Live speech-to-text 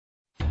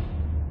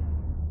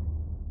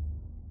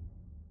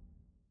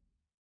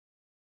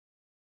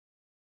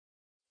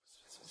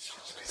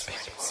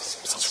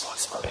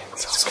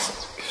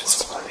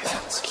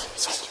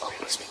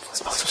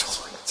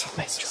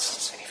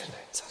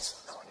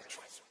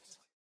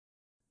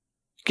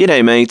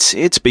G'day mates,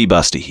 it's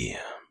Busta here.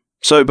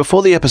 So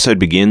before the episode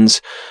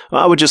begins,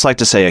 I would just like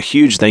to say a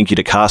huge thank you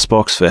to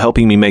Castbox for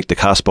helping me make the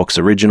Castbox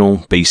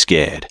original, Be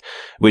Scared,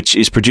 which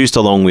is produced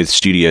along with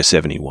Studio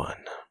 71.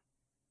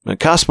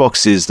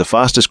 Castbox is the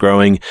fastest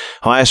growing,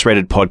 highest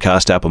rated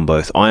podcast app on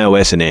both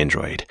iOS and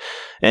Android,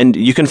 and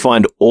you can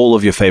find all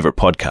of your favourite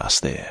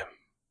podcasts there.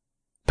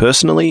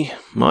 Personally,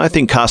 I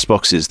think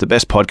Castbox is the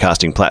best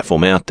podcasting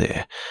platform out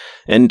there,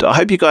 and I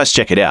hope you guys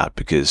check it out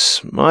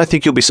because I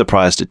think you'll be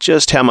surprised at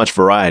just how much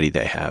variety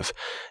they have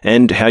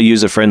and how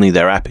user-friendly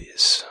their app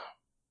is.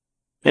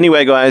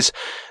 Anyway guys,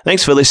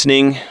 thanks for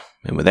listening,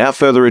 and without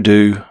further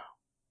ado,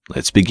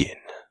 let's begin.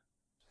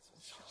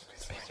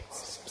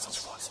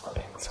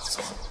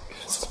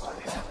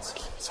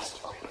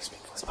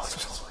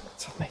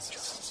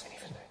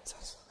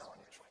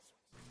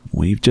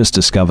 We've just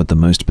discovered the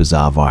most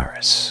bizarre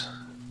virus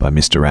by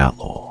Mr.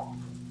 Outlaw.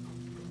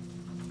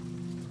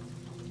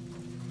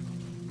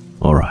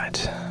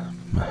 Alright,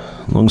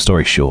 long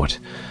story short,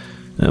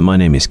 my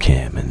name is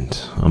Cam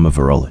and I'm a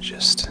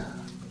virologist.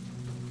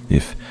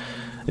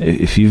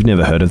 If you've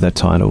never heard of that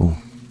title,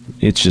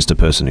 it's just a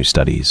person who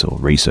studies or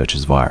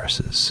researches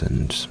viruses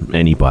and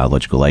any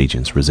biological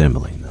agents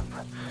resembling them.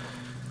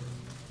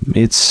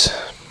 It's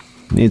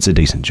a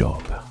decent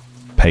job,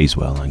 pays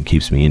well and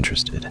keeps me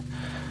interested,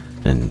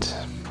 and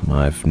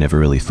I've never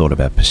really thought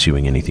about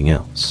pursuing anything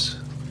else.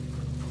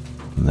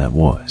 That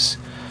was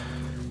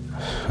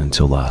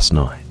until last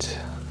night.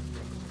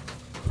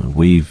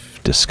 We've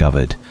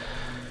discovered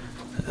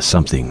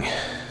something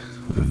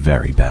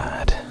very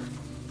bad.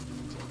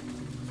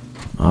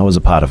 I was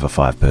a part of a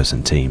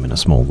 5-person team in a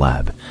small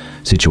lab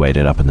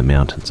situated up in the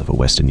mountains of a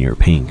Western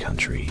European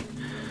country.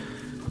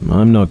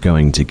 I'm not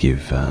going to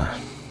give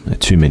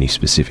too many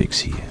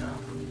specifics here,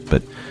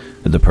 but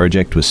the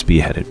project was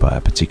spearheaded by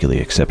a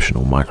particularly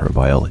exceptional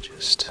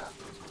microbiologist.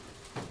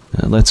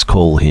 Let's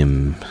call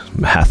him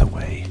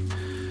Hathaway.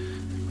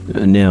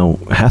 Now,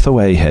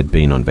 Hathaway had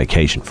been on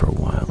vacation for a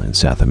while in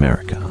South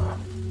America.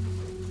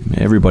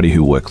 Everybody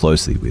who worked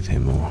closely with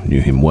him or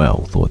knew him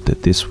well thought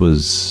that this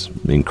was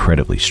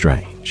incredibly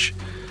strange.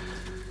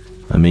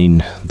 I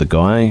mean, the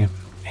guy,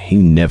 he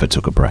never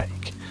took a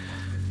break.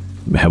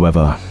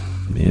 However,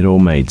 it all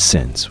made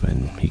sense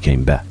when he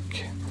came back.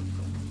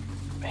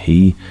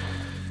 He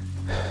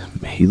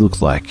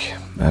looked like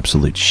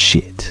absolute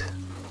shit.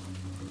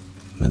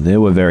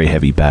 There were very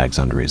heavy bags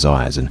under his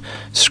eyes and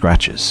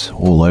scratches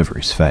all over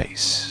his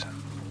face.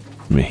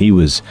 He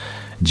was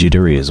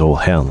jittery as all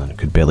hell and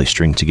could barely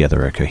string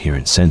together a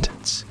coherent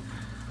sentence.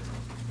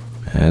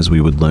 As we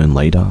would learn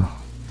later,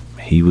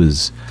 he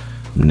was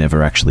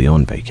never actually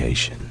on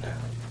vacation.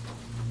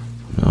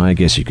 I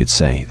guess you could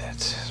say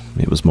that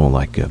it was more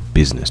like a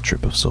business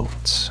trip of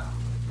sorts.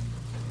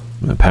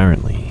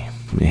 Apparently,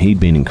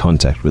 he'd been in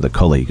contact with a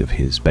colleague of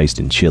his based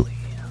in Chile.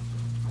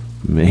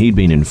 He'd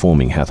been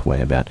informing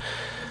Hathaway about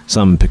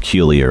some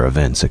peculiar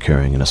events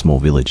occurring in a small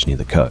village near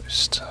the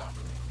coast.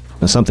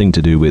 Something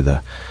to do with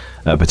a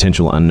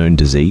potential unknown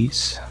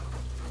disease.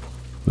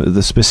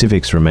 The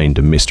specifics remained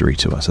a mystery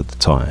to us at the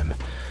time.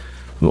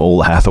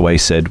 All Hathaway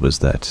said was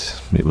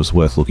that it was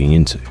worth looking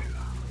into.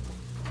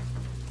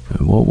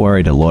 What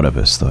worried a lot of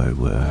us, though,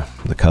 were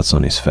the cuts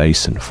on his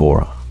face and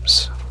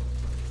forearms.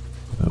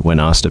 When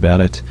asked about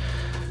it,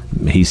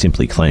 he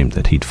simply claimed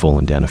that he'd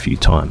fallen down a few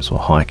times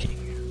while hiking.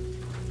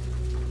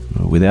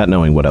 Without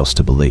knowing what else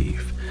to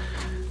believe,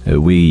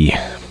 we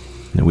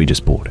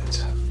just bought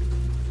it.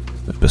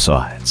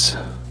 Besides,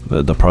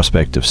 the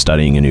prospect of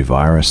studying a new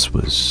virus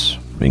was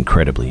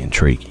incredibly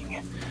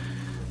intriguing.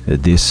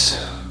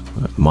 This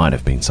might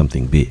have been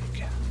something big.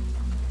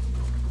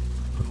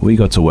 We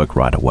got to work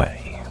right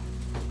away.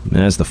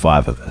 As the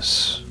 5 of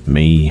us,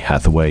 me,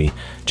 Hathaway,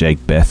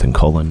 Jake, Beth and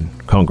Colin,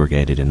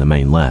 congregated in the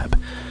main lab,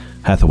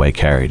 Hathaway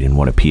carried in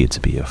what appeared to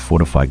be a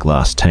fortified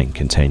glass tank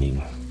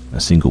containing a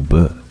single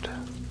bird.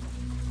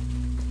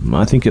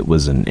 I think it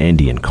was an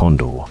Andean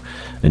condor,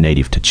 a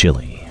native to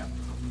Chile.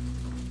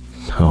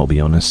 I'll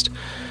be honest,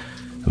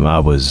 I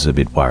was a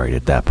bit worried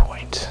at that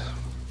point.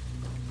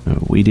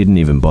 We didn't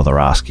even bother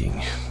asking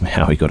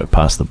how he got it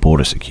past the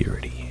border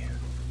security.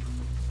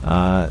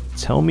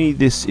 Tell me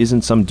this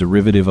isn't some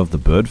derivative of the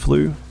bird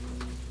flu?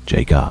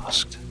 Jake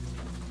asked.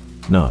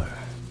 No,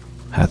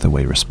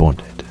 Hathaway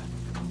responded.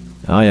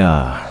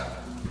 I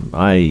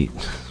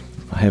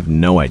have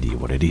no idea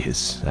what it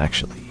is,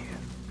 actually.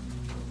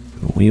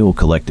 We all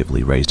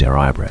collectively raised our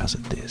eyebrows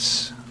at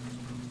this.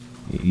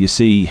 You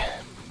see,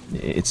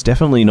 it's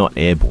definitely not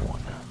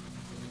airborne.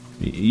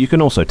 You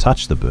can also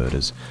touch the bird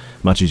as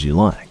much as you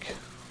like,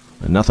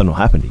 and nothing will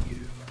happen to you.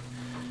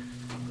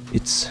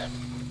 It's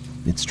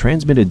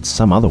transmitted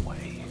some other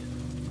way.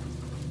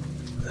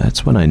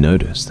 That's when I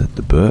noticed that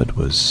the bird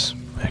was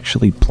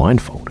actually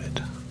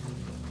blindfolded.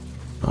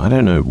 I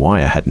don't know why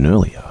I hadn't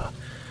earlier,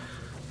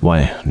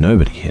 why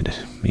nobody had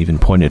even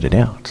pointed it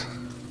out.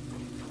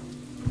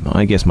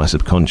 I guess my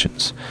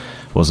subconscious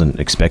wasn't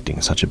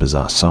expecting such a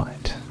bizarre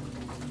sight.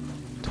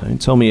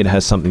 Don't tell me it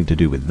has something to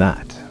do with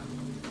that,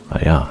 I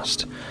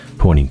asked,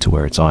 pointing to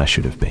where its eye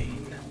should have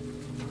been.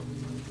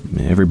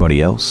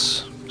 Everybody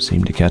else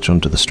seemed to catch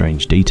on to the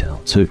strange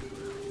detail, too.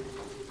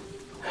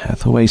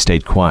 Hathaway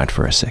stayed quiet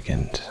for a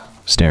second,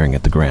 staring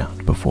at the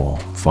ground before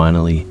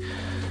finally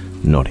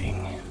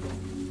nodding.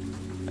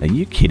 "Are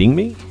you kidding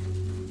me?"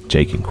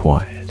 Jake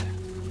inquired.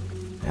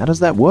 "How does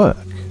that work?"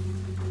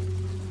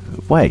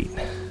 "Wait,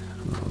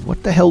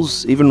 what the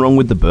hell's even wrong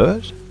with the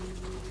bird?"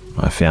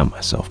 I found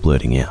myself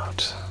blurting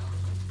out,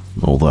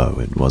 although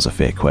it was a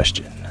fair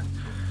question.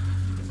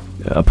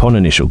 Upon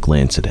initial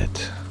glance at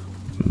it,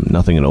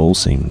 nothing at all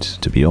seemed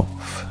to be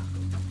off.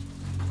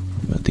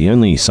 But the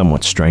only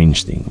somewhat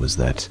strange thing was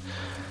that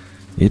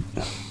it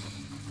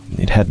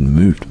hadn't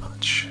moved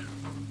much.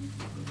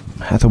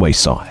 Hathaway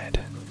sighed.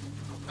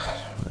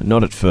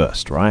 "Not at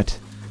first, right?"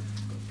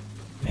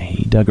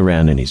 He dug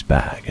around in his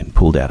bag and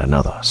pulled out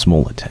another,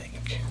 smaller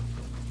tank.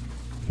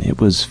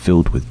 It was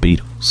filled with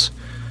beetles.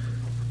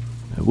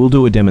 "We'll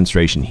do a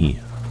demonstration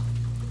here."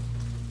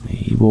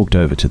 He walked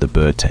over to the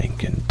bird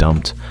tank and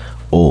dumped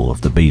all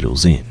of the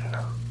beetles in.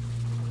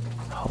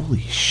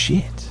 "Holy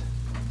shit,"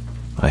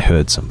 I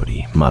heard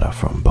somebody mutter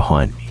from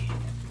behind me.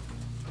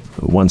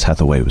 Once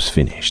Hathaway was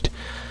finished,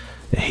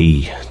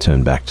 he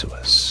turned back to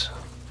us.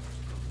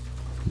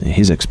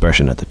 His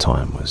expression at the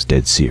time was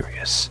dead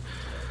serious.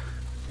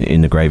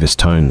 In the gravest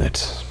tone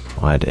that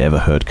I'd ever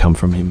heard come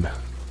from him,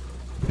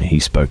 he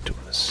spoke to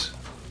us.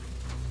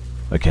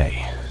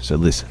 "Okay, so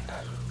listen.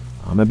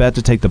 I'm about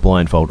to take the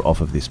blindfold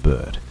off of this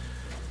bird.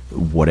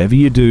 Whatever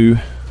you do,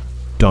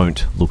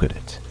 don't look at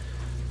it.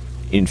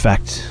 In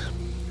fact,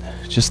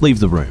 just leave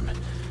the room.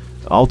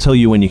 I'll tell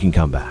you when you can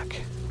come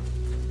back."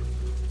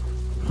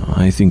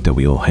 I think that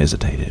we all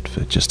hesitated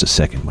for just a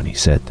second when he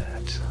said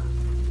that.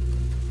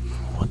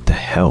 What the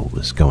hell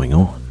was going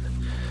on?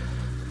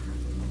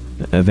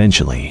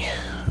 Eventually,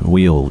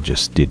 we all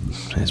just did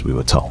as we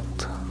were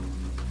told.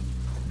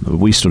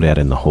 We stood out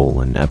in the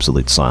hall in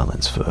absolute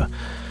silence for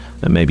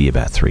maybe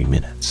about 3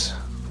 minutes.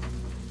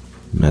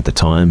 At the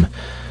time,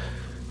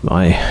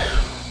 I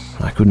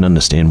couldn't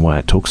understand why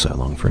it took so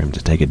long for him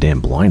to take a damn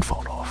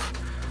blindfold off.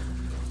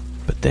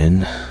 But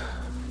then,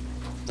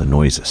 the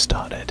noises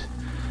started.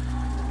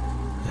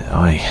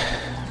 I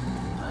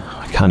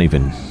can't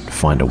even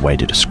find a way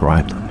to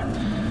describe them.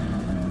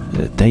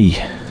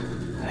 They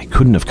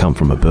couldn't have come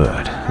from a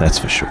bird, that's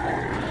for sure.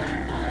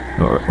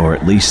 Or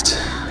at least,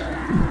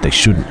 they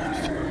shouldn't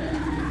have.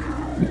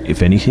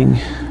 If anything,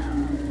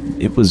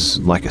 it was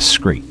like a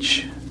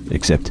screech,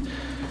 except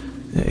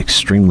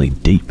extremely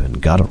deep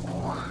and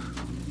guttural.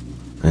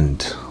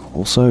 And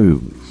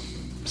also,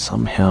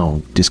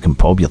 somehow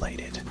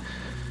discombobulated.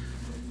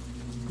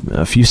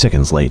 A few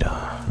seconds later,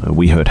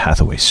 we heard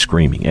Hathaway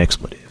screaming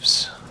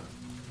expletives.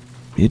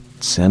 It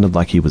sounded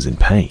like he was in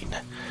pain.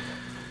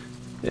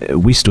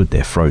 We stood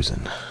there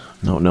frozen,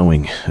 not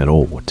knowing at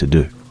all what to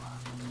do.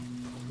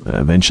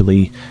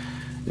 Eventually,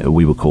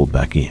 we were called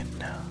back in.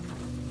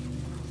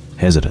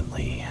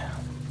 Hesitantly,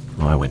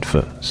 I went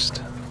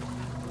first.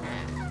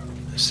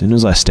 As soon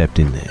as I stepped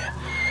in there,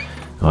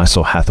 I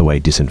saw Hathaway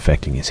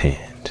disinfecting his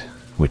hand,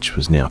 which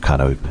was now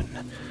cut open.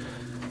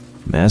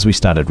 As we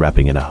started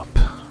wrapping it up,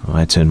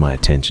 I turned my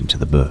attention to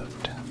the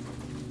bird.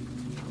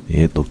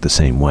 It looked the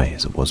same way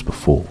as it was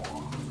before.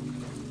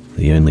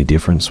 The only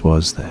difference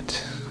was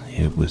that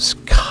it was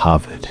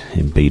covered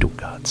in beetle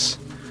guts.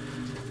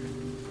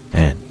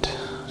 And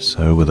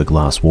so were the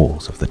glass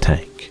walls of the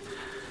tank.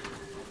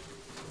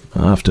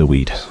 After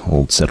we'd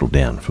all settled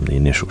down from the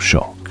initial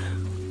shock,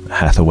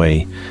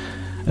 Hathaway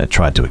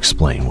tried to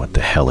explain what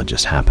the hell had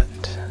just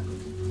happened.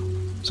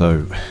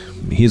 So,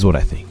 here's what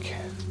I think.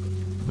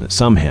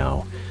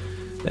 Somehow,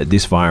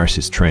 this virus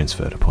is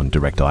transferred upon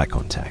direct eye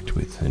contact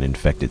with an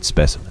infected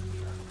specimen.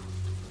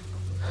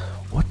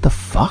 "What the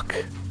fuck?"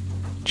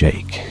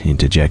 Jake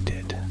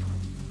interjected.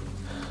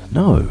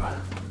 No,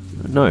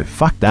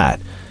 fuck that.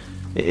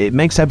 It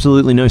makes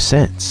absolutely no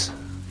sense."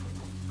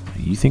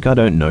 "You think I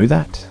don't know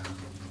that?"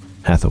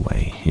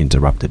 Hathaway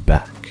interrupted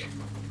back.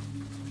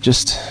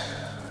 Just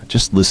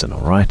listen,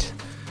 alright?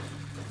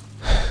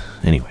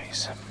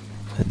 Anyways,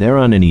 there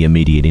aren't any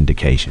immediate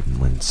indication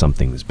when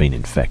something's been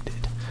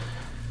infected.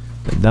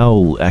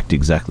 They'll act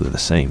exactly the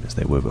same as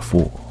they were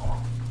before.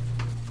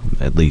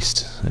 At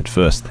least, at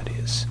first, that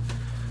is.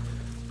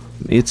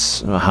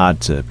 It's hard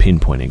to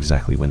pinpoint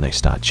exactly when they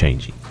start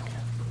changing.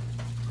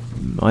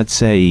 I'd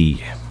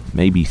say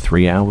maybe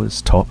 3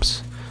 hours,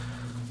 tops.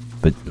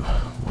 But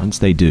once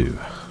they do,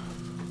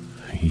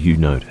 you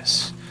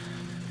notice.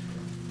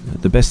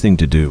 The best thing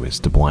to do is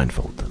to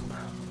blindfold them.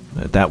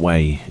 That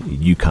way,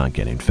 you can't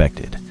get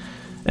infected,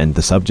 and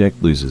the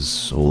subject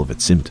loses all of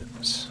its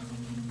symptoms.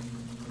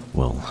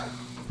 Well,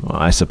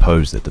 I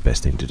suppose that the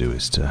best thing to do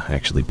is to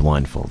actually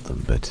blindfold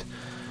them, but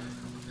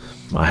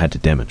I had to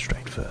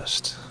demonstrate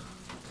first.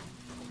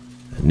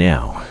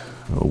 Now,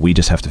 we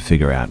just have to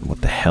figure out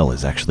what the hell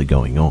is actually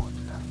going on.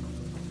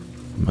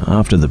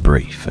 After the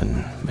brief,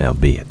 and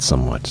albeit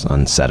somewhat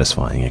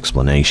unsatisfying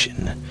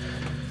explanation,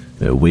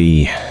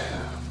 we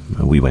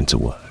went to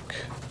work.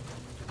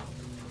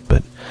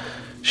 But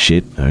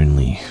shit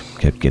only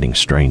kept getting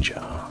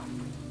stranger.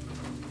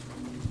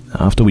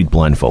 After we'd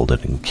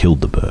blindfolded and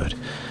killed the bird,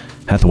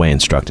 Hathaway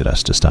instructed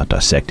us to start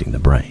dissecting the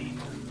brain.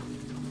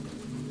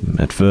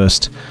 At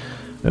first,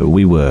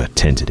 we were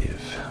tentative.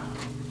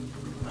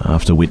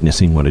 After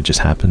witnessing what had just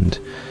happened,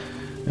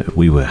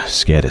 we were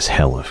scared as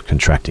hell of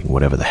contracting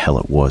whatever the hell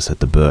it was that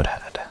the bird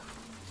had.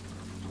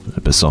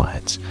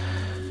 Besides,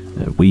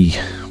 we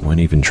weren't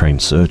even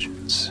trained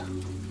surgeons.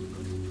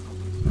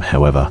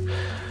 However,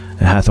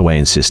 Hathaway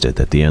insisted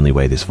that the only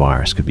way this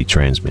virus could be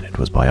transmitted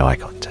was by eye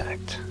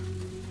contact.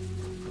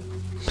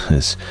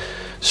 As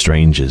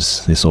strange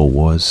as this all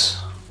was,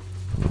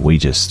 we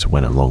just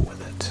went along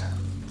with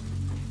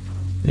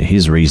it.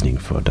 His reasoning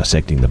for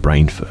dissecting the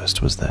brain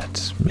first was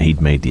that he'd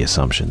made the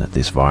assumption that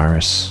this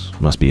virus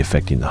must be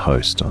affecting the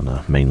host on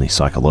a mainly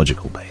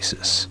psychological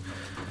basis.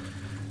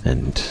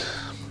 And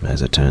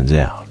as it turns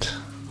out,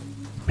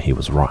 he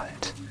was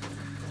right.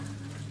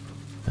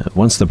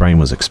 Once the brain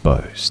was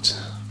exposed,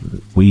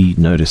 we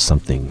noticed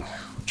something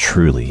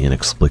truly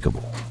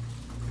inexplicable.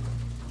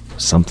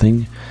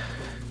 Something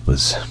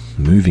was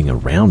moving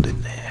around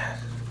in there.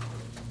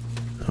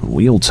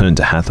 We all turned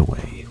to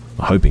Hathaway,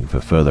 hoping for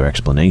further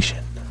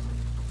explanation.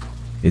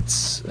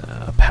 "It's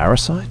a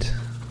parasite?"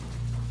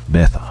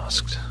 Beth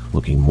asked,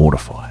 looking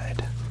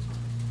mortified.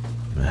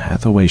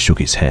 Hathaway shook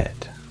his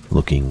head,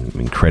 looking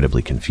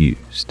incredibly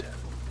confused.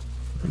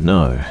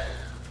 No,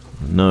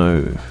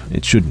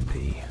 it shouldn't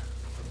be.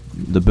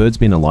 The bird's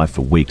been alive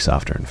for weeks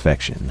after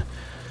infection.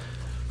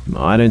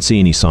 I don't see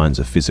any signs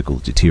of physical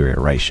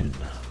deterioration.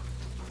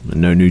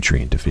 No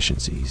nutrient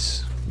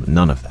deficiencies.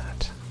 None of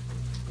that.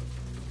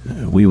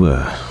 We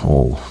were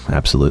all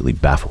absolutely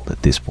baffled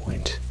at this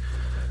point.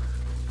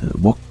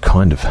 What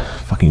kind of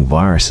fucking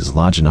virus is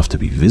large enough to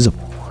be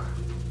visible?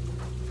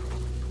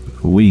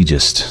 We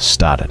just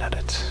started at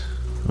it,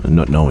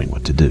 not knowing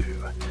what to do.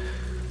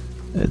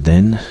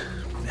 Then,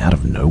 out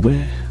of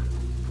nowhere,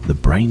 the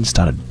brain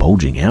started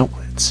bulging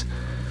outwards.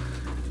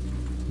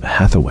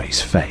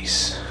 Hathaway's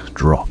face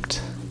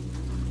dropped.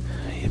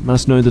 "It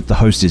must know that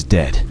the host is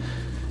dead.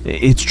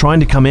 It's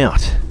trying to come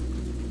out."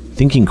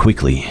 Thinking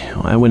quickly,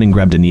 I went and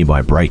grabbed a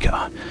nearby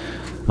breaker.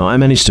 I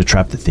managed to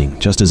trap the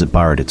thing just as it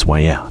burrowed its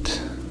way out.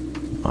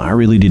 I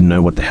really didn't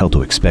know what the hell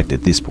to expect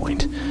at this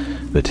point,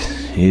 but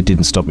it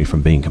didn't stop me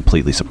from being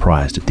completely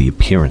surprised at the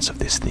appearance of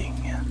this thing.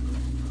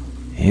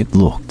 It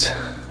looked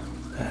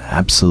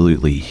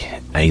absolutely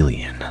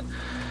alien.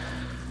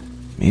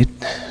 It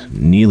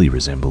nearly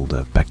resembled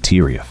a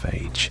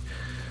bacteriophage,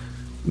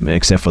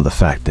 except for the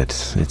fact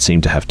that it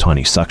seemed to have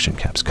tiny suction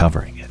caps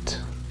covering it.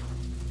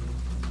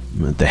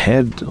 The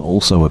head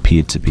also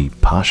appeared to be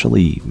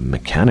partially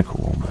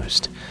mechanical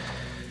almost,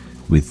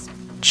 with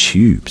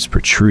tubes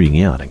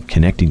protruding out and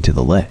connecting to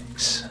the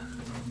legs.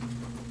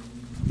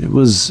 It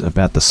was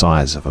about the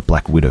size of a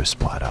black widow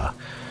spider.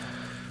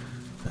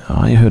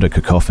 I heard a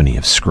cacophony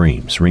of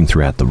screams ring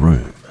throughout the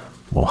room,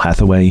 while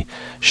Hathaway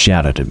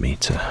shouted at me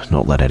to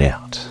not let it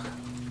out.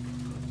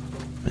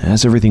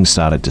 As everything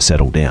started to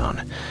settle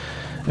down,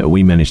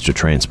 we managed to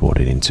transport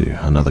it into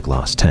another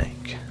glass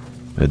tank,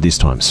 this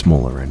time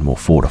smaller and more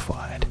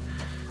fortified.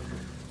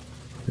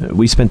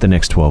 We spent the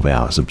next 12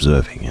 hours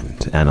observing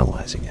and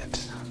analyzing it.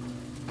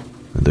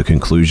 The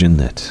conclusion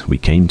that we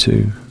came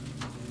to,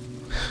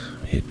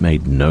 it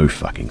made no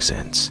fucking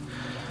sense.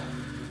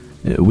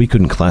 We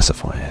couldn't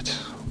classify it,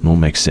 nor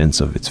make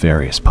sense of its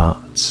various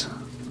parts.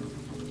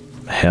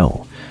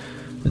 Hell,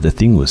 the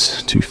thing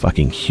was too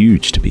fucking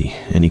huge to be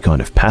any kind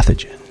of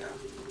pathogen.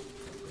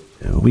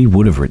 We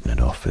would have written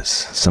it off as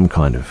some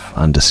kind of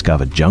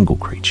undiscovered jungle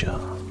creature.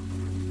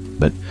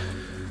 But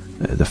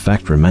the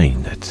fact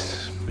remained that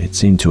it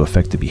seemed to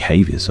affect the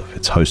behaviors of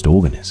its host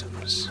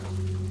organisms.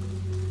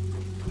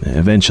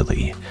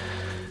 Eventually,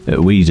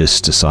 we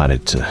just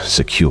decided to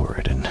secure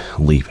it and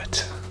leave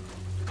it,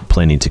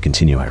 planning to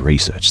continue our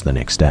research the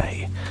next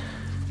day,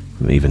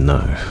 even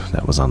though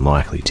that was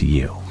unlikely to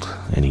yield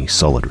any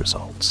solid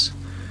results.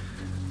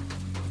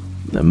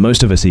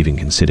 Most of us even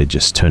considered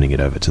just turning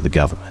it over to the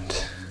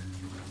government.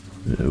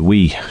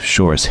 We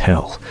sure as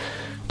hell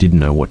didn't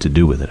know what to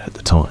do with it at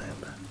the time.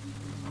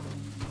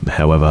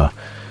 However,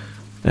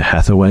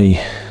 Hathaway,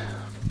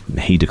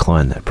 he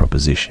declined that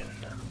proposition.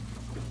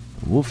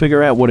 "We'll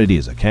figure out what it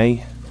is,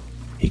 okay?"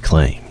 he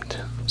claimed,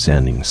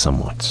 sounding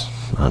somewhat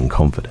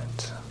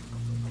unconfident.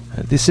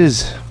 "This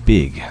is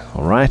big,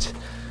 alright?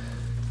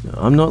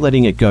 I'm not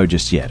letting it go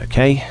just yet,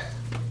 okay?"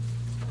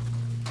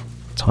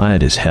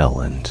 Tired as hell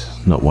and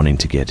not wanting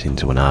to get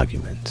into an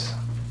argument,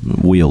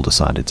 we all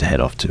decided to head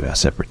off to our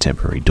separate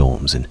temporary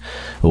dorms in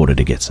order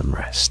to get some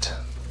rest.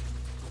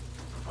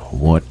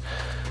 What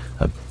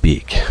a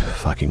big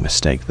fucking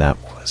mistake that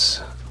was.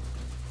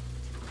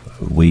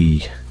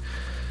 We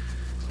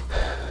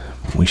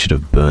should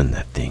have burned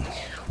that thing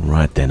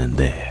right then and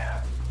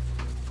there.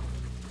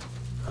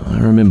 I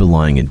remember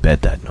lying in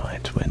bed that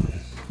night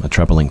when a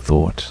troubling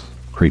thought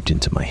creeped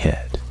into my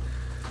head.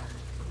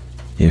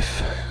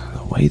 If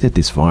the way that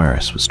this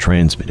virus was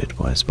transmitted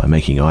was by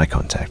making eye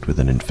contact with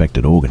an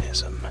infected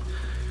organism,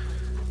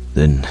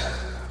 then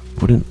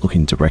wouldn't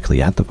looking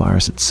directly at the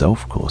virus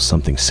itself cause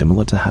something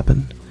similar to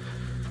happen?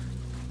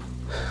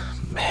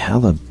 How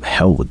the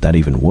hell would that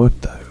even work,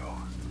 though?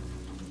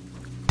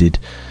 Did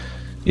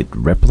it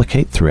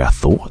replicate through our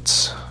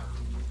thoughts?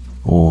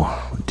 Or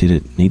did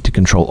it need to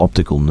control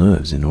optical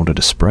nerves in order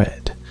to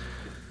spread?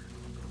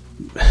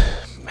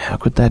 How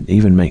could that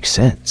even make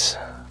sense?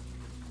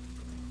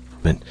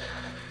 But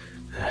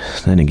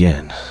then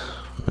again,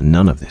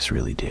 none of this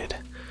really did.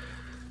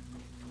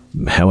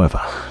 However,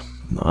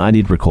 I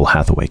did recall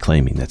Hathaway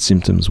claiming that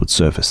symptoms would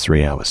surface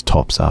 3 hours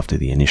tops after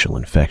the initial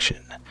infection.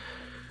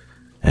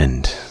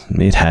 And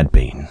it had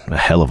been a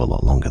hell of a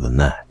lot longer than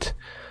that.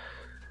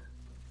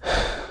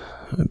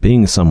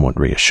 Being somewhat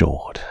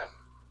reassured,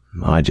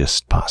 I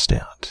just passed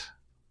out.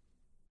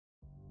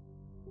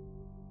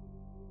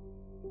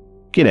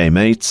 G'day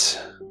mates.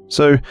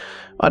 So,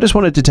 I just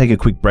wanted to take a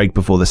quick break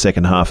before the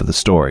second half of the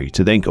story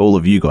to thank all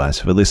of you guys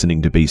for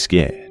listening to Be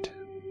Scared.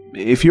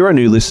 If you're a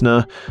new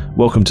listener,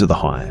 welcome to the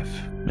Hive.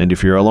 And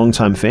if you're a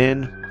long-time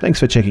fan, thanks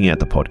for checking out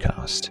the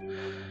podcast.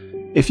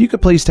 If you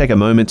could please take a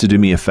moment to do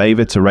me a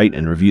favor to rate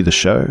and review the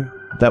show,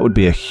 that would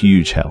be a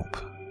huge help.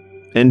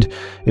 And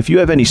if you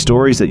have any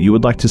stories that you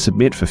would like to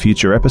submit for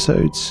future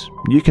episodes,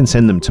 you can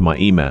send them to my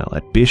email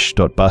at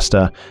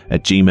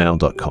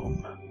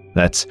bish.busta@gmail.com.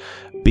 That's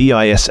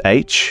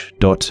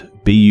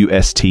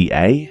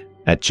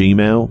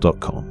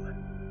bish.busta@gmail.com.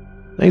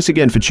 Thanks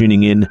again for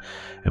tuning in,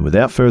 and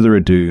without further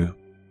ado,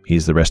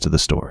 here's the rest of the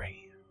story.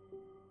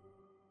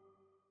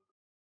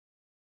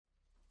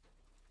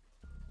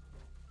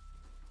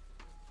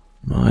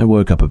 I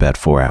woke up about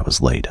 4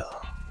 hours later.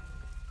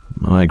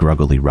 I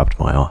groggily rubbed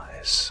my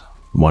eyes,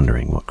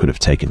 wondering what could have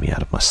taken me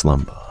out of my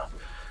slumber.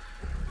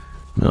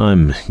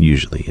 I'm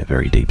usually a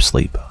very deep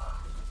sleeper.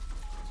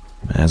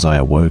 As I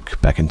awoke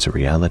back into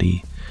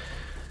reality,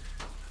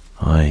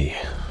 I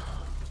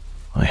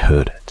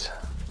heard it.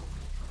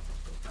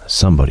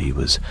 Somebody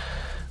was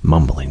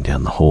mumbling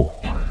down the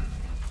hall.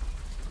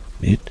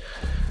 It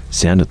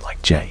sounded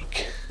like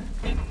Jake.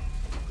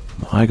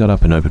 I got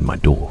up and opened my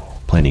door,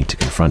 planning to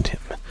confront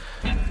him.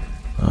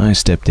 I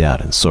stepped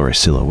out and saw a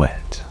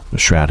silhouette,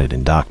 shrouded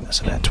in darkness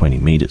about 20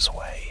 meters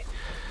away.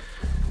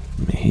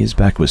 His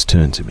back was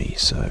turned to me,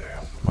 so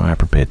I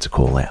prepared to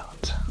call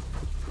out.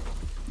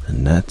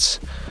 And that's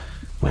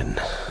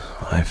when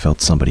I felt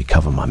somebody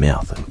cover my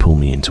mouth and pull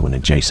me into an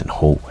adjacent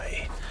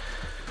hallway.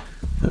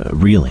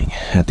 Reeling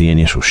at the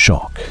initial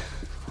shock,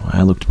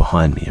 I looked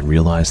behind me and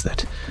realized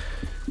that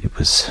it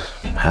was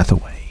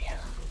Hathaway.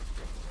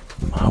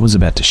 I was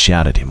about to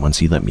shout at him once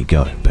he let me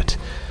go, but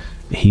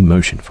he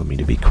motioned for me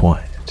to be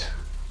quiet.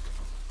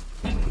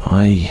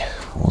 I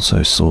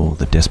also saw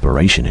the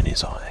desperation in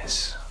his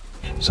eyes,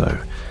 so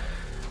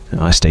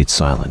I stayed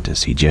silent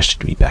as he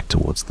gestured me back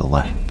towards the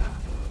lab.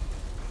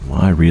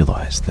 I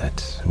realized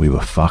that we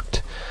were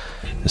fucked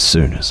as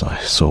soon as I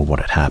saw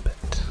what had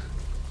happened.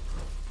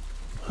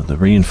 The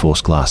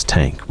reinforced glass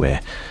tank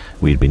where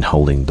we had been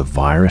holding the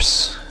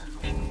virus,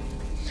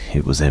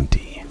 it was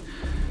empty.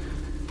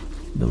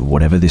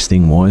 Whatever this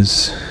thing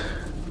was,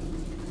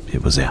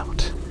 it was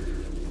out.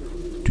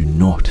 Do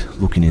not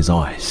look in his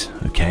eyes,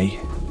 okay?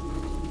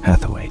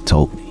 Hathaway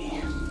told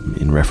me,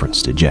 in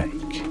reference to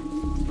Jake.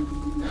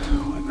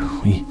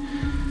 We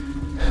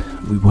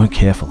weren't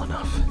careful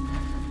enough.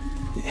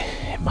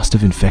 It must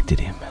have infected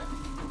him.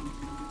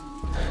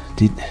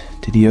 Did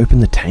he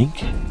open the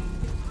tank?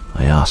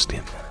 I asked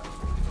him.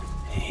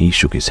 He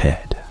shook his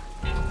head.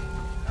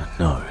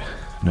 No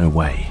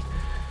way.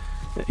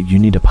 You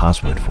need a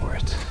password for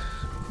it.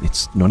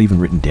 It's not even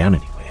written down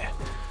anywhere.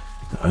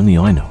 Only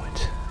I know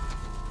it.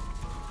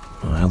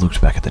 I looked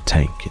back at the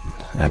tank in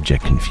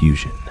abject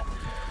confusion.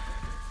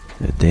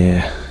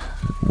 There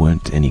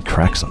weren't any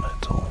cracks on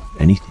it or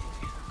anything.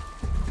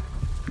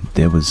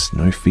 There was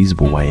no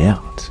feasible way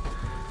out.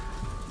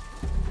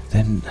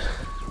 Then,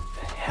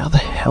 how the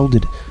hell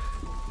did...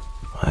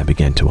 I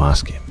began to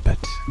ask him, but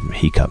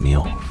he cut me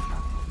off.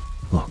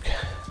 Look,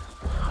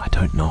 I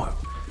don't know.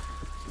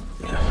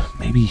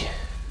 Maybe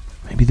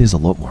there's a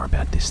lot more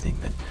about this thing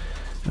that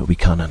we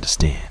can't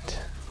understand.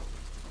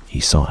 He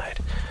sighed,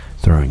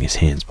 throwing his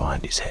hands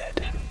behind his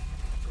head.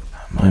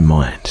 My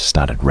mind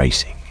started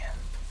racing.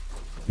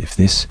 If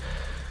this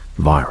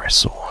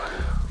virus, or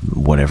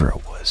whatever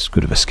it was,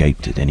 could have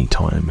escaped at any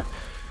time,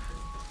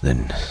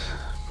 then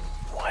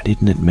why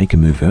didn't it make a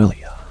move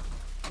earlier?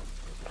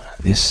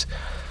 This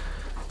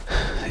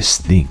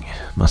thing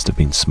must have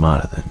been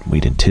smarter than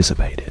we'd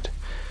anticipated.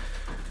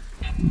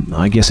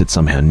 I guess it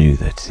somehow knew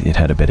that it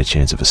had a better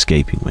chance of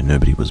escaping when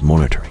nobody was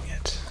monitoring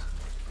it.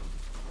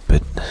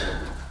 But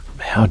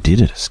how did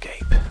it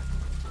escape?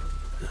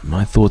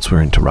 My thoughts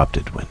were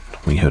interrupted when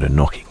we heard a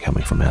knocking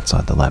coming from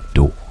outside the lab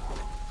door.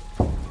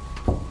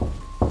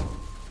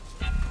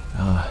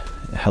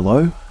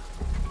 Hello?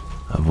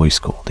 A voice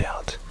called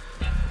out.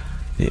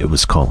 It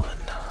was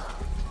Colin.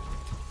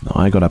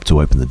 I got up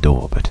to open the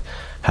door, but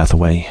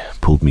Hathaway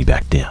pulled me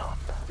back down.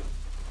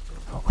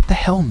 What the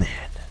hell,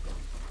 man?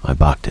 I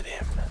barked at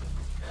him.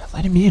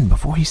 Let him in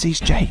before he sees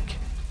Jake.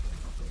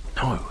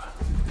 No,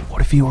 what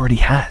if he already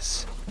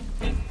has?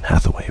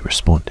 Hathaway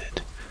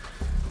responded.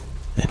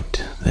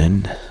 And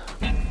then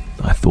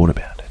I thought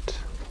about it.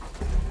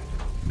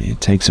 It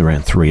takes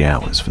around 3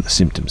 hours for the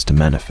symptoms to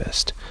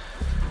manifest.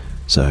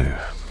 So,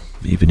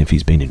 even if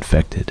he's been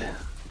infected,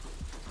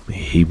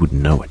 he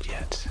wouldn't know it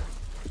yet.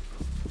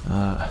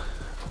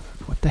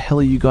 What the hell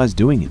are you guys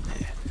doing in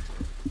there?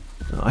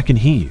 I can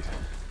hear you.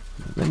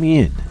 Let me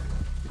in.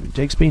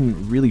 Jake's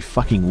been really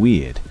fucking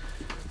weird.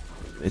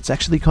 It's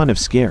actually kind of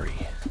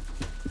scary.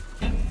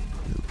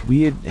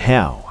 Weird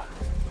how?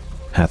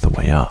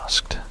 Hathaway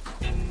asked.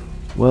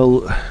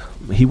 Well,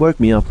 he woke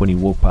me up when he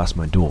walked past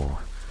my door.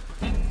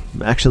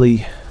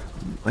 Actually,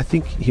 I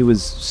think he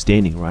was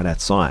standing right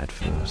outside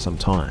for some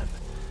time.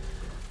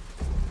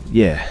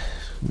 Yeah,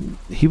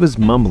 he was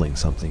mumbling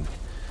something.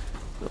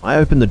 I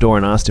opened the door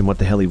and asked him what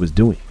the hell he was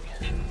doing.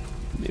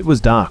 It was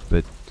dark,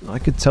 but I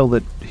could tell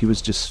that he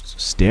was just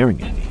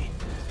staring at me.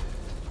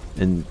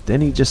 And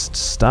then he just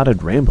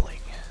started rambling.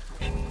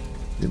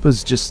 It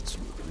was just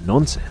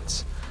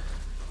nonsense.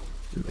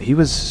 He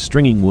was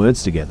stringing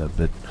words together,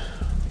 but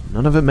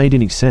none of it made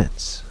any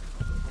sense.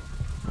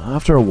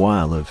 After a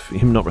while of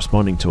him not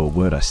responding to a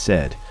word I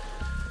said,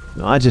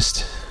 I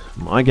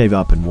gave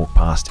up and walked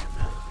past him.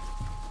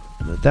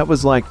 That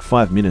was like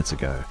 5 minutes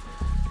ago.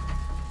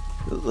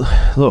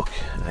 Look,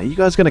 are you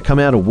guys going to come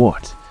out or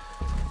what?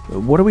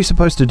 What are we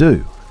supposed to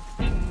do?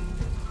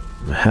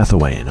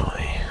 Hathaway and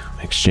I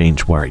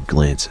exchanged worried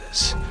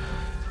glances.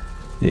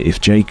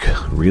 If Jake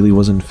really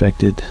was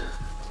infected,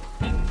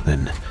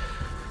 then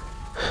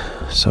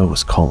so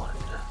was Colin.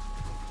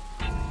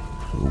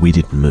 We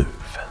didn't move.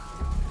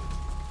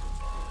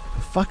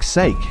 For fuck's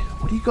sake,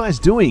 what are you guys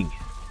doing?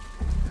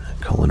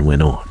 Colin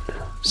went on,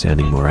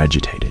 sounding more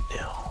agitated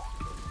now.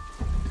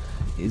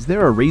 Is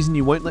there a reason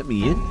you won't let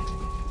me in?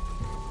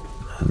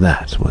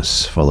 That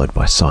was followed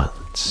by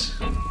silence.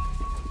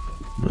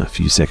 A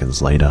few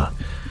seconds later,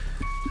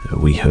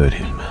 we heard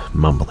him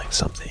mumbling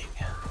something.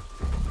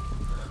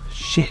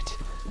 Shit.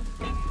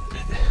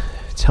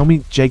 Tell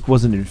me Jake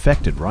wasn't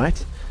infected,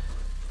 right?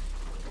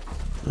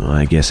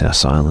 I guess our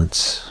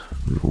silence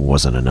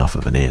wasn't enough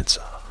of an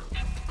answer.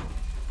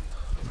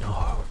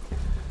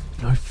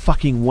 No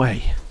fucking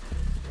way.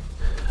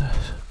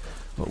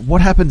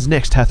 What happens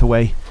next,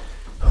 Hathaway?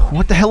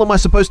 What the hell am I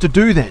supposed to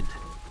do then?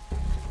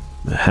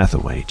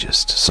 Hathaway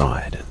just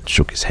sighed and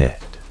shook his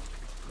head.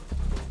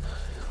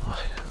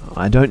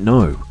 I don't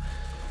know.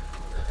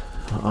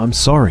 I'm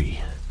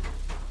sorry.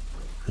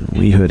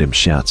 We heard him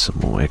shout some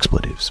more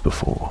expletives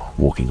before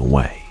walking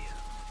away,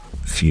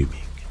 fuming.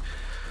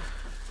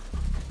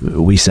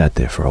 We sat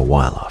there for a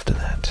while after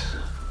that,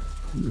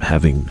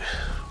 having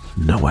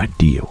no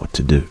idea what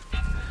to do.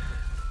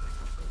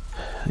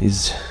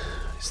 Is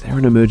there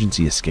an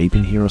emergency escape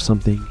in here or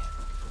something?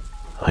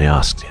 I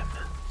asked him.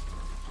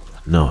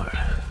 No,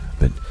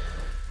 but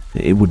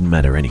it wouldn't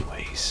matter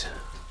anyways.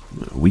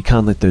 We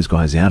can't let those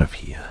guys out of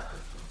here.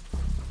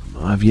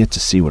 I've yet to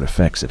see what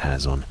effects it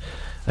has on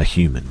a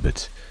human,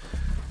 but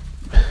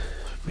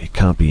it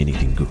can't be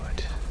anything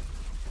good.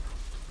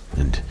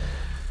 And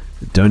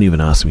don't even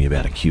ask me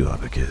about a cure,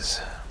 because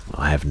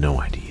I have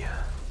no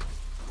idea.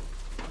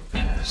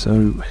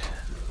 So,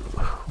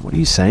 what are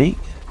you saying?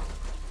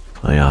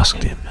 I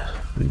asked him,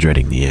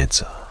 dreading the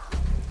answer.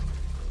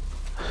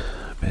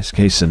 Best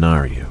case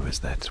scenario is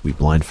that we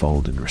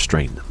blindfold and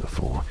restrain them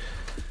before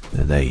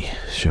they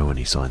show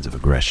any signs of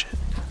aggression.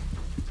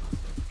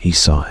 He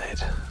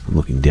sighed,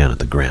 looking down at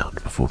the ground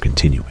before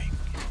continuing.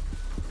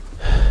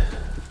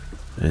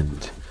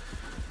 And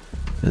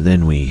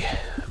then we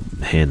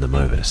hand them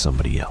over to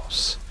somebody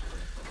else.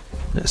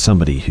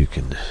 Somebody who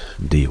can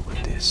deal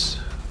with this.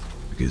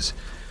 Because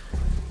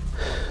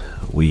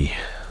we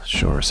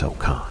sure as hell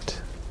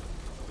can't.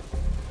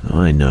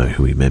 I know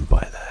who he meant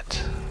by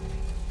that.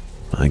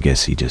 I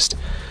guess he just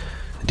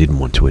didn't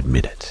want to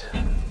admit it.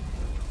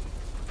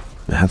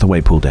 Hathaway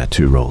pulled out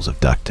 2 rolls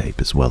of duct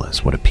tape as well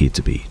as what appeared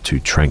to be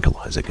 2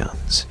 tranquilizer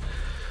guns.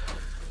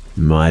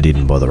 I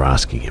didn't bother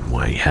asking him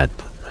why he had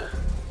them.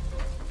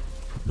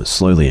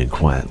 Slowly and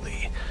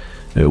quietly,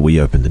 we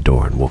opened the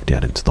door and walked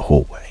out into the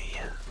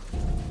hallway.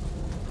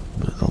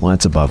 The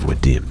lights above were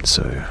dimmed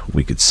so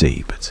we could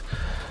see, but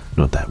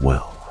not that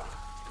well.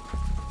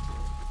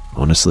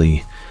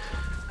 Honestly,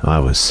 I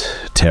was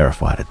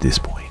terrified at this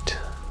point.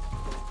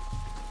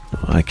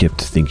 I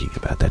kept thinking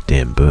about that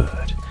damn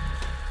bird.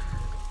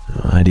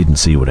 I didn't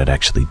see what it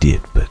actually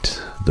did,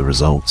 but the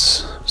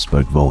results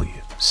spoke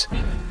volumes.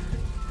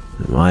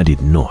 I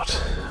did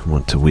not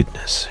want to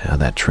witness how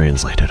that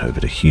translated over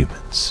to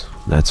humans,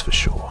 that's for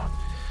sure.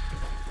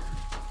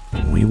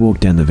 We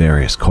walked down the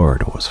various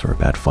corridors for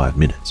about 5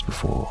 minutes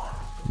before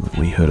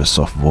we heard a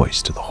soft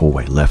voice to the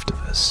hallway left of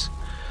us.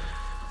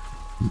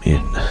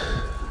 It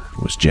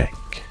was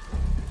Jake.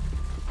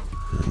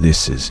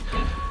 This is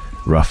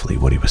roughly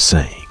what he was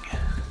saying.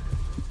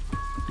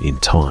 In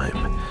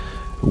time,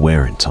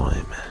 where in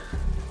time?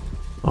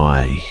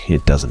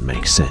 It doesn't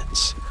make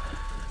sense.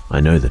 I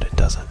know that it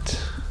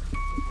doesn't.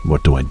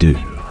 What do?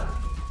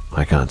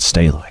 I can't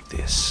stay like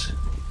this.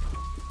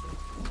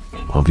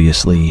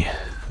 Obviously,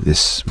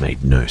 this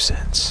made no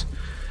sense.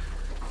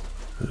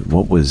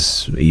 What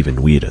was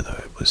even weirder,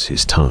 though, was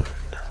his tone.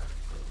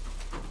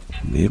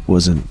 it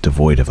wasn't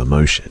devoid of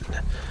emotion.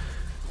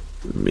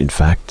 In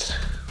fact,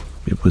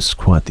 it was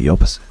quite the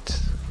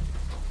opposite.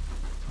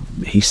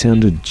 He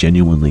sounded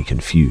genuinely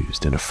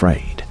confused and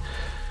afraid.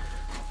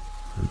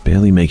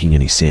 Barely making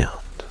any sound,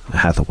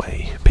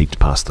 Hathaway peeked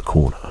past the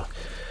corner,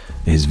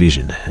 his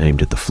vision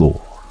aimed at the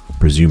floor,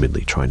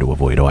 presumably trying to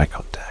avoid eye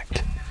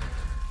contact.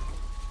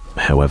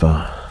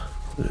 However,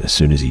 as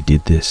soon as he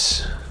did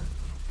this,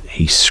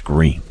 he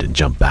screamed and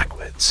jumped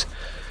backwards.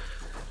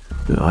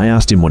 I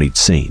asked him what he'd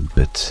seen,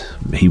 but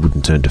he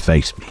wouldn't turn to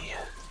face me.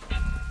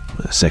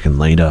 A second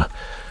later,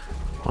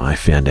 I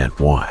found out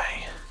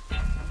why.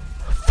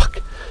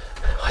 Fuck!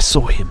 I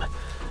saw him.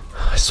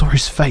 I saw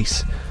his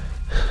face.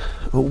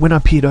 When I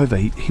peered over,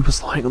 he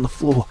was lying on the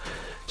floor,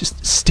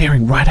 just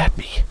staring right at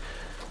me.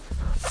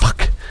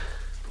 Fuck!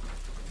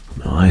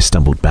 I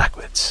stumbled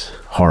backwards,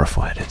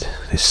 horrified at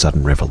this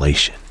sudden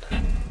revelation.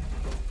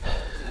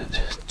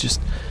 Just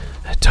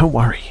don't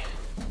worry,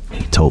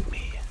 he told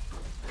me.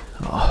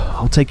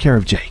 I'll take care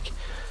of Jake.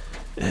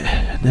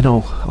 Then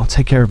I'll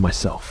take care of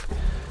myself.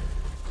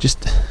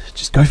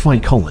 Just go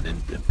find Colin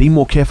and be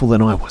more careful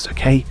than I was,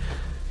 okay?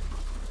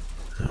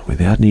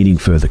 Without needing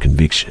further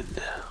conviction,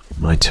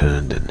 I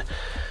turned and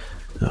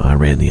I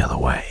ran the other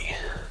way.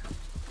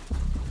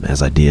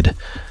 As I did,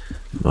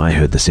 I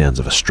heard the sounds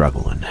of a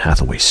struggle and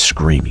Hathaway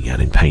screaming out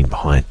in pain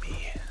behind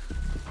me.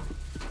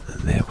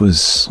 There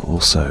was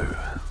also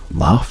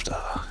laughter,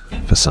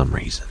 for some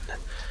reason.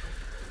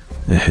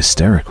 A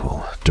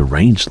hysterical,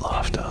 deranged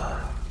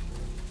laughter.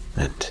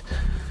 And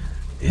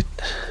it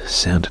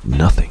sounded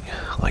nothing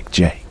like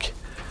Jake.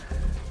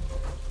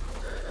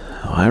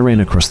 I ran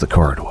across the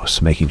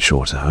corridors, making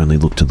sure to only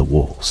look to the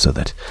wall so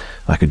that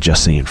I could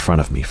just see in front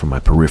of me from my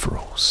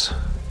peripherals.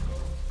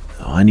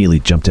 I nearly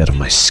jumped out of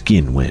my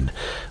skin when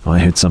I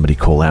heard somebody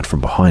call out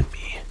from behind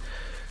me.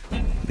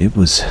 It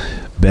was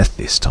Beth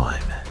this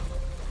time.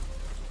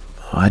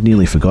 I'd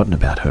nearly forgotten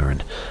about her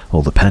and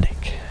all the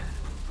panic.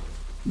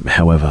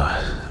 However,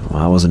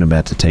 I wasn't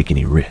about to take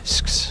any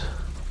risks.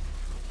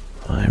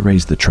 I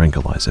raised the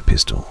tranquilizer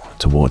pistol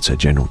towards her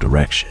general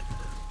direction.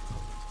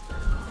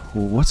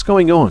 "What's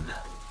going on?"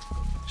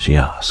 she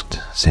asked,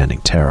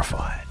 sounding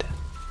terrified.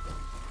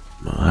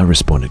 I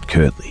responded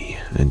curtly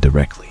and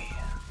directly.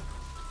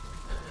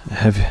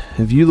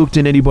 Have you looked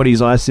in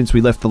anybody's eyes since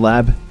we left the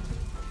lab?"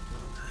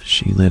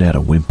 She let out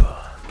a whimper.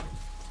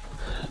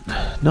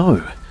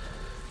 No,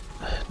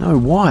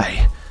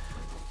 why?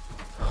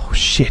 Oh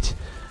shit.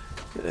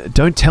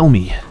 Don't tell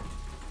me.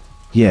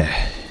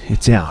 "Yeah,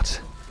 it's out,"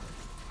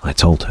 I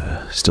told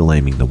her, still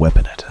aiming the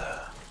weapon at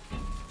her.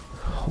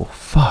 "Oh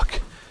fuck.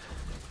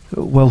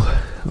 Well,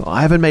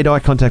 I haven't made eye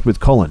contact with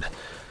Colin,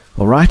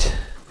 alright?"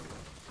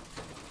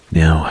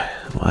 Now,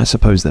 I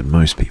suppose that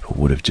most people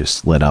would have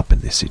just let up in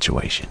this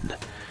situation.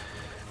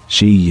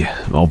 She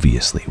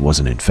obviously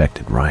wasn't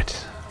infected,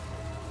 right?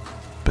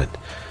 But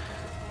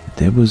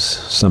there was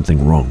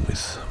something wrong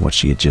with what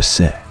she had just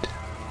said.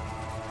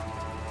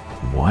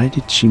 Why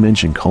did she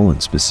mention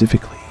Colin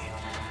specifically?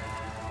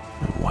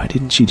 Why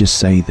didn't she just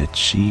say that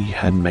she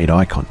hadn't made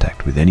eye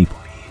contact with anybody?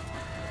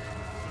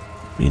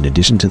 In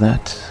addition to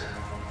that,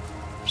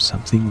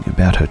 something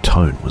about her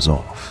tone was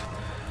off.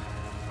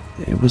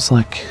 It was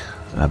like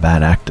a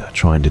bad actor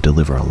trying to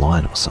deliver a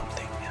line or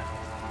something.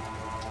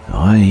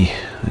 I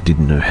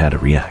didn't know how to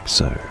react,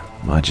 so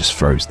I just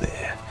froze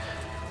there.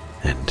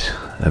 And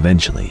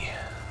eventually,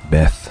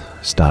 Beth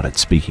started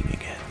speaking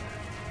again.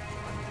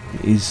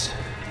 Is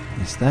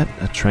that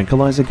a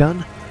tranquilizer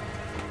gun?"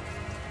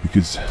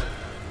 "Because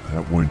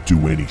that won't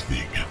do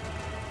anything."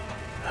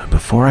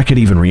 Before I could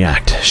even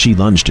react, she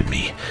lunged at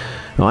me.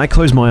 I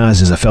closed my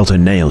eyes as I felt her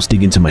nails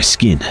dig into my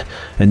skin,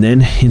 and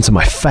then into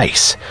my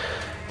face.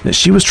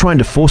 She was trying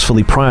to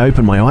forcefully pry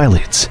open my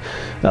eyelids.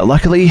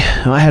 Luckily,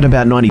 I had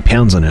about 90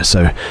 pounds on her,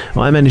 so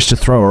I managed to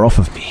throw her off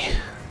of me.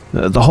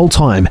 The whole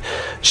time,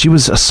 she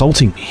was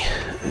assaulting me.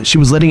 She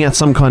was letting out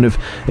some kind of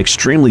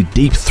extremely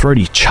deep,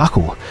 throaty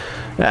chuckle,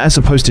 as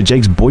opposed to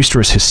Jake's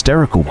boisterous,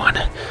 hysterical one.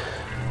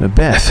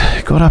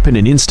 Beth got up in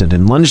an instant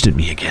and lunged at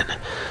me again.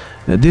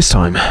 This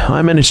time,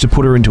 I managed to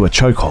put her into a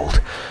chokehold.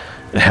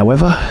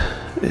 However,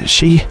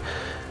 she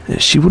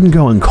wouldn't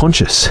go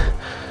unconscious.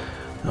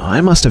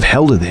 I must have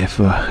held her there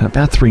for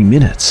about 3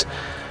 minutes,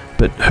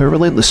 but her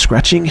relentless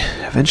scratching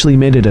eventually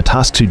made it a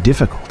task too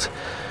difficult.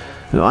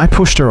 I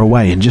pushed her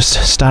away and just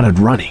started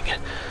running.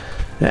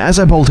 As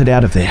I bolted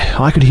out of there,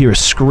 I could hear her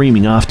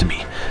screaming after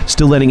me,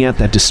 still letting out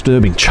that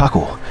disturbing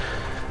chuckle.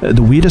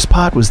 The weirdest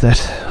part was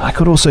that I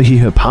could also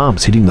hear her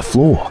palms hitting the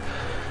floor.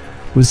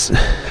 Was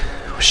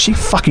she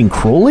fucking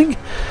crawling?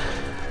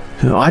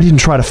 I didn't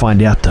try to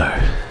find out though.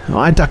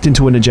 I ducked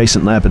into an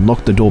adjacent lab and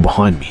locked the door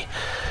behind me.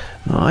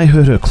 I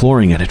heard her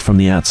clawing at it from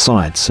the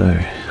outside, so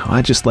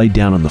I just laid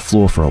down on the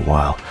floor for a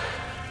while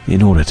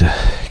in order to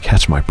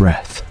catch my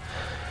breath.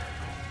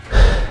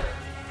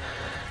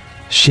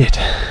 Shit,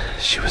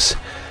 she was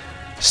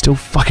still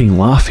fucking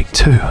laughing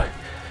too.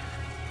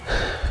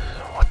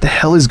 What the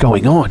hell is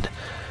going on?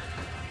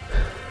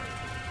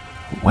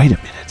 Wait a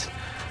minute,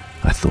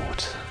 I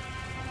thought.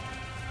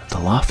 The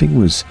laughing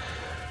was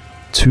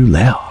too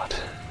loud.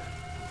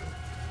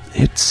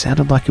 It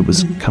sounded like it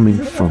was coming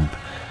from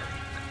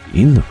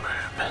in the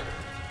room.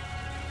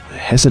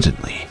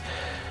 Hesitantly,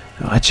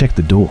 I checked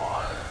the door,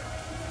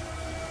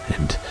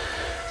 and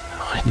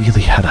I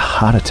nearly had a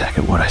heart attack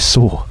at what I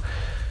saw.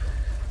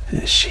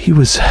 She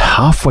was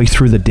halfway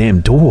through the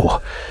damn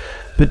door,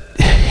 but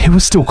it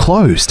was still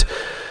closed.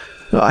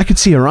 I could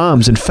see her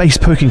arms and face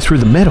poking through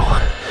the metal.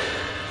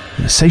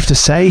 Safe to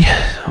say,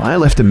 I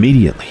left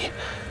immediately.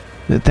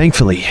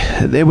 Thankfully,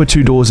 there were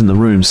 2 doors in the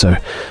room, so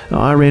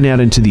I ran out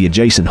into the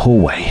adjacent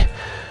hallway.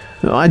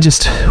 I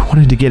just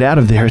wanted to get out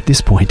of there at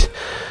this point.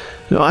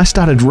 I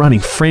started running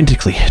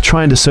frantically,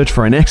 trying to search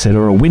for an exit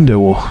or a window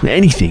or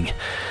anything.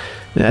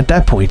 At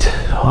that point,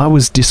 I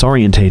was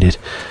disorientated.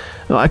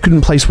 I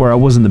couldn't place where I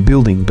was in the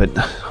building, but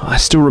I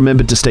still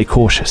remembered to stay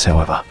cautious,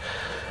 however.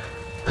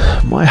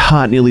 My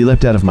heart nearly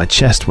leapt out of my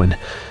chest when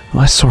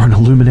I saw an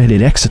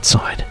illuminated exit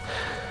sign.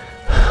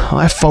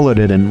 I followed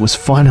it and was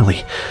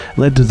finally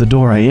led to the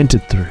door I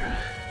entered through.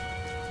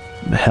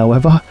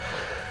 However,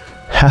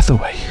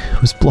 Hathaway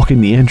was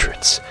blocking the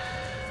entrance.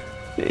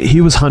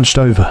 He was hunched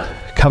over,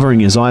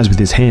 covering his eyes with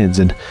his hands,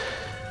 and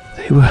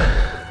they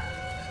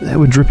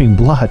were dripping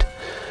blood.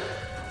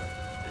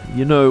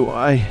 You know,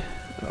 I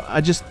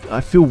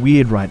feel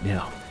weird right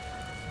now.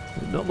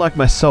 Not like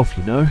myself,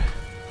 you know.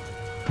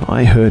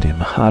 I heard him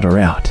utter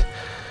out.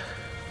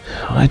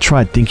 I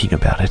tried thinking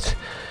about it.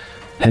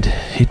 Had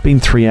it been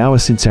 3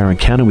 hours since our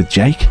encounter with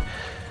Jake?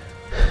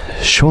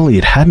 Surely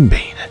it hadn't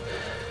been.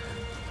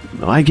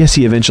 I guess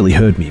he eventually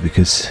heard me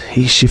because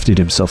he shifted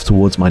himself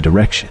towards my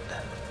direction.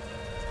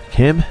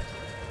 Cam?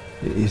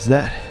 Is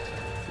that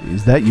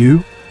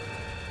you?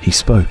 He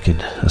spoke in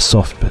a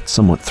soft but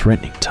somewhat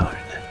threatening tone.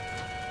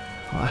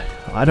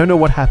 I don't know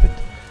what happened.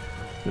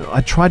 I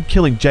tried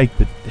killing Jake,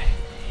 but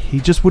he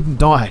just wouldn't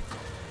die.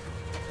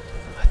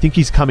 I think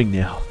he's coming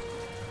now.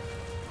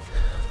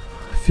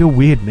 I feel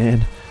weird,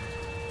 man.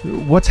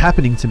 What's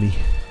happening to me?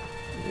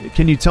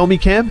 Can you tell me,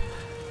 Cam?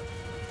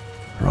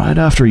 Right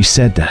after he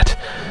said that,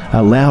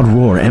 a loud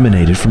roar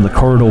emanated from the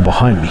corridor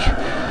behind me.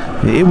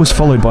 It was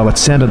followed by what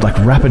sounded like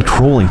rapid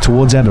crawling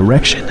towards our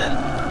direction.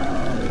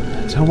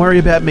 Don't worry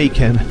about me,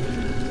 Cam.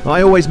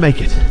 I always make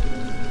it.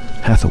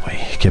 Hathaway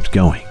kept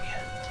going.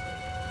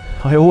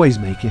 I always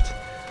make it.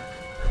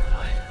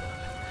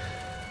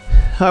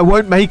 I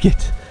won't make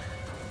it.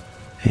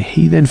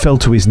 He then fell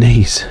to his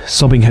knees,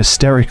 sobbing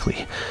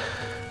hysterically.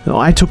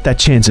 I took that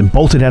chance and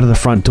bolted out of the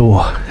front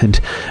door, and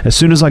as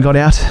soon as I got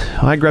out,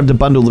 I grabbed a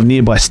bundle of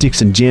nearby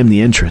sticks and jammed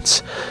the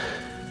entrance.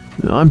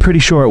 I'm pretty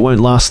sure it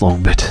won't last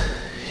long, but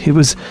it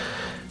was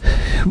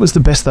the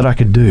best that I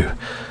could do.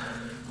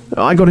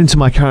 I got into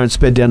my car and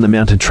sped down the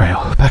mountain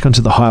trail, back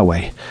onto the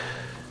highway.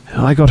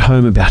 I got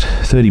home about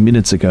 30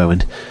 minutes ago,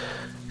 and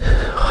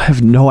I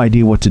have no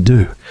idea what to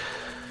do.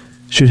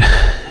 Should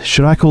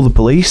I call the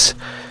police?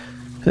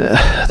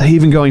 Are they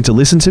even going to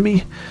listen to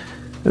me?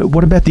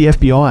 What about the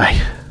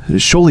FBI?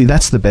 Surely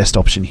that's the best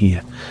option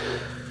here.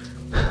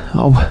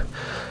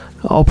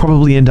 I'll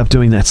probably end up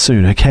doing that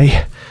soon,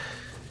 okay?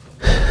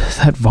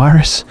 That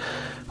virus,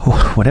 or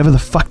whatever the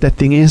fuck that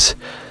thing is,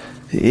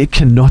 it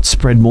cannot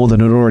spread more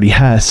than it already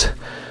has.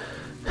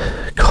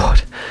 God,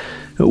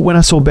 when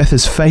I saw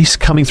Beth's face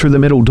coming through the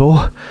metal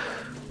door,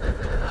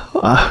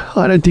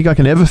 I don't think I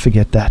can ever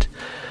forget that.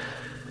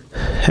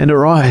 And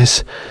her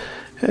eyes,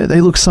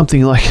 they looked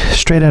something like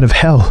straight out of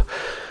hell.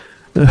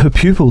 Her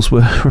pupils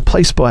were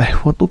replaced by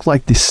what looked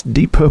like this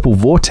deep purple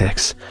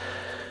vortex.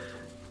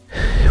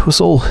 It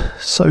was all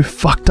so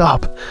fucked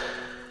up.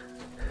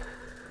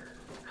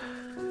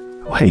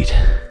 Wait.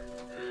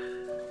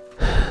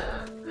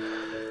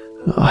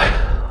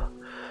 I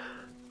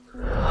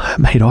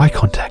made eye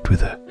contact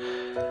with her,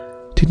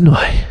 didn't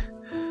I?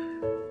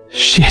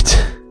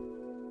 Shit.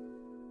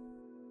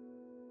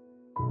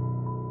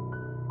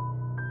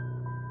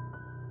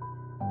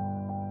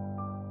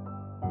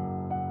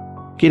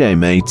 G'day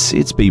mates,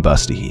 it's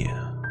Busta here.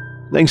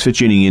 Thanks for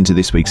tuning in to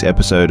this week's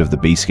episode of the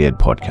Be Scared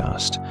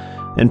podcast.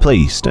 And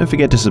please, don't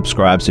forget to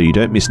subscribe so you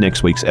don't miss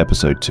next week's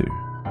episode too.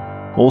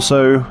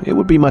 Also, it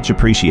would be much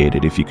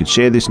appreciated if you could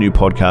share this new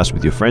podcast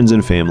with your friends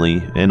and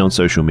family and on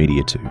social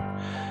media too.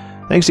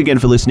 Thanks again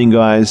for listening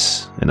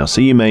guys, and I'll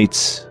see you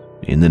mates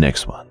in the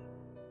next one.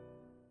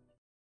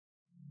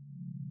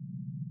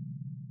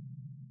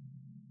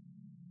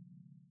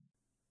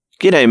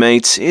 G'day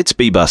mates, it's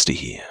Busta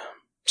here.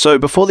 So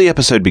before the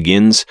episode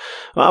begins,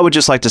 I would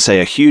just like to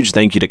say a huge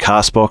thank you to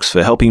Castbox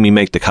for helping me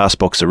make the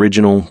Castbox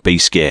original, Be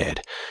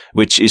Scared,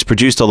 which is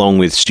produced along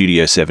with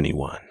Studio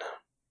 71.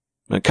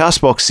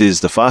 Castbox is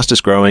the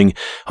fastest growing,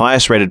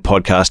 highest rated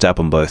podcast app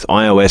on both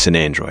iOS and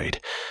Android,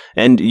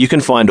 and you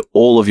can find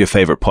all of your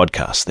favourite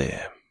podcasts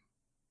there.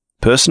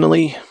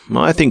 Personally,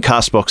 I think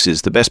Castbox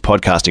is the best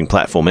podcasting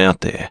platform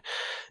out there,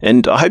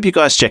 and I hope you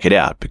guys check it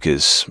out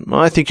because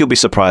I think you'll be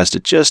surprised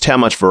at just how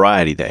much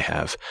variety they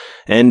have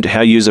and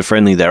how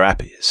user-friendly their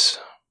app is.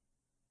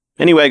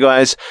 Anyway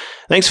guys,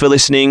 thanks for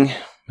listening,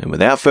 and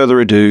without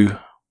further ado,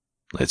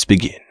 let's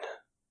begin.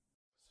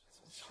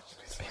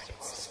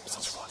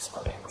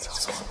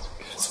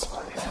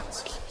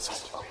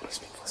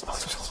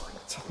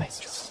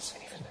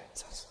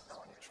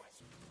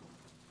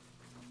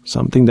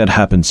 Something that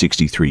happened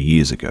 63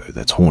 years ago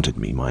that's haunted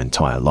me my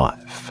entire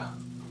life.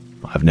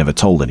 I've never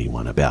told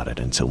anyone about it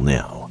until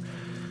now.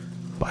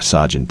 By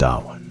Sergeant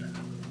Darwin.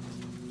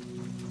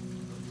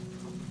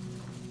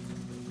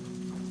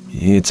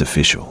 It's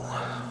official.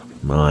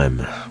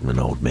 I'm an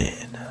old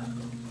man.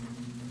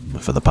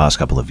 For the past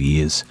couple of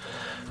years,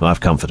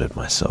 I've comforted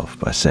myself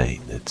by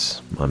saying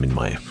that I'm in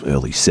my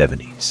early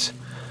 70s.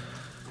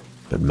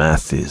 But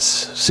math is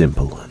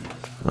simple and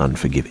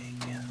unforgiving.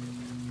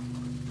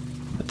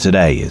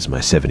 Today is my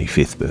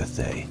 75th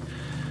birthday,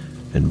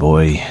 and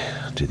boy,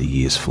 do the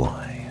years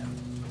fly.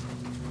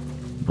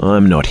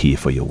 I'm not here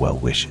for your well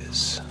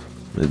wishes.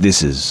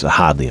 This is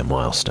hardly a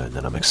milestone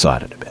that I'm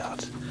excited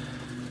about.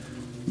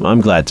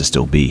 I'm glad to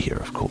still be here,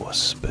 of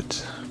course,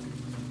 but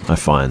I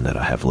find that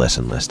I have less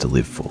and less to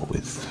live for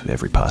with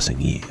every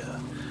passing year.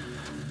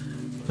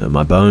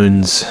 My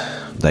bones,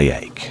 they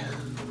ache.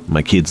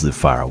 My kids live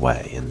far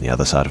away, and the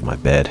other side of my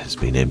bed has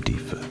been empty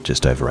for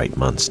just over 8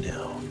 months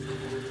now.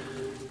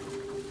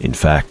 In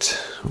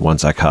fact,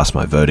 once I cast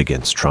my vote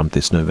against Trump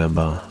this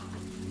November,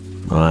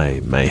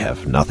 I may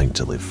have nothing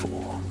to live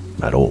for,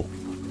 at all.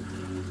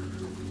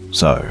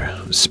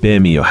 So, spare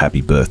me your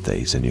happy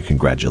birthdays and your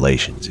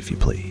congratulations, if you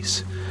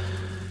please.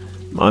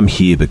 I'm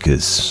here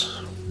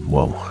because,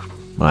 well,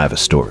 I have a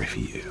story for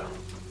you,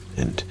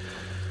 and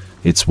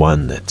it's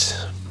one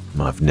that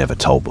I've never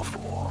told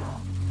before.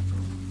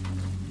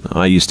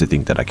 I used to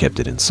think that I kept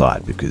it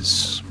inside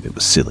because it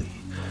was silly,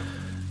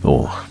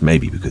 or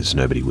maybe because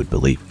nobody would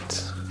believe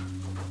it.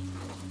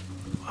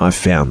 I've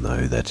found,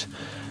 though, that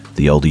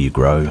the older you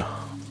grow,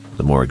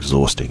 the more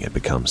exhausting it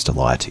becomes to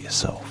lie to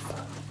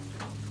yourself.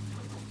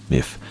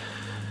 If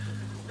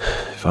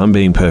I'm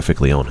being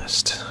perfectly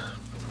honest,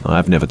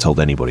 I've never told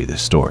anybody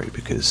this story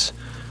because,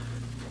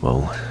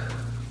 well,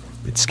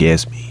 it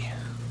scares me,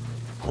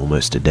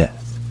 almost to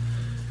death.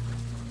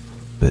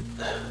 But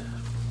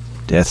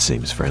death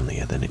seems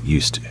friendlier than it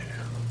used to.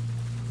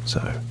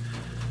 So,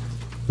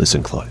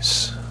 listen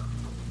close.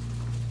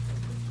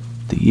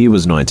 The year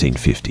was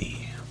 1950.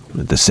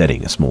 The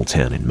setting a small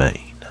town in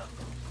Maine.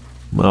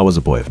 I was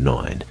a boy of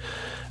 9,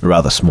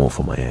 rather small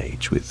for my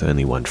age, with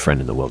only one friend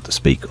in the world to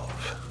speak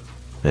of,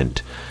 and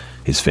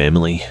his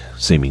family,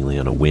 seemingly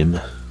on a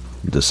whim,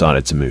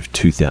 decided to move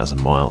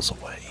 2,000 miles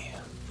away.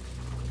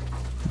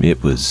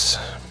 It was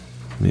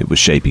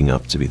shaping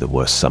up to be the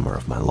worst summer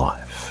of my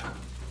life.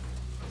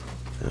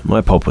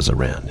 My pop was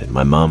around, and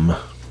my mum,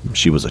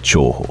 she was a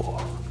chore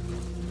whore.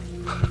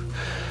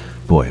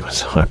 Boy,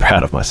 was I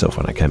proud of myself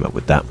when I came up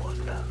with that one.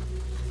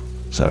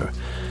 So,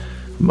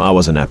 I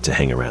wasn't apt to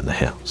hang around the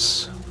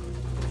house.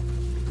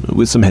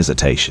 With some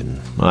hesitation,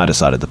 I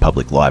decided the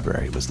public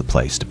library was the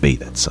place to be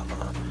that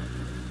summer.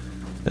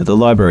 The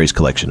library's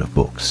collection of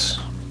books,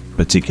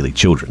 particularly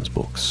children's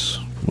books,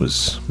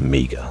 was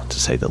meagre, to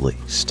say the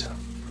least.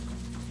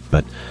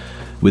 But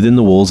within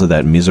the walls of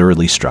that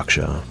miserly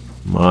structure,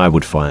 I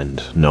would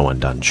find no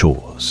undone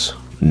chores,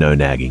 no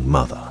nagging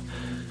mother,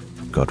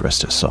 God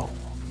rest her soul,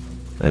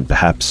 and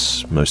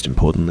perhaps, most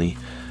importantly,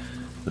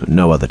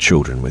 no other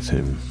children with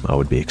whom I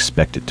would be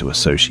expected to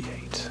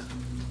associate.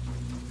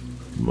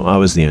 I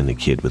was the only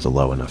kid with a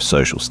low enough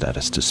social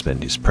status to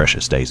spend his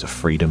precious days of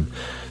freedom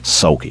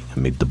sulking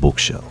amid the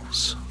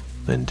bookshelves,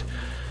 and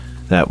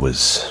that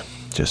was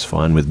just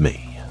fine with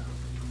me.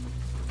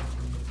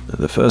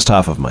 The first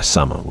half of my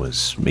summer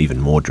was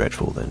even more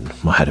dreadful than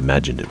I had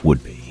imagined it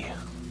would be.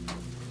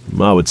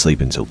 I would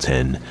sleep until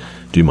 10,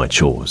 do my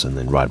chores, and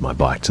then ride my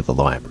bike to the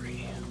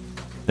library.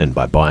 And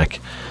by bike,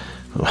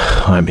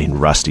 I mean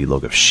rusty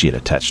log of shit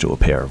attached to a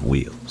pair of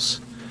wheels.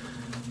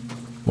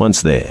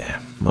 Once there,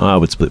 I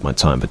would split my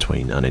time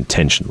between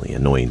unintentionally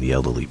annoying the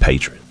elderly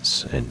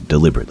patrons and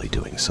deliberately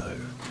doing so.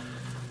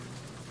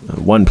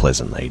 One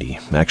pleasant lady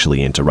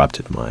actually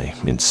interrupted my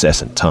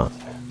incessant tongue,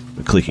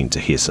 clicking to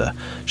hiss a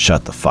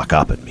 "shut the fuck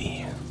up" at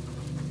me.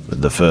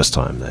 The first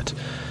time that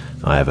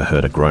I ever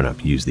heard a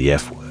grown-up use the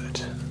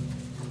F-word.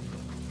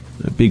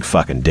 A big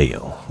fucking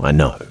deal, I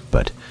know,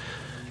 but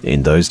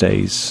in those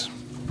days,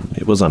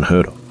 it was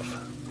unheard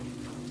of.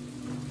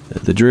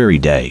 The dreary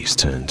days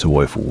turned to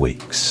woeful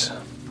weeks.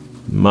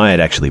 I had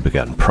actually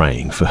begun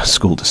praying for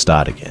school to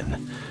start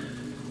again,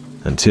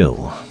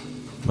 until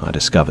I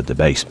discovered the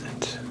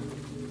basement.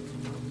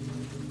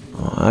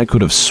 I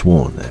could have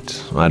sworn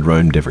that I'd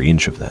roamed every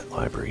inch of that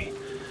library,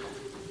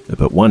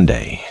 but one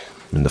day,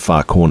 in the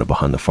far corner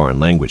behind the foreign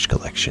language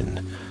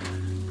collection,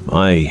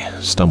 I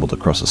stumbled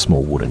across a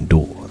small wooden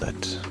door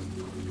that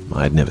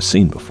I had never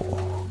seen before.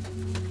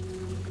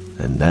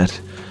 And that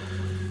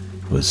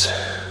was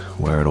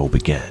where it all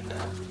began.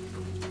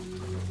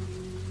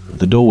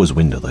 The door was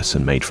windowless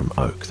and made from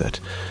oak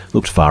that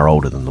looked far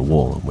older than the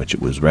wall on which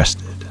it was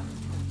rested.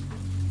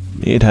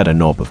 It had a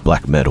knob of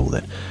black metal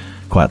that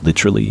quite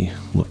literally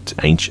looked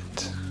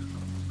ancient.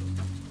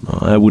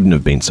 I wouldn't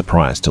have been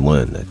surprised to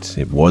learn that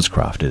it was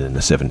crafted in the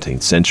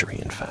 17th century,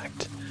 in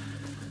fact.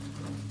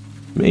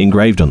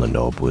 Engraved on the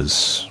knob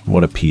was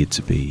what appeared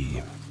to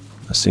be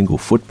a single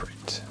footprint.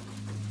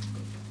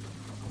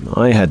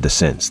 I had the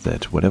sense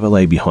that whatever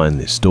lay behind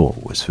this door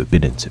was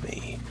forbidden to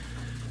me,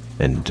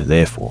 and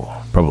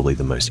therefore probably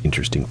the most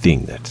interesting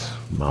thing that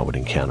I would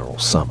encounter all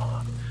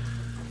summer.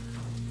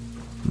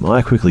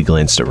 I quickly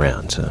glanced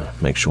around to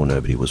make sure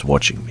nobody was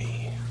watching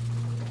me,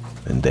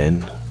 and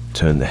then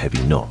turned the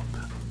heavy knob,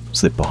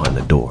 slipped behind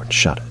the door and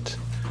shut it.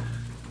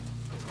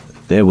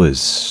 There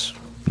was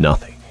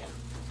nothing,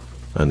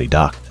 only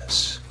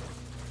darkness.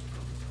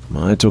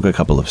 I took a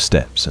couple of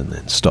steps and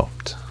then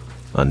stopped,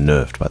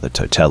 unnerved by the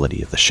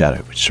totality of the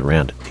shadow which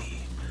surrounded me.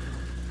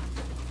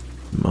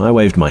 I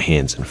waved my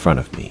hands in front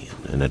of me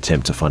in an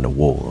attempt to find a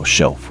wall or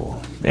shelf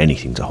or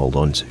anything to hold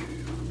on to.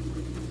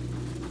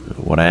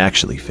 What I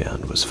actually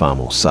found was far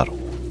more subtle,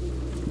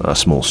 a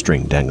small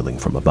string dangling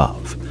from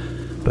above,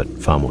 but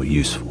far more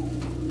useful.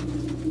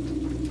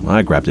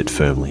 I grabbed it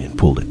firmly and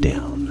pulled it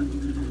down.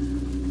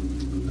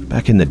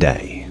 Back in the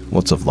day,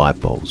 lots of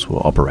light bulbs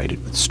were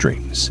operated with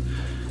strings,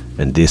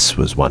 and this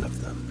was one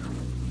of them.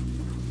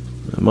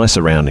 My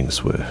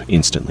surroundings were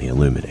instantly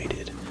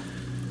illuminated.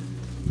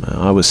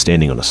 I was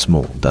standing on a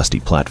small, dusty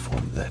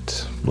platform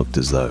that looked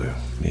as though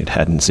it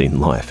hadn't seen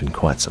life in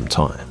quite some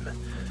time.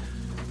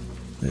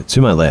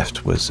 To my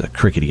left was a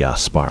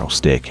crickety-ass spiral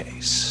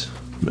staircase,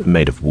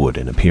 made of wood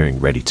and appearing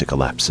ready to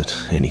collapse at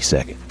any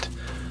second.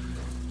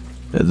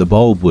 The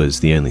bulb was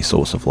the only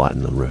source of light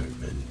in the room,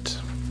 and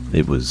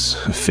it was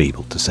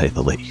feeble to say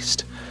the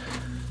least.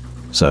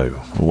 So,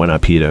 when I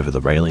peered over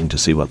the railing to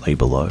see what lay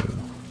below,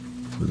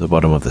 the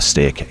bottom of the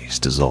staircase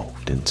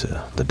dissolved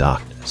into the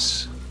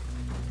darkness.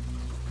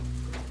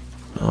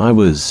 I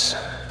was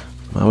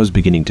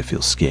beginning to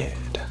feel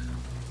scared.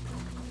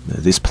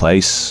 This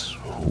place,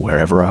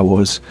 wherever I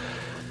was,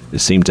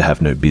 seemed to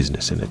have no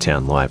business in a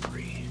town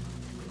library.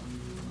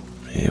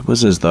 It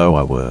was as though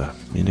I were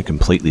in a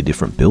completely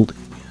different building.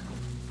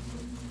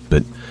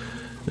 But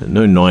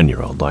no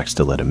 9-year-old likes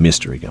to let a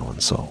mystery go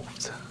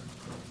unsolved.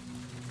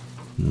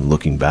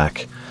 Looking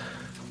back,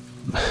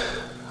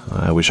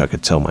 I wish I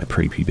could tell my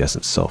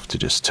prepubescent self to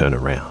just turn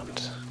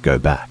around, go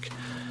back,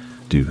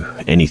 do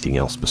anything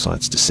else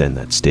besides descend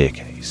that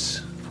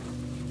staircase.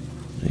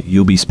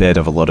 You'll be spared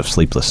of a lot of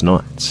sleepless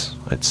nights,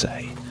 I'd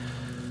say.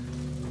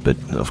 But,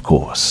 of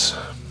course,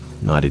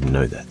 I didn't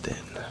know that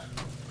then.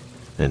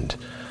 And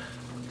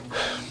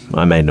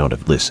I may not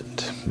have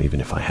listened, even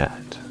if I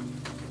had.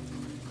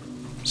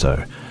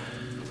 So,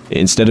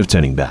 instead of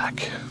turning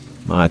back,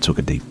 I took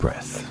a deep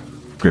breath,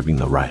 gripping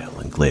the rail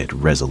and glared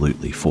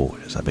resolutely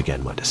forward as I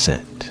began my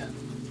descent.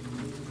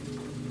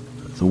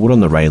 The wood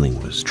on the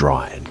railing was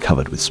dry and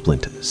covered with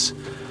splinters.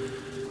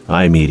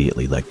 I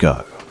immediately let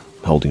go,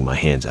 holding my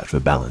hands out for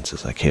balance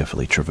as I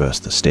carefully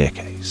traversed the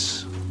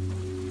staircase.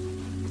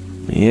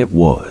 It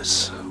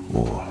was,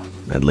 or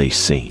at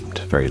least seemed,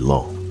 very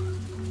long,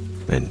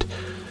 and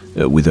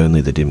with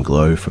only the dim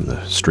glow from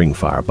the string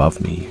fire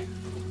above me,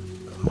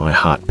 my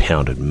heart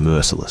pounded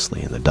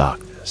mercilessly in the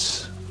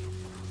darkness.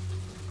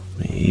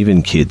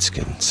 Even kids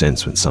can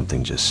sense when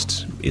something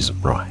just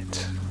isn't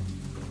right.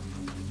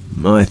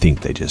 I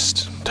think they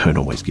just don't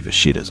always give a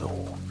shit is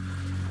all.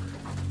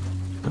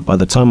 By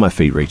the time my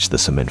feet reached the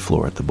cement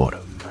floor at the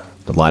bottom,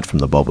 the light from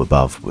the bulb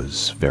above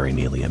was very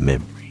nearly a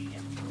memory.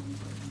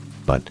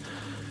 But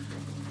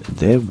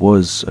there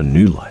was a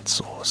new light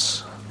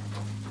source.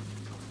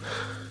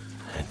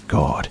 And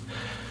God,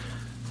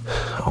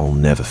 I'll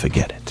never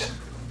forget it.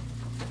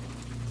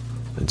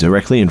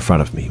 Directly in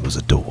front of me was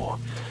a door,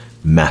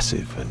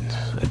 massive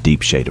and a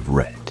deep shade of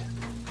red.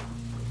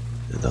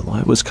 The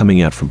light was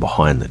coming out from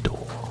behind the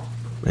door,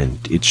 and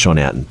it shone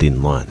out in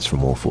thin lines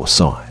from all four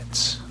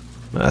sides,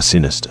 a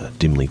sinister,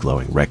 dimly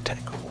glowing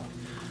rectangle.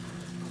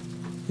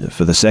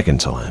 For the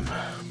second time,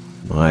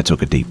 I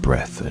took a deep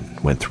breath and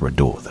went through a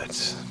door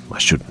that I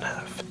shouldn't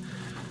have.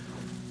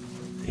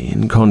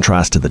 In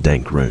contrast to the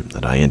dank room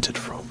that I entered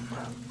from,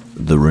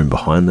 the room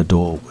behind the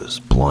door was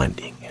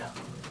blinding.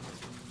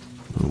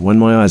 When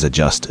my eyes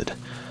adjusted,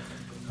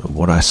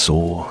 what I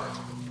saw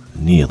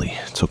nearly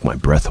took my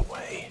breath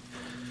away.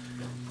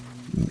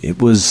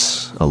 It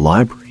was a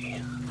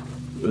library,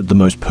 the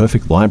most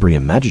perfect library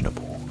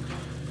imaginable.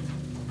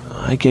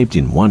 I gaped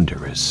in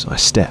wonder as I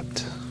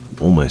stepped,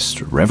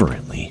 almost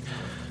reverently,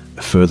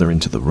 further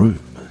into the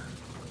room.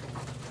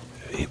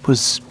 It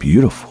was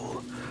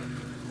beautiful.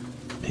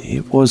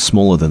 It was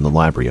smaller than the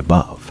library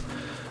above,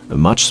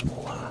 much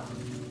smaller,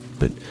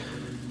 but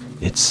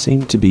it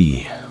seemed to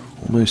be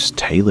almost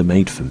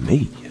tailor-made for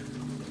me.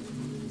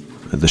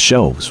 The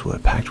shelves were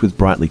packed with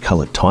brightly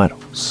coloured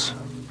titles.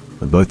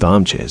 Both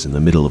armchairs in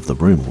the middle of the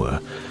room were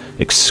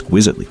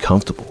exquisitely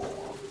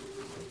comfortable.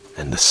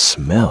 And the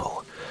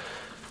smell,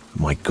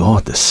 my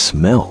God, the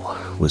smell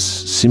was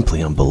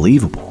simply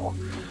unbelievable.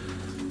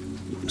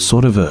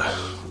 Sort of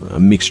a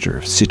mixture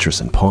of citrus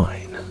and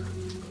pine.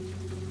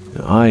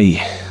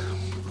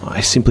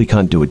 I simply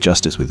can't do it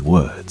justice with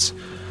words.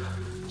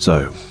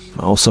 So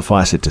I'll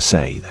suffice it to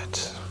say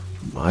that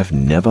I've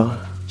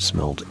never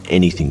smelled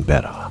anything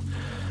better.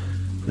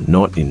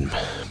 Not in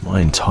my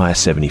entire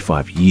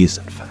 75 years,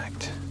 in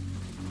fact.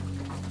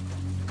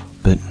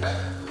 But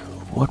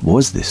what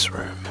was this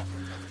room?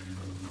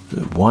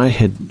 Why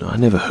had I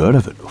never heard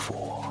of it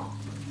before?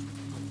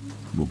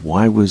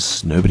 Why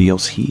was nobody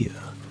else here?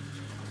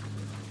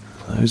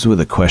 Those were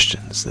the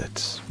questions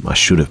that I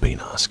should have been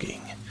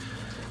asking,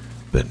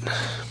 but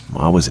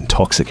I was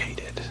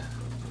intoxicated.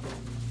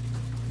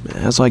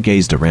 As I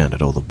gazed around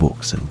at all the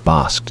books and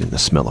basked in the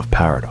smell of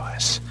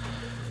paradise,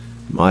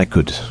 I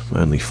could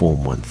only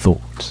form one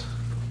thought.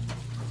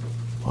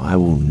 I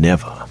will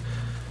never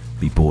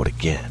be bored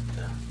again.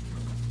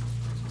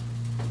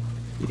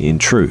 In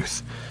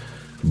truth,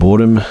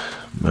 boredom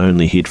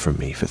only hid from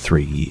me for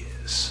 3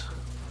 years.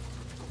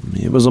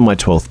 It was on my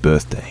 12th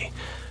birthday,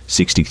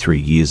 63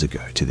 years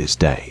ago to this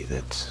day,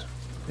 that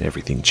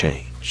everything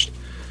changed.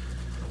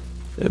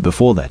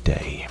 Before that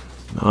day,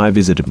 I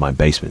visited my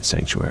basement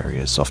sanctuary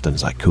as often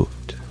as I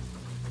could,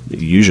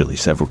 usually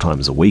several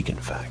times a week in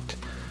fact.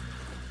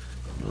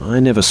 I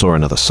never saw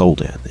another soul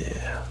down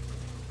there,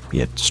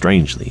 yet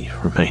strangely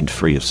remained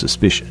free of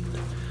suspicion.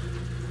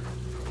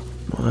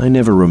 I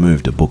never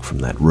removed a book from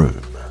that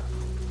room,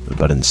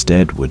 but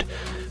instead would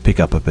pick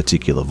up a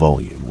particular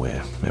volume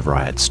wherever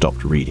I had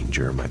stopped reading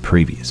during my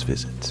previous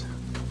visit.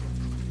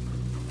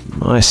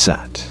 I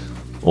sat,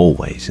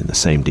 always in the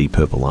same deep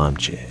purple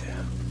armchair,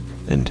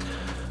 and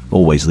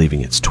always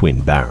leaving its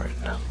twin barren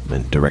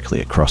and directly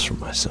across from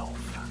myself.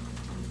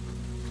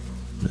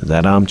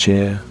 That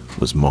armchair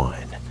was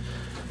mine.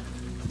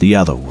 The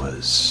other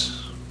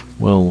was,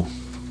 well,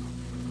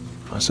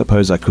 I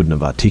suppose I couldn't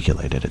have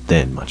articulated it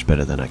then much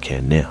better than I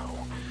can now.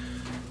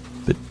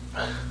 But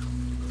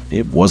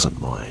it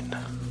wasn't mine.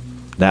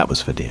 That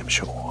was for damn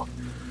sure.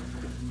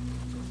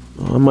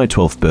 On my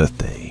 12th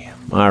birthday,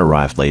 I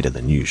arrived later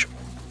than usual.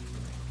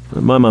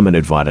 My mum had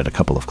invited a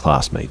couple of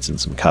classmates and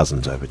some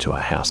cousins over to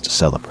our house to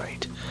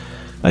celebrate,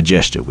 a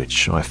gesture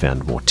which I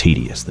found more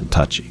tedious than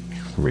touching,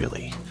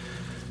 really.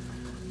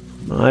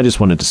 I just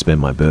wanted to spend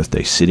my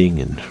birthday sitting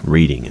and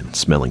reading and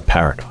smelling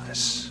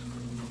paradise.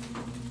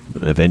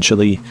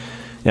 Eventually,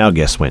 our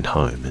guests went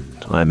home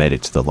and I made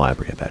it to the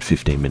library about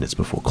 15 minutes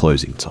before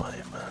closing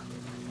time.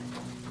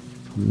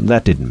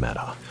 That didn't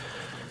matter.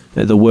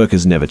 The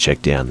workers never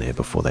checked down there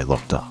before they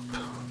locked up.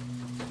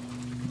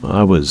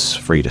 I was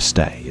free to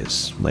stay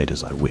as late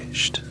as I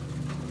wished.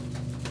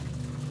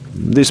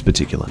 This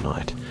particular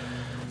night,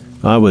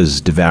 I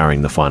was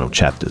devouring the final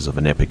chapters of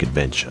an epic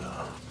adventure.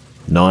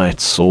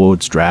 Knights,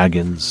 swords,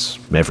 dragons,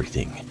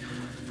 everything.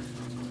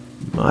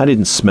 I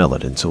didn't smell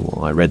it until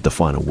I read the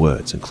final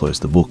words and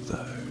closed the book,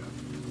 though.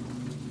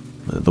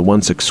 The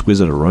once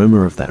exquisite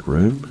aroma of that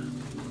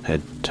room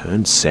had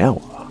turned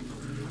sour.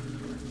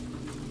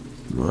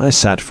 I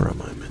sat for a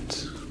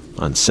moment,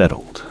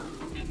 unsettled.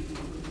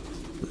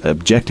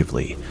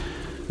 Objectively,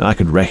 I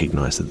could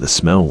recognize that the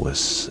smell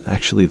was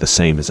actually the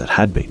same as it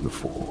had been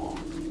before,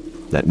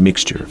 that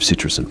mixture of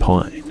citrus and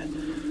pine.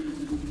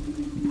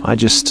 I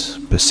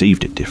just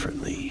perceived it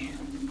differently,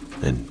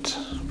 and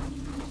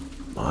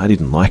I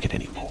didn't like it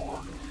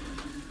anymore.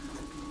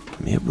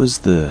 It was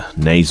the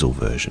nasal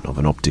version of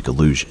an optic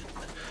illusion.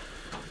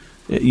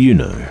 You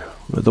know,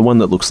 the one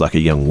that looks like a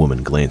young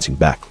woman glancing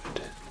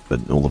backward,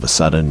 but all of a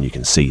sudden you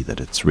can see that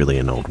it's really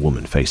an old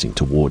woman facing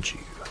towards you.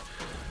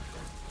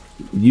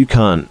 You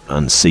can't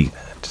unsee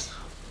that,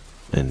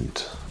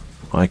 and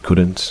I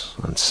couldn't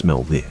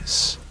unsmell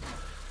this.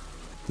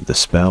 The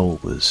spell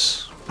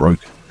was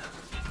broken.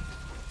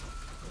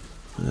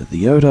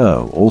 The odor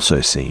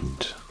also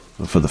seemed,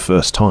 for the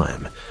first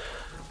time,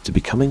 to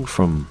be coming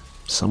from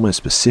somewhere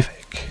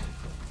specific.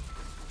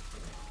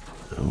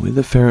 With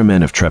a fair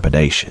amount of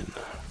trepidation,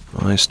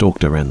 I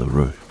stalked around the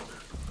room,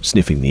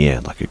 sniffing the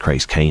air like a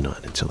crazed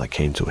canine until I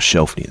came to a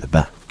shelf near the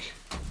back.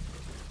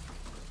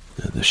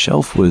 The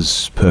shelf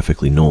was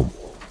perfectly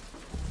normal,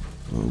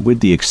 with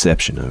the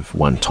exception of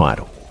one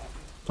title,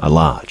 a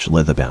large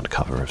leather-bound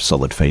cover of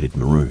solid faded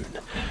maroon,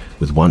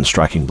 with one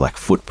striking black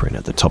footprint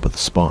at the top of the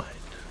spine.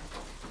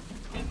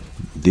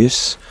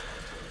 This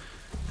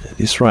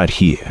right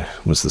here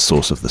was the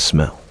source of the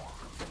smell.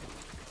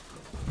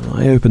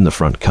 I opened the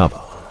front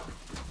cover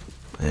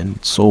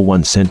and saw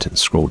one sentence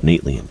scrawled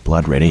neatly in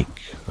blood-red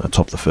ink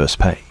atop the first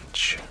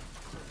page.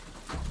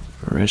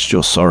 "Rest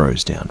your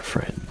sorrows down,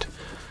 friend,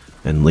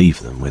 and leave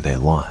them where they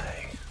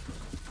lie."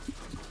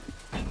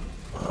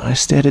 I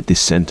stared at this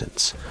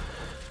sentence,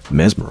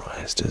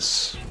 mesmerized,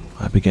 as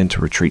I began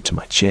to retreat to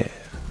my chair.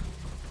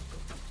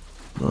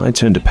 I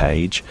turned a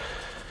page,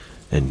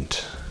 and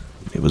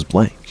it was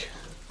blank.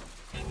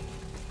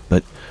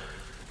 But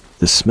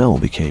the smell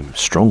became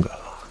stronger.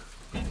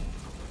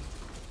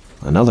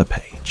 Another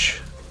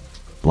page,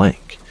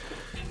 blank,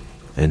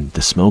 and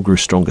the smell grew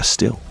stronger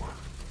still.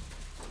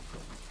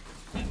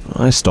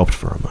 I stopped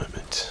for a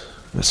moment,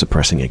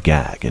 suppressing a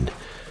gag, and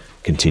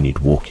continued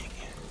walking.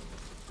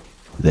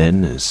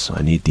 Then, as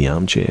I neared the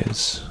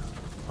armchairs,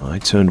 I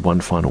turned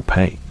one final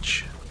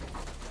page,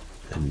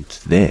 and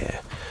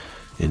there,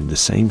 in the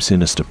same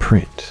sinister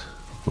print,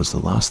 was the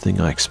last thing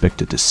I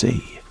expected to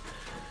see.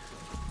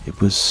 It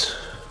was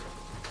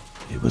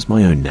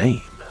my own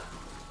name.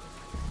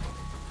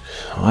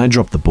 I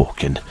dropped the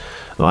book, and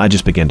I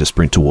just began to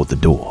sprint toward the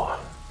door,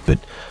 but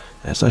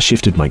as I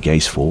shifted my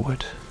gaze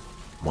forward,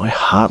 my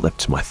heart leapt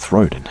to my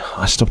throat and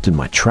I stopped in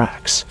my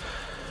tracks.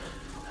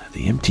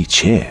 The empty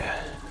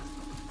chair.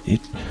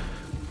 It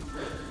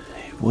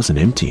wasn't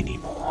empty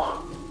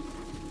anymore.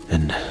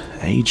 An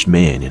aged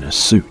man in a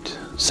suit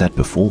sat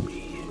before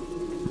me,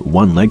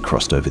 one leg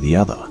crossed over the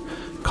other,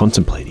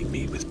 contemplating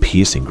me with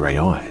piercing grey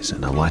eyes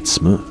and a light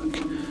smirk.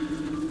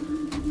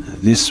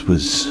 This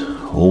was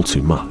all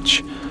too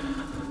much.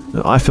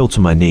 I fell to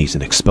my knees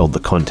and expelled the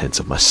contents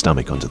of my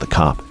stomach onto the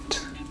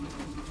carpet.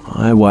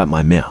 I wiped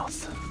my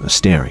mouth,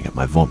 staring at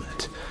my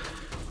vomit,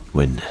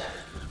 when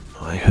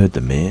I heard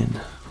the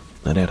man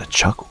let out a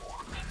chuckle.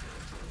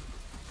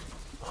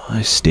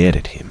 I stared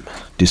at him,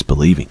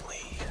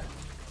 disbelievingly.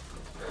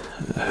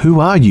 "Who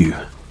are you?"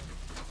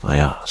 I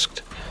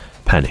asked,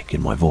 panic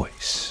in my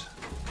voice.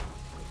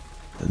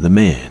 The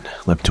man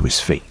leapt to his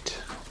feet,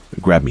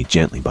 grabbed me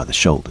gently by the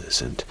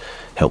shoulders, and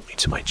helped me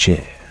to my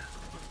chair.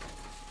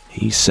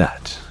 He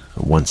sat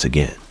once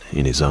again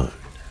in his own.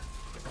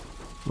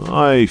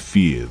 "I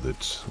fear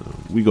that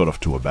we got off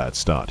to a bad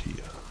start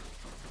here,"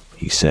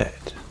 he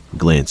said,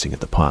 glancing at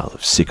the pile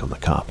of sick on the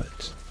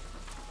carpet.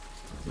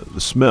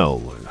 "The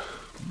smell,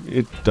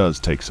 it does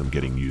take some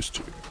getting used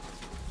to."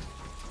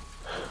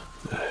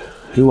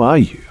 "Who are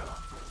you?"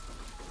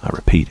 I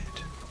repeated.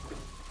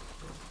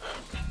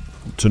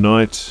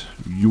 "Tonight,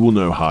 you will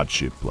know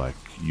hardship like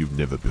you've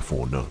never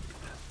before known,"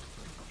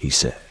 he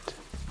said.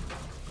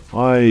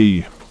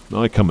 I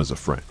come as a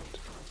friend,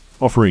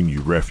 offering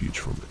you refuge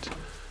from it,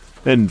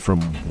 and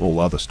from all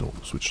other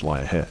storms which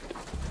lie ahead."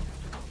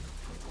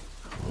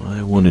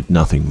 I wanted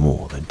nothing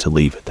more than to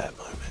leave at that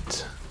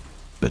moment,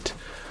 but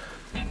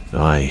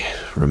I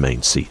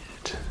remained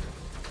seated.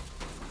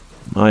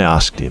 I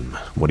asked him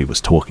what he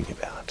was talking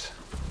about.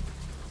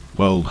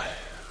 "Well,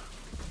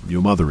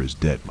 your mother is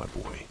dead, my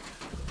boy,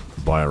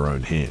 by her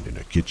own hand in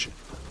her kitchen.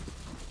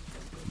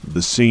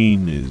 The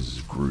scene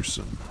is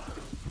gruesome,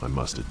 I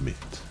must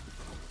admit,"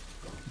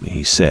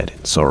 he said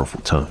in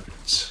sorrowful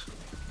tones,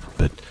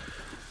 but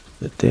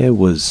there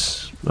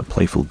was a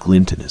playful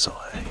glint in his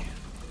eye.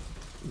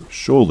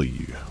 "Surely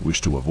you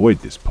wish to avoid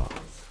this path.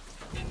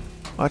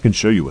 I can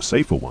show you a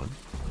safer one."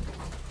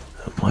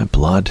 My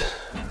blood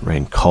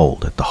ran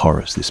cold at the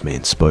horrors this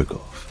man spoke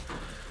of,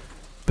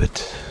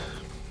 but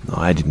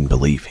I didn't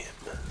believe him.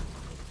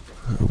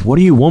 "What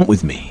do you want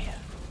with me?"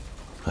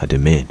 I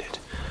demanded,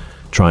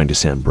 trying to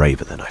sound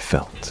braver than I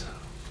felt.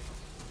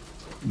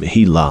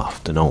 He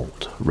laughed, an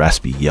old,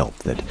 raspy yelp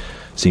that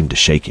seemed to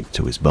shake him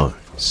to his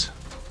bones.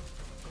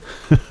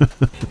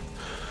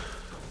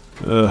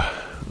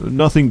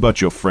 "Nothing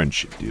but your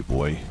friendship, dear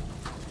boy,"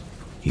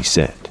 he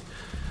said.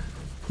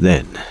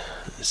 Then,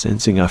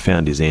 sensing I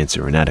found his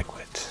answer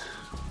inadequate,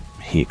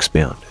 he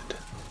expounded.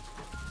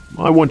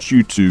 "I want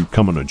you to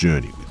come on a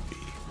journey with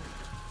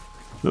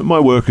me. My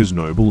work is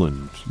noble,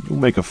 and you'll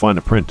make a fine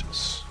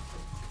apprentice.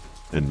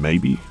 And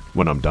maybe,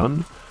 when I'm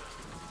done,"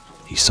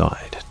 he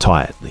sighed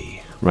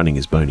tiredly, running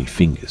his bony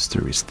fingers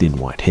through his thin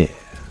white hair,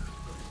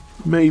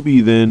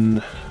 "maybe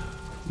then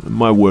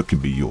my work can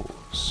be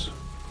yours."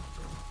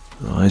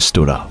 I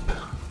stood up,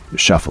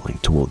 shuffling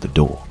toward the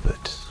door,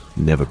 but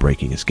never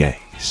breaking his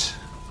gaze.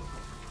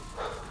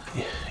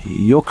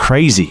 "You're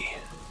crazy,"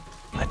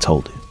 I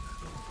told him.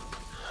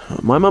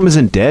 "My mum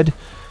isn't dead.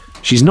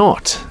 She's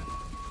not."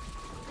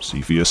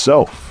 "See for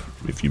yourself,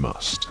 if you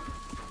must,"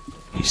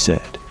 he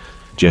said,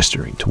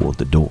 gesturing toward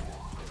the door.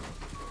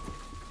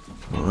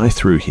 I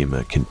threw him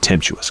a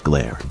contemptuous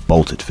glare and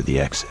bolted for the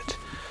exit.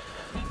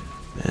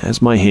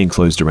 As my hand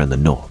closed around the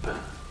knob,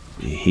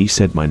 he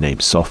said my name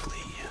softly.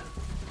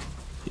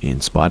 In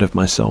spite of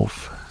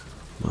myself,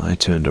 I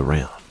turned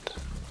around.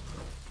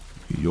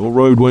 "Your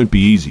road won't be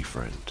easy,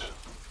 friend.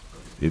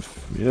 If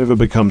it ever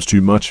becomes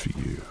too much for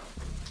you,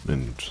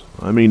 and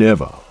I mean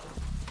ever,"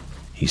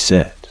 he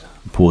said,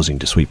 pausing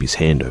to sweep his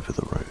hand over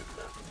the room.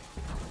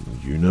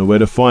 "you know where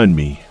to find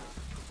me."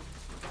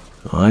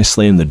 I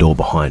slammed the door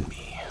behind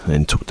me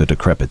and took the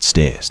decrepit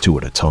stairs 2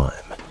 at a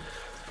time.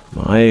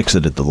 I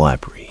exited the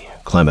library,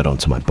 clambered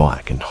onto my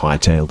bike, and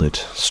hightailed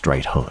it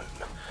straight home.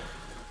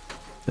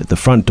 The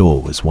front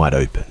door was wide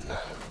open.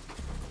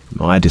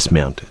 I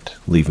dismounted,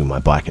 leaving my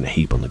bike in a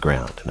heap on the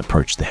ground, and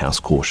approached the house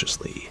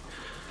cautiously.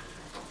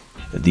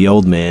 The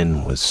old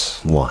man was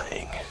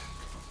lying.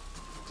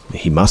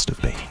 He must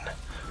have been.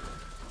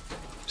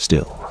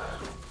 Still,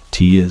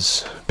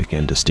 tears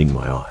began to sting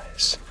my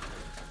eyes.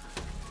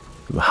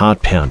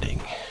 Heart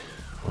pounding,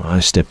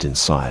 I stepped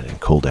inside and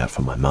called out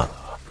for my mother.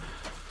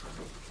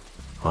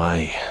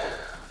 I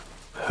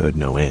heard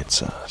no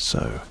answer,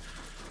 so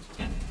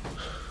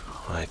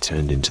I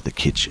turned into the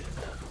kitchen.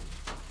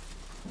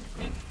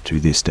 To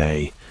this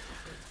day,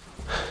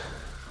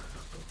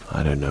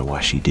 I don't know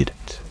why she did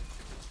it.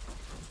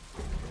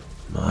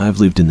 I've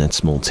lived in that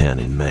small town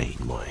in Maine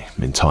my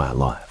entire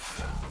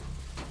life,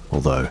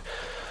 although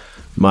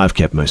I've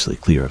kept mostly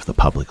clear of the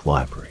public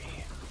library.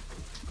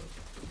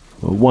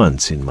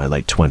 Once, in my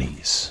late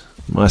 20s,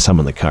 I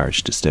summoned the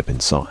courage to step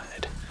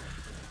inside.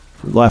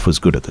 Life was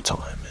good at the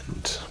time,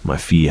 and my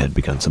fear had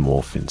begun to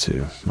morph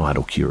into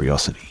idle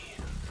curiosity.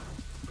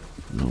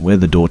 Where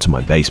the door to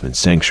my basement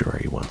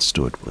sanctuary once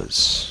stood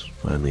was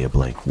only a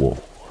blank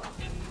wall.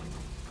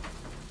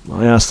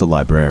 I asked the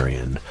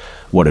librarian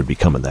what had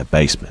become of that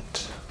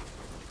basement,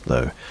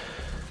 though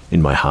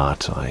in my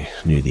heart I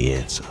knew the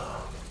answer.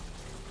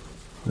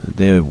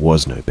 There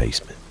was no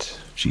basement,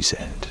 she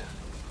said.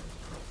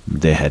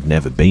 There had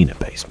never been a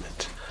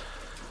basement.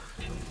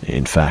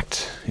 In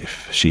fact,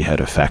 if she had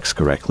her facts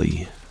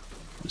correctly,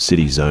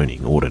 city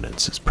zoning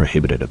ordinances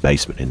prohibited a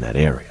basement in that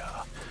area.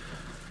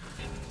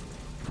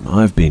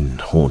 I've been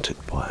haunted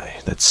by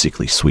that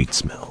sickly sweet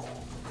smell,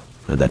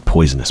 and that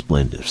poisonous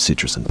blend of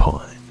citrus and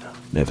pine,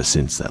 ever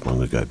since that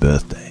long ago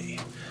birthday.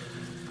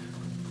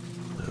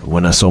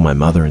 When I saw my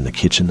mother in the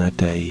kitchen that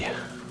day,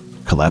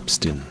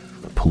 collapsed in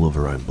a pool of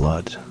her own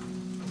blood,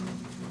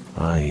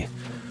 I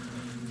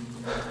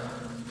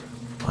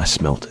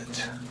smelt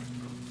it.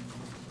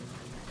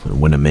 And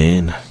when a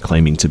man,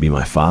 claiming to be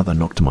my father,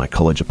 knocked on my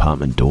college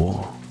apartment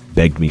door,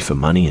 begged me for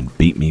money and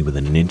beat me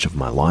within an inch of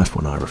my life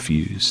when I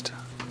refused,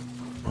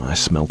 I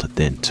smelt it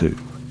then too.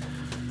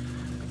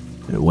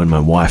 When my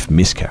wife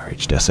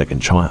miscarried our second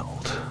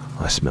child,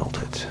 I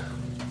smelt it.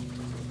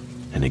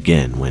 And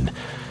again when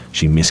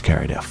she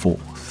miscarried our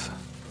fourth.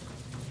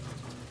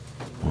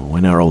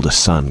 When our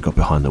oldest son got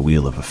behind the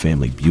wheel of a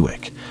family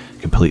Buick,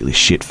 completely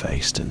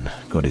shit-faced, and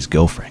got his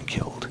girlfriend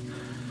killed,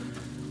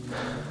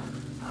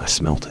 I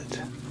smelt it.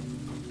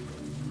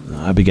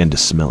 I began to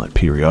smell it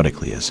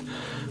periodically as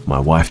my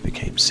wife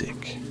became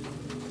sick.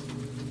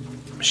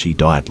 She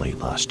died late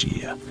last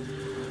year,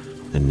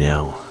 and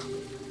now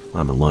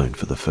I'm alone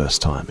for the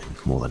first time in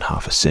more than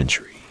half a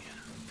century.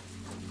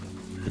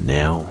 And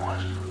now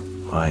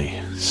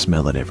I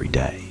smell it every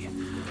day,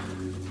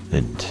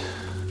 and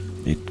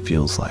it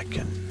feels like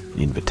an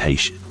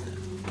invitation.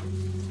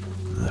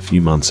 A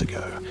few months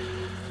ago,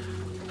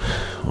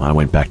 I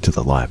went back to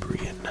the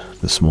library, and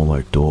the small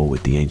oak door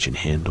with the ancient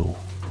handle,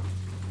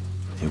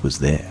 it was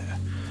there,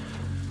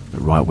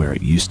 right where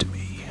it used to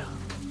be.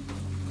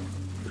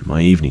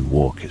 My evening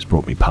walk has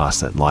brought me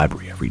past that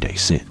library every day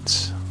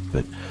since,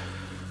 but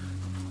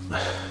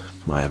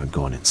I haven't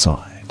gone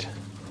inside.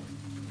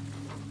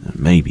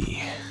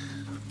 Maybe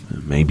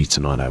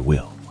tonight I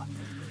will.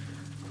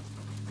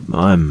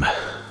 I'm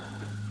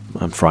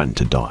frightened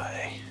to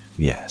die,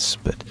 yes,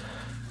 but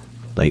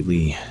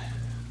lately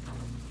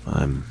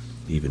I'm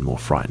even more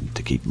frightened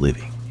to keep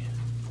living.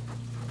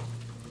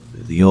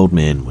 The old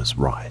man was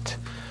right.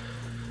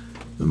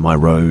 My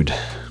road,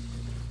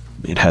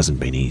 it hasn't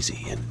been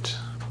easy, and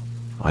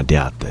I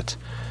doubt that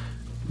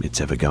it's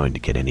ever going to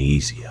get any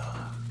easier.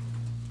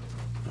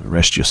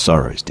 Rest your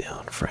sorrows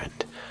down,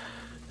 friend,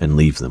 and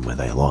leave them where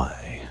they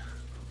lie.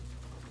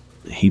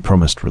 He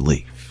promised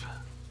relief,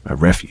 a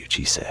refuge,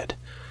 he said.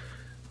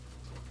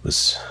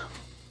 Was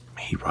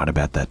he right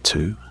about that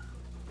too?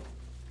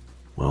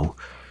 Well,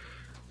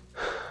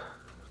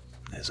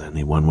 there's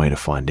only one way to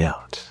find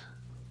out.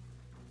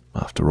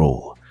 After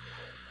all,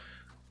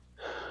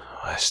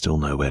 I still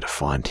know where to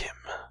find him.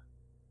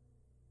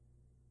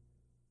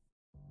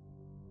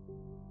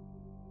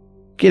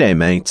 G'day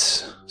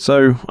mates.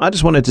 So, I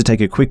just wanted to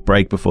take a quick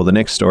break before the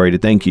next story to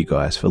thank you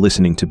guys for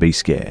listening to Be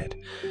Scared.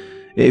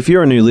 If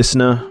you're a new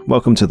listener,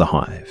 welcome to the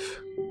Hive.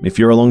 If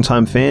you're a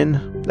long-time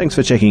fan, thanks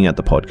for checking out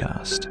the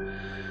podcast.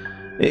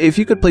 If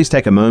you could please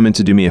take a moment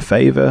to do me a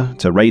favour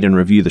to rate and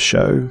review the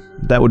show,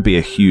 that would be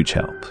a huge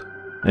help.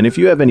 And if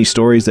you have any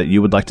stories that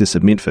you would like to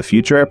submit for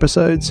future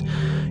episodes,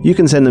 you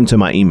can send them to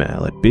my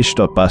email at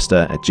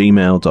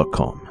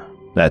bish.busta@gmail.com.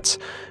 That's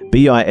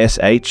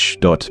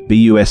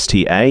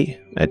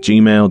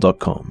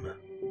bish.busta@gmail.com.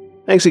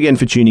 Thanks again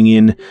for tuning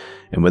in,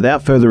 and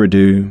without further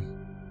ado,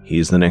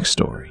 here's the next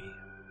story.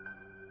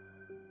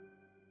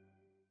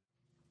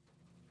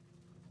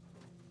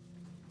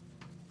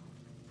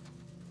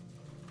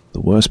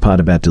 The worst part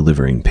about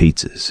delivering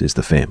pizzas is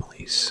the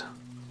families,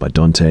 by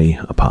Dante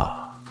Apar.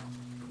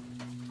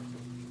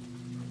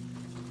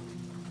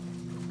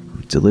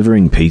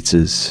 Delivering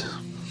pizzas,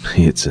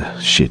 it's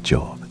a shit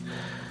job,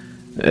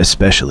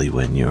 especially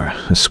when you're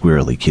a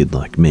squirrely kid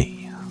like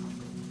me.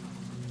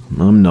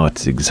 I'm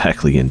not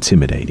exactly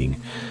intimidating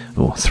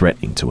or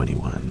threatening to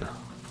anyone,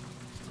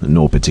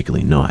 nor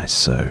particularly nice,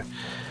 so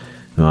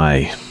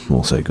I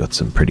also got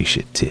some pretty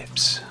shit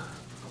tips.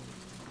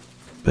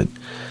 But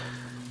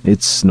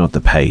it's not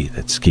the pay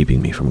that's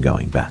keeping me from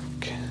going back.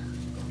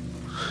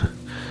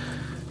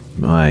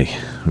 I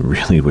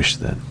really wish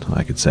that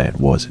I could say it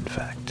was, in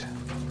fact.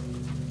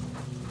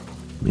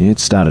 It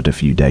started a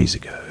few days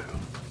ago,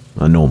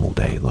 a normal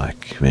day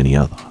like any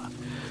other.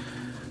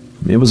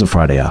 It was a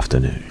Friday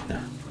afternoon,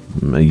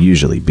 a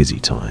usually busy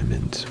time,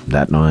 and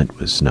that night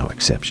was no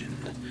exception.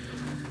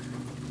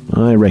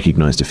 I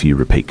recognized a few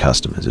repeat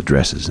customers'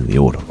 addresses in the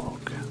order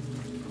log.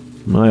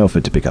 I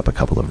offered to pick up a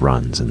couple of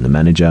runs, and the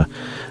manager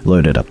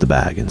loaded up the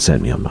bag and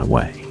sent me on my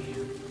way.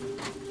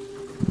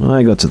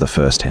 I got to the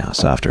first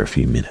house after a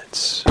few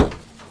minutes.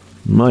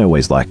 I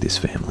always liked this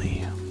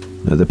family.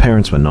 The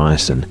parents were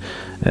nice, and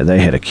they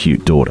had a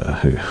cute daughter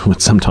who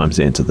would sometimes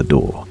answer the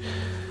door,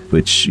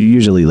 which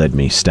usually led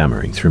me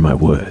stammering through my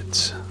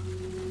words.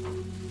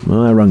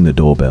 I rang the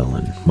doorbell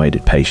and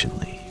waited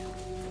patiently.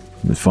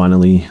 And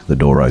finally, the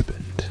door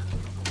opened.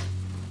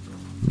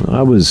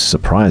 I was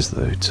surprised,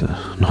 though, to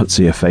not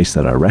see a face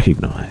that I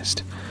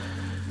recognized.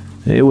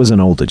 It was an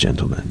older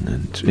gentleman,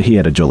 and he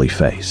had a jolly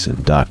face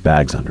and dark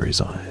bags under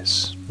his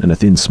eyes, and a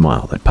thin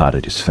smile that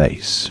parted his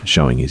face,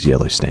 showing his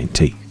yellow-stained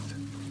teeth.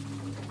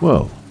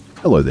 "Well,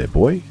 hello there,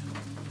 boy,"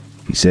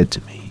 he said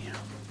to me,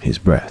 his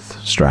breath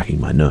striking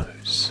my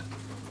nose.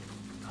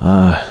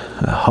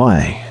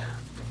 Hi,"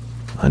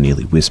 I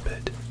nearly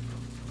whispered.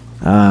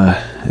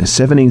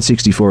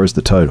 1764 is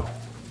the total,"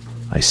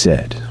 I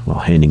said while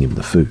handing him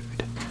the food.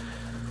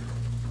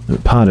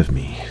 Part of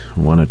me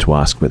wanted to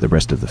ask where the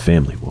rest of the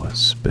family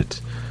was,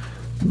 but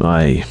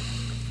I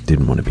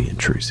didn't want to be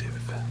intrusive.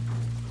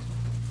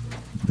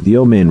 The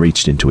old man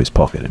reached into his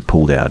pocket and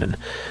pulled out an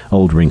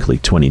old wrinkly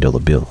 $20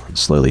 bill and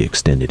slowly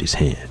extended his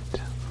hand,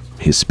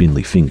 his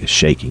spindly fingers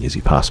shaking as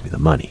he passed me the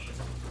money.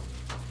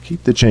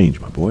 "Keep the change,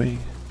 my boy,"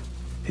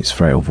 his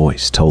frail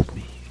voice told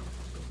me.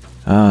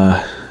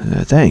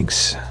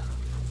 Thanks,"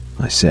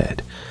 I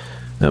said,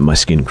 my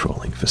skin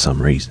crawling for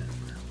some reason.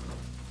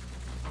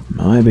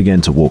 I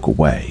began to walk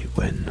away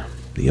when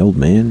the old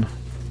man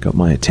got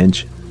my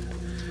attention.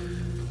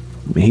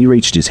 He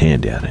reached his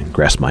hand out and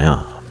grasped my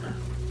arm,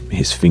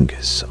 his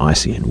fingers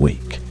icy and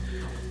weak.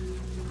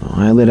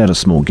 I let out a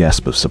small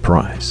gasp of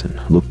surprise and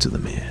looked at the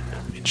man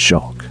in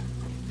shock.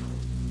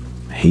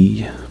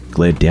 He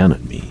glared down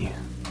at me,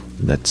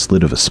 that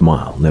slit of a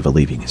smile never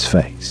leaving his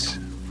face.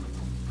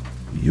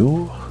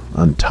 "You're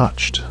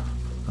untouched,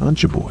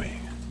 aren't you, boy?"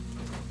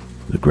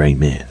 the grey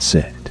man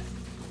said.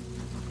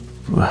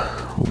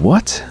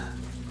 "What?"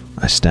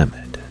 I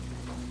stammered.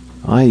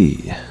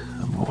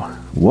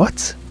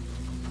 What?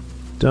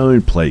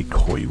 "Don't play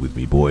coy with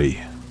me, boy.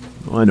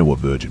 I know a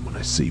virgin when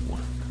I see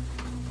one."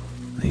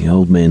 The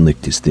old man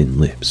licked his thin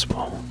lips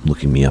while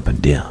looking me up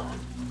and down.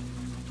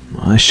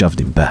 I shoved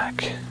him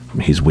back,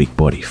 his weak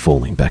body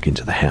falling back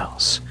into the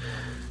house,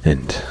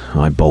 and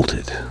I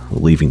bolted,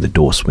 leaving the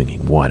door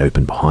swinging wide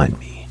open behind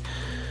me.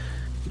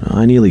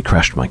 I nearly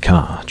crashed my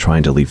car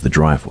trying to leave the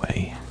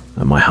driveway,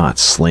 my heart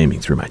slamming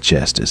through my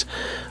chest as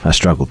I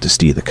struggled to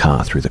steer the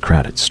car through the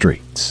crowded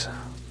streets.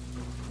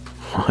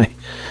 I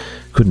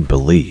couldn't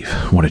believe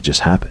what had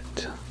just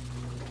happened.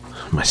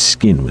 My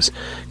skin was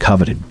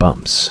covered in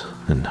bumps,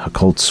 and a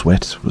cold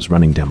sweat was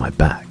running down my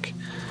back.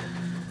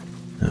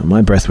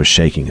 My breath was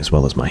shaking as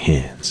well as my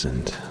hands,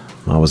 and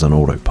I was on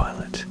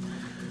autopilot.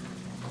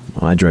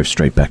 I drove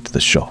straight back to the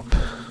shop,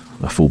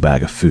 a full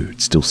bag of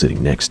food still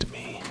sitting next to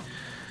me.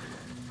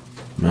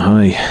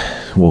 I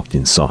walked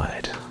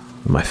inside,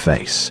 my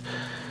face,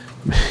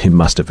 it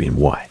must have been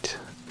white.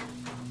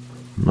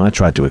 I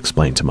tried to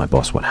explain to my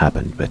boss what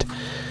happened, but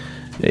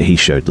he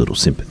showed little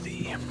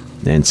sympathy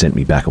and sent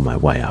me back on my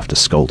way after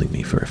scolding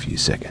me for a few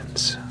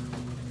seconds.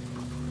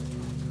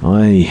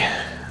 I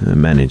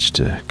managed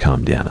to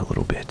calm down a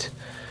little bit,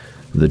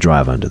 the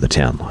drive under the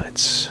town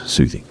lights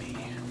soothing me.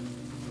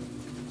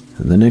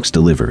 The next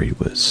delivery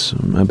was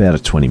about a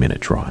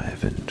 20-minute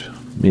drive, and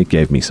it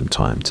gave me some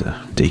time to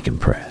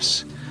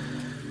decompress.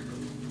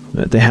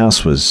 The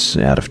house was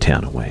out of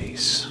town a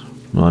ways,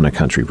 on a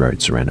country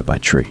road surrounded by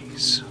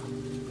trees.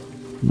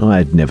 I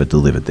had never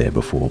delivered there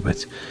before,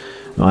 but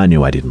I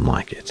knew I didn't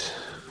like it.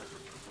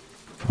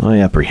 I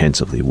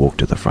apprehensively walked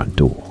to the front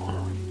door.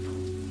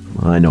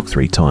 I knocked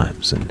 3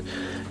 times and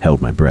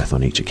held my breath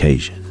on each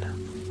occasion.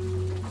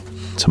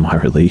 To my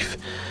relief,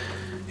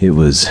 it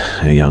was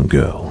a young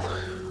girl,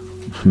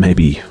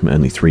 maybe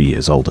only 3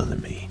 years older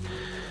than me.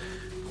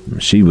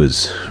 She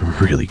was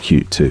really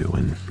cute too,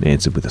 and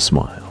answered with a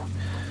smile.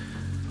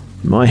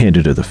 I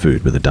handed her the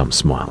food with a dumb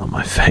smile on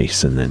my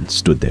face and then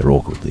stood there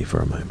awkwardly for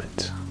a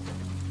moment.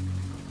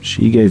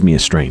 She gave me a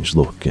strange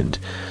look, and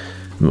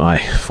I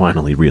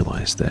finally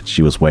realized that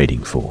she was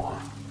waiting for...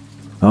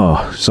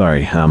 "Oh,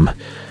 sorry,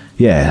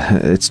 yeah,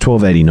 it's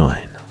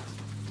 $12.89,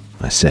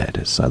 I said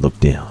as I looked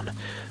down,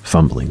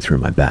 fumbling through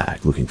my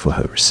bag looking for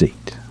her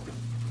receipt.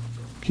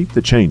 "Keep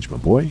the change, my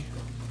boy,"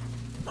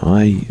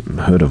 I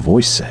heard a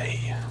voice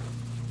say.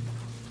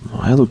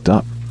 I looked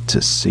up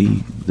to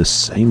see the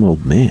same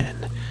old man,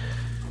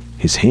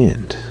 his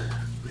hand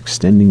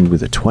extending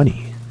with a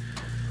 20.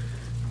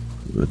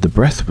 The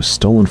breath was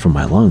stolen from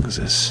my lungs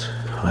as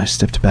I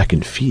stepped back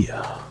in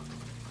fear.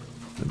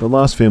 "The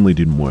last family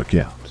didn't work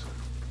out,"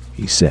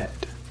 he said.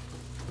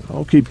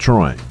 "I'll keep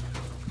trying.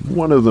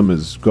 One of them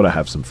has got to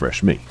have some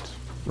fresh meat,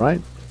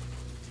 right?"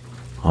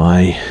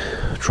 I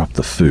dropped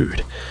the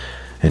food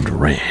and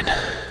ran.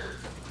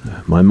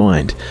 My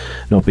mind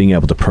not being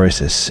able to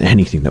process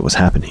anything that was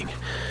happening.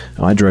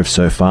 I drove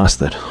so fast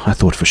that I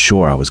thought for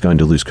sure I was going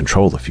to lose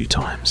control a few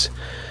times.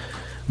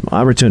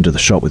 I returned to the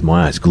shop with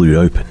my eyes glued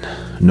open,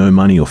 no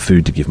money or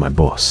food to give my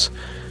boss.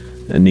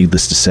 And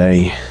needless to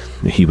say,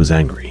 he was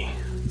angry,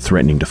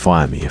 threatening to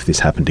fire me if this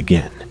happened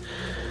again.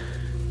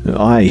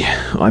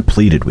 I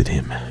pleaded with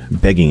him,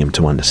 begging him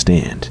to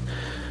understand.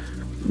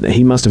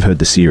 He must have heard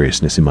the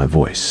seriousness in my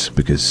voice,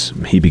 because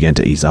he began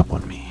to ease up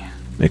on me,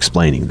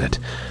 explaining that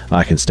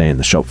I can stay in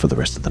the shop for the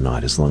rest of the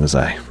night as long as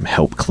I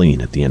help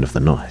clean at the end of the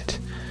night.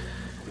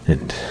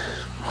 And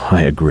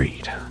I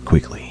agreed,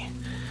 quickly.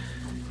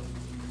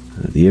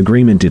 The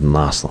agreement didn't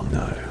last long,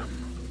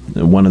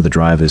 though. One of the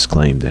drivers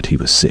claimed that he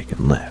was sick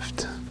and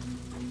left.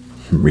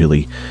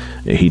 Really,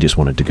 he just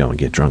wanted to go and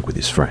get drunk with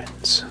his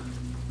friends.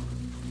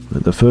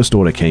 The first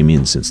order came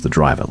in since the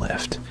driver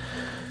left,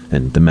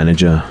 and the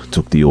manager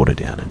took the order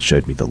down and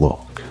showed me the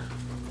log.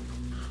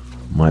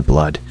 My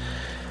blood,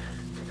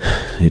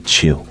 it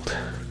chilled.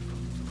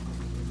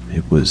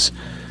 It was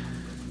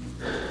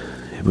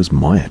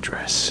my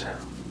address.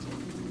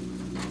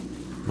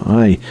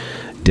 I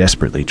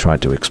desperately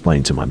tried to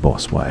explain to my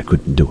boss why I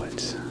couldn't do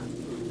it,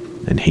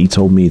 and he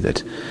told me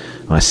that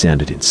I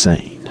sounded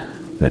insane,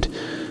 that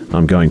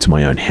I'm going to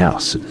my own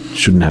house and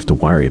shouldn't have to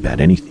worry about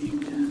anything.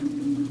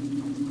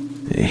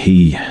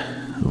 He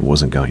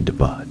wasn't going to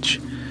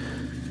budge.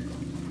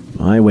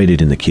 I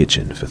waited in the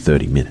kitchen for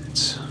 30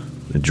 minutes,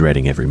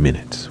 dreading every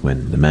minute,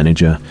 when the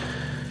manager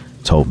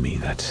told me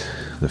that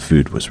the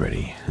food was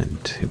ready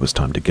and it was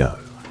time to go.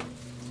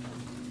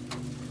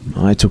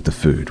 I took the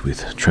food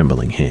with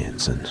trembling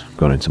hands and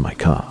got into my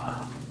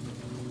car.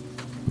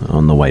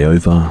 On the way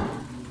over,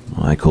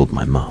 I called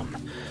my mum,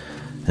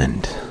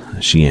 and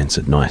she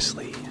answered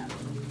nicely.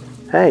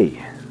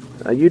 "Hey,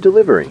 are you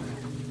delivering?"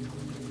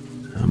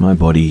 My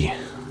body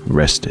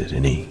rested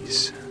in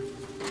ease.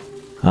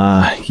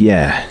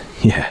 Yeah.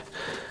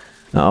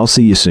 I'll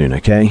see you soon,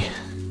 okay?"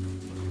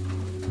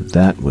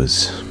 That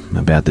was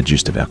about the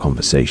gist of our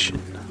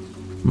conversation.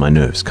 My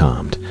nerves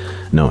calmed,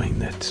 knowing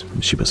that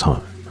she was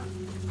home.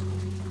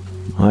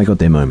 I got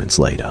there moments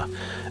later,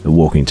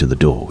 walking to the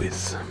door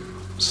with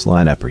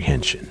slight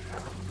apprehension.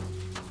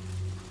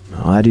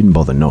 I didn't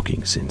bother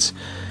knocking since,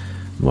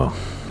 well,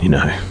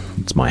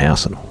 it's my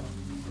house and all.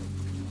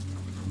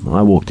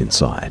 I walked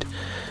inside,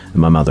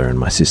 my mother and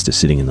my sister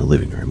sitting in the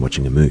living room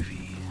watching a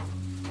movie.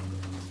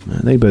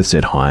 They both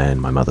said hi,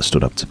 and my mother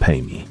stood up to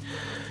pay me.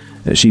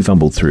 She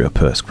fumbled through her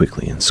purse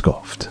quickly and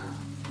scoffed.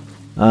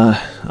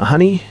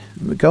 Honey,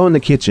 go in the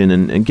kitchen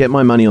and get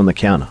my money on the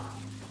counter."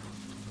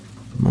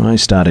 I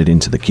started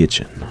into the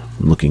kitchen,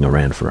 looking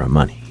around for her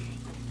money.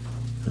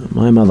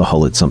 My mother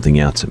hollered something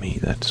out to me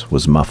that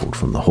was muffled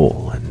from the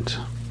hall, and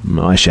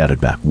I shouted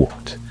back,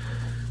 "What?"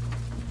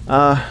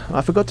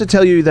 I forgot to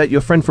tell you that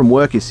your friend from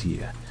work is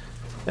here.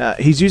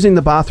 He's using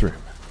the bathroom,"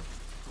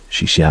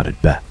 she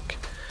shouted back.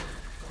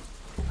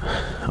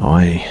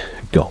 I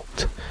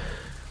gulped,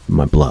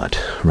 my blood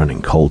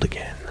running cold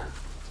again.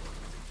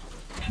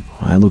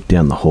 I looked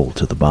down the hall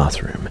to the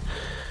bathroom,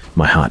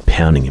 my heart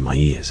pounding in my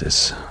ears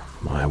as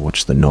I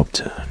watched the knob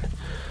turn.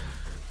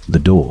 The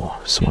door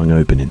swung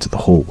open into the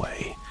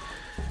hallway,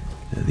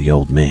 the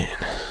old man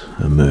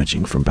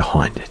emerging from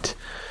behind it.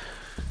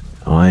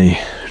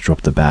 I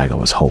dropped the bag I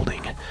was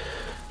holding,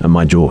 and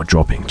my jaw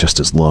dropping just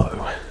as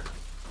low.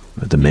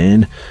 The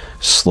man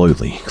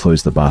slowly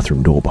closed the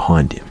bathroom door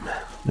behind him,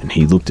 and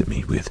he looked at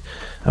me with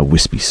a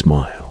wispy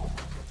smile.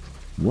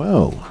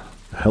 "Well,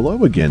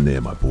 hello again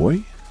there, my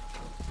boy."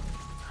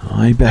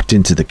 I backed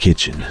into the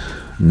kitchen,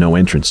 no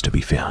entrance to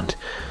be found,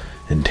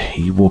 and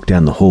he walked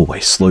down the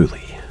hallway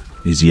slowly,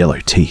 his yellow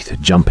teeth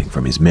jumping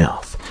from his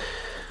mouth.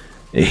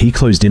 He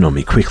closed in on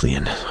me quickly,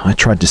 and I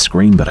tried to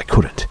scream, but I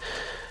couldn't.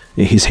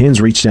 His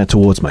hands reached out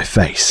towards my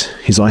face,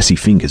 his icy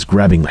fingers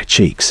grabbing my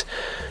cheeks.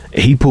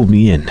 He pulled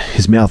me in,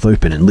 his mouth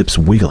open and lips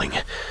wiggling.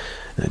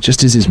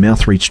 Just as his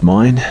mouth reached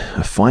mine,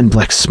 a fine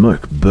black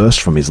smoke burst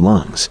from his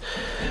lungs.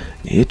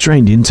 It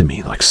drained into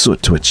me like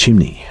soot to a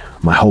chimney,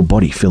 my whole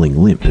body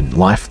feeling limp and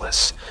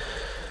lifeless.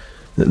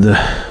 The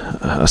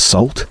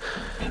assault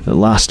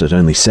lasted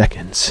only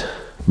seconds,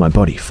 my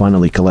body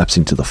finally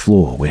collapsing to the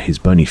floor where his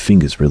bony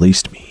fingers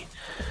released me.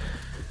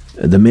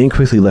 The man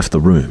quickly left the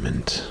room,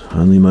 and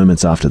only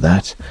moments after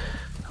that,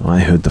 I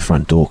heard the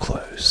front door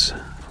close.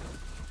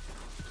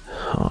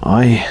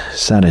 I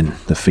sat in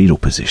the fetal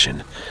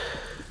position,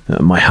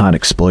 my heart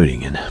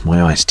exploding and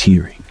my eyes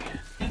tearing.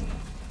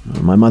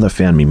 My mother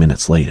found me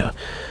minutes later,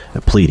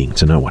 pleading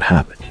to know what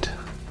happened.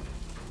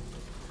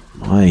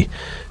 I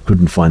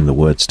couldn't find the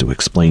words to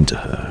explain to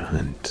her,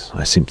 and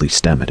I simply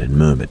stammered and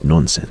murmured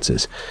nonsense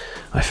as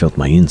I felt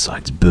my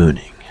insides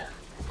burning.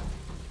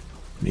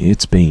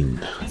 It's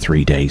been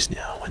 3 days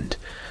now, and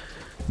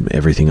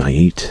everything I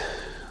eat,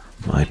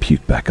 I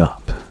puke back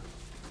up.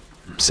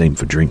 Same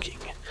for drinking.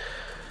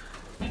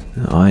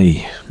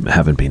 I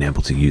haven't been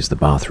able to use the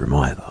bathroom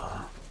either.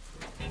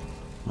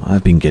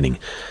 I've been getting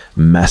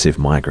massive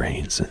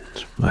migraines,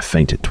 and I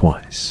fainted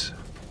twice.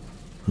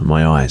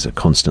 My eyes are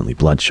constantly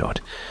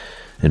bloodshot,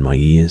 and my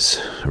ears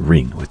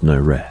ring with no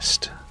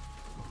rest.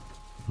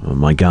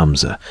 My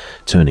gums are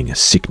turning a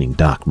sickening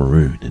dark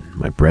maroon, and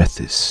my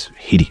breath is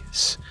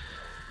hideous.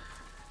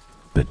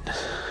 But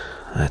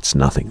that's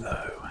nothing,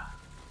 though.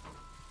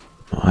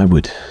 I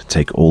would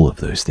take all of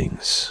those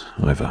things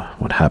over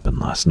what happened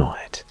last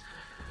night.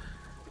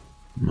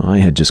 I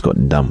had just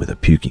gotten done with a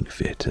puking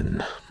fit,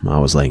 and I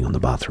was laying on the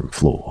bathroom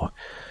floor.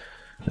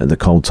 The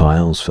cold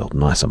tiles felt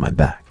nice on my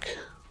back,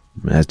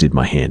 as did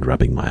my hand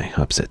rubbing my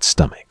upset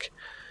stomach.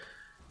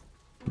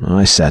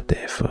 I sat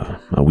there for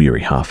a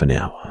weary half an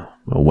hour,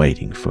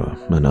 waiting for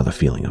another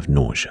feeling of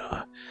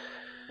nausea.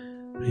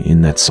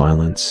 In that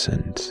silence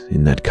and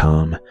in that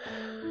calm,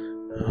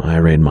 I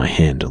ran my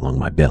hand along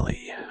my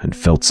belly and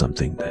felt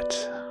something that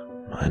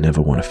I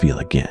never want to feel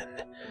again.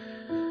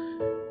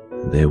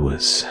 There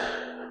was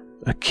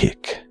a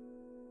kick.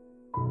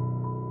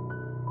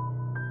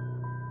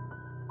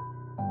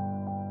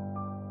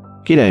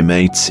 G'day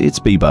mates, it's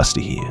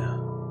Busta here.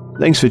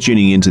 Thanks for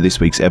tuning in to this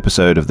week's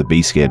episode of the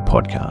Be Scared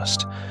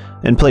podcast.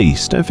 And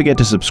please, don't forget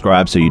to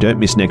subscribe so you don't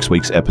miss next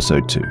week's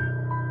episode too.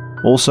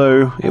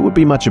 Also, it would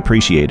be much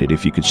appreciated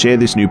if you could share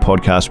this new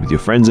podcast with your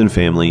friends and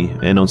family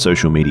and on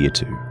social media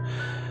too.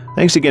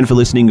 Thanks again for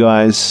listening,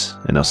 guys,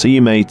 and I'll see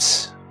you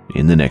mates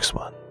in the next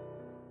one.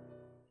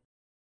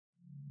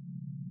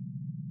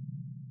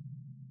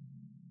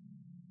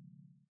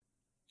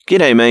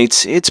 G'day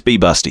mates, it's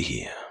Busta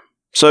here.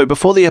 So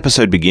before the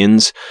episode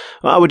begins,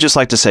 I would just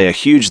like to say a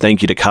huge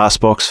thank you to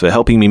Castbox for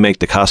helping me make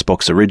the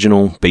Castbox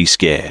original, Be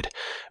Scared,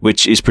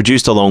 which is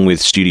produced along with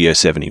Studio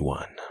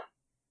 71.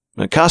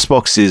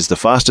 Castbox is the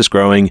fastest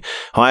growing,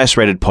 highest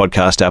rated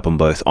podcast app on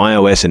both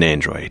iOS and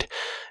Android,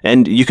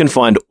 and you can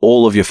find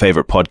all of your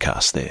favorite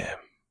podcasts there.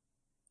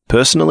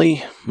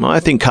 Personally, I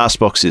think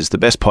Castbox is the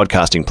best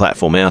podcasting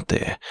platform out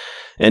there,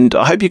 and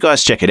I hope you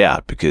guys check it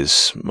out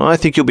because I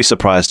think you'll be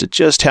surprised at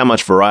just how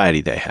much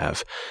variety they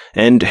have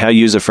and how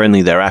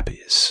user-friendly their app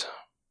is.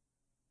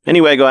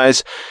 Anyway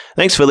guys,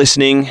 thanks for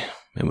listening,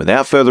 and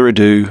without further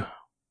ado,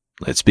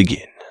 let's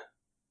begin.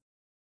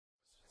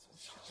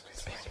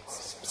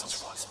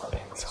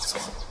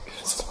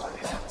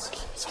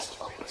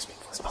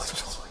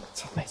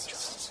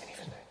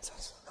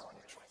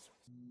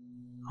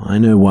 I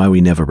Know Why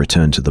We Never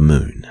Returned to the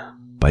Moon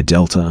by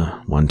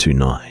Delta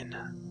 129.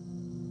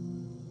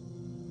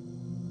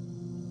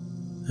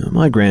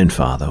 My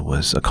grandfather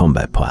was a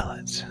combat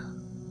pilot,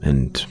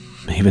 and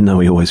even though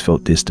he always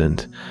felt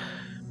distant,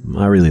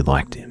 I really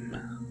liked him.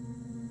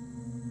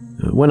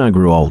 When I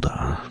grew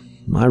older,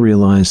 I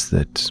realized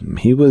that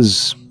he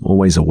was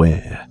always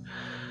aware,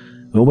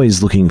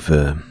 always looking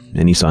for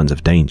any signs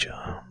of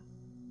danger.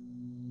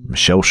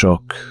 Shell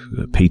shock,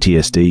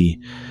 PTSD,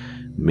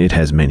 it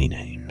has many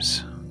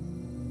names.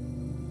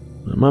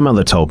 My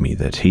mother told me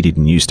that he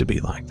didn't used to be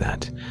like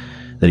that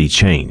he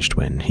changed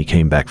when he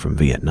came back from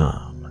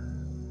Vietnam.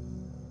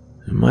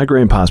 My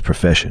grandpa's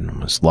profession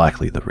was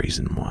likely the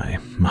reason why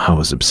I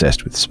was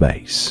obsessed with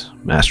space,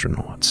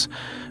 astronauts,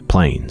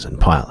 planes, and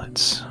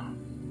pilots.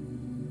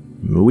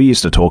 We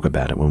used to talk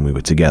about it when we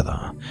were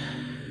together,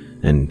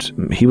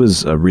 and he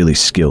was a really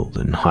skilled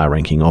and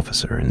high-ranking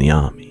officer in the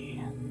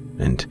army,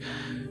 and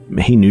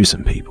he knew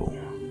some people,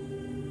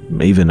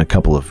 even a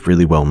couple of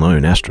really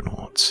well-known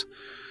astronauts.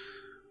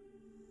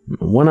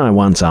 When I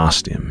once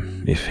asked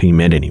him if he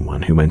met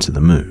anyone who went to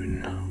the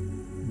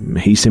moon,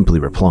 he simply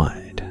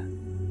replied,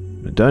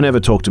 "Don't ever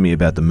talk to me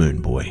about the moon,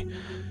 boy.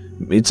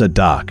 It's a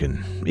dark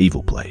and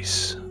evil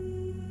place."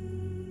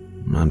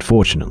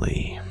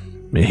 Unfortunately,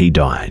 he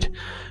died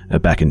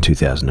back in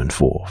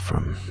 2004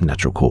 from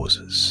natural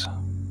causes.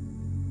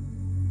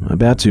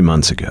 About 2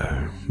 months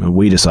ago,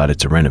 we decided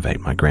to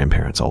renovate my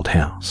grandparents' old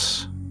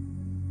house.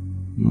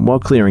 While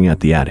clearing out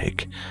the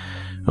attic,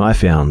 I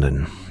found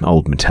an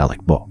old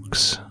metallic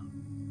box.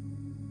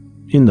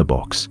 In the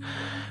box,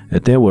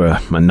 there were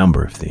a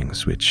number of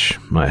things which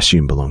I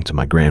assumed belonged to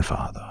my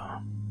grandfather.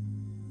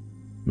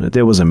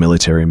 There was a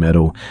military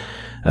medal,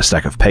 a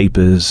stack of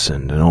papers,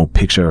 and an old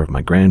picture of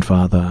my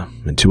grandfather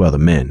and 2 other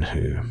men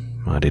who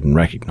I didn't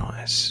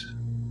recognize.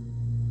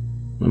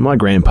 My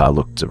grandpa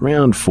looked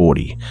around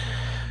 40,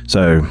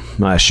 so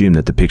I assumed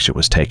that the picture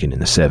was taken in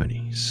the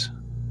 70s.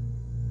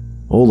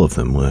 All of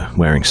them were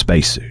wearing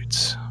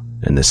spacesuits,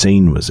 and the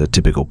scene was a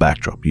typical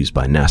backdrop used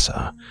by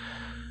NASA.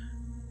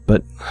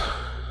 But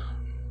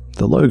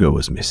the logo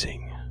was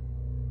missing.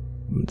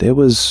 There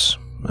was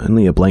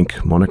only a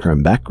blank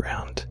monochrome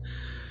background.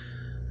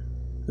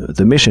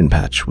 The mission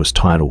patch was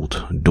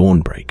titled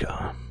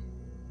Dawnbreaker.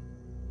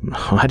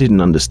 I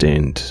didn't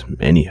understand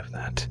any of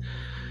that.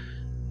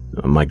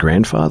 My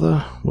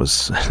grandfather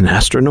was an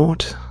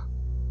astronaut?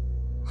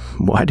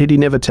 Why did he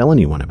never tell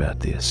anyone about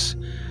this?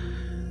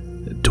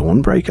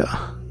 Dawnbreaker?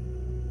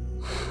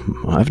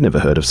 I've never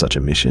heard of such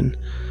a mission.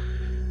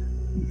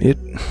 It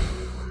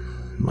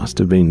must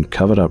have been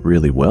covered up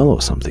really well or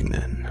something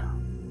then.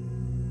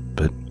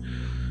 But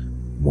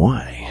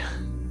why?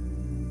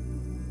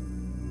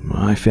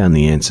 I found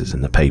the answers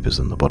in the papers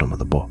on the bottom of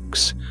the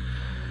box.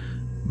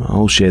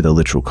 I'll share the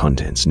literal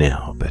contents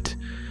now, but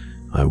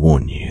I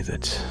warn you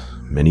that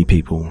many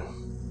people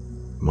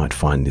might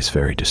find this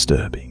very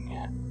disturbing.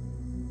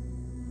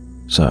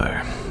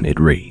 So, it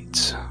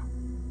reads,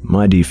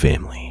 "My dear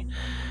family,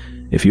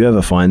 if you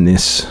ever find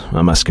this,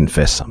 I must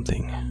confess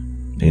something.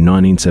 In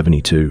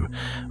 1972,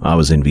 I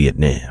was in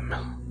Vietnam.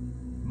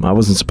 I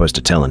wasn't supposed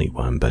to tell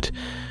anyone, but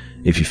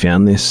if you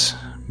found this,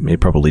 it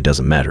probably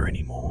doesn't matter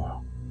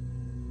anymore.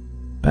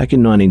 Back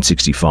in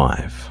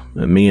 1965,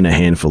 me and a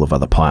handful of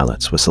other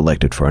pilots were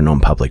selected for a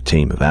non-public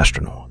team of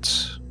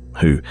astronauts,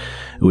 who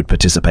would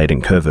participate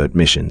in covert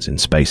missions in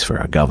space for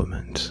our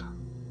government.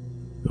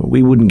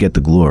 We wouldn't get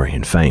the glory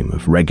and fame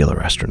of regular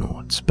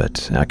astronauts,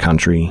 but our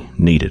country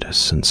needed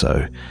us, and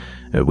so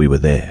we were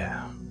there.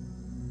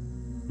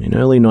 In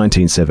early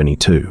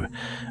 1972,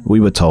 we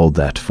were told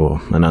that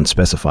for an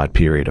unspecified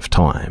period of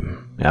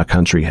time, our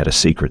country had a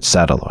secret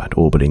satellite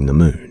orbiting the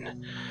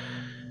moon.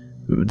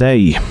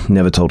 They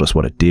never told us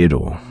what it did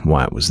or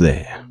why it was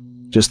there,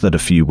 just that a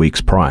few weeks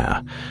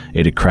prior,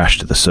 it had crashed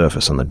to the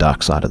surface on the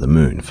dark side of the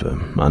moon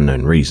for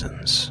unknown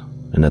reasons,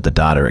 and that the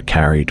data it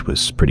carried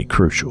was pretty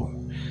crucial.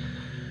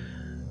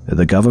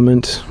 The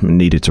government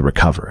needed to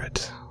recover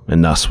it,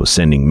 and thus was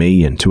sending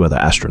me and 2 other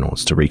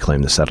astronauts to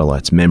reclaim the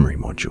satellite's memory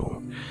module.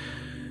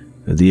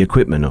 The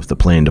equipment of the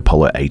planned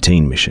Apollo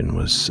 18 mission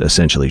was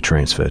essentially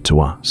transferred to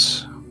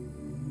us.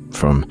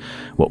 From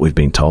what we've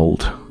been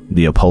told,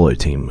 the Apollo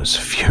team was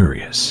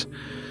furious.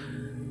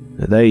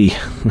 They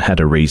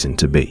had a reason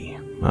to be,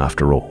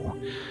 after all.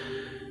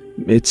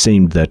 It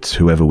seemed that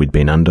whoever we'd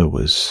been under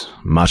was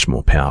much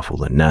more powerful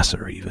than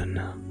NASA even.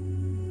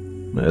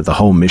 The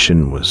whole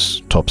mission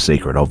was top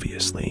secret,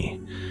 obviously.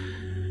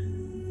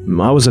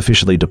 I was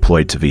officially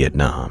deployed to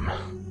Vietnam,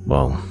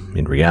 while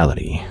in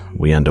reality,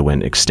 we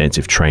underwent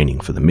extensive training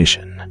for the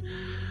mission.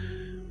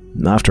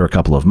 After a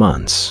couple of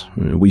months,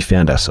 we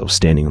found ourselves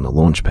standing on the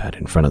launch pad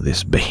in front of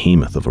this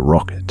behemoth of a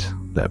rocket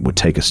that would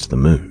take us to the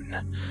moon.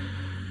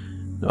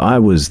 I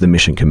was the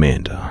mission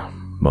commander,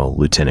 while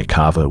Lieutenant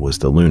Carver was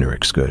the Lunar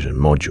Excursion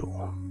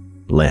Module,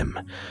 LEM,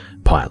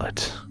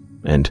 pilot,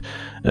 and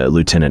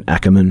Lieutenant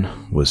Ackerman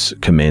was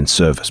Command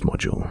Service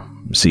Module,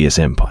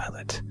 CSM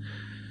pilot.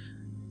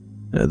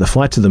 The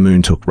flight to the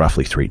moon took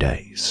roughly 3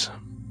 days.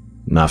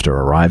 After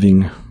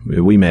arriving,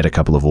 we made a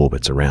couple of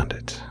orbits around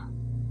it.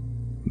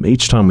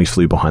 Each time we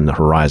flew behind the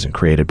horizon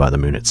created by the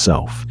moon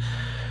itself,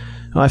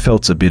 I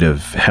felt a bit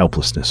of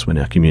helplessness when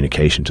our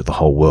communication to the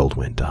whole world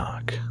went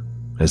dark,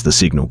 as the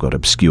signal got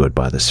obscured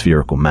by the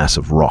spherical mass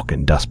of rock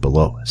and dust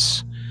below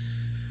us.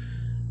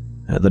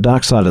 The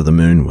dark side of the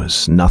moon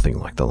was nothing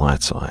like the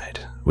light side,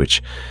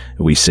 which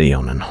we see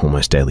on an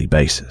almost daily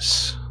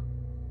basis.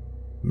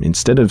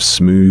 Instead of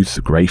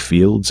smooth, grey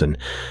fields and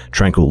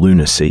tranquil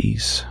lunar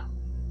seas,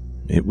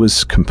 it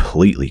was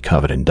completely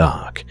covered in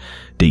dark,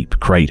 deep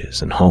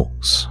craters and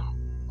holes,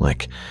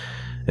 like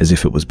as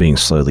if it was being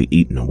slowly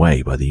eaten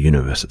away by the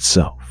universe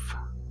itself.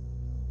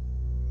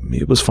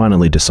 It was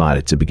finally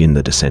decided to begin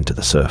the descent to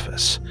the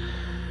surface.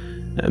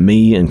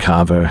 Me and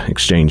Carver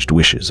exchanged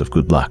wishes of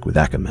good luck with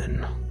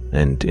Ackerman,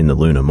 and in the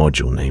lunar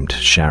module named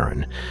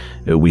Sharon,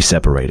 we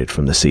separated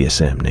from the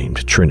CSM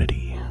named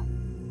Trinity.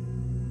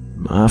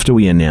 After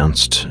we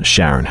announced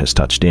Sharon has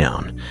touched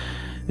down,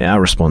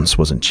 our response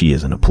wasn't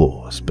cheers and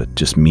applause, but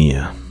just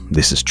mere,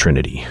 "This is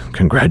Trinity.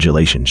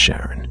 Congratulations,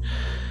 Sharon.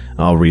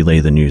 I'll relay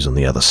the news on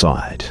the other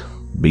side.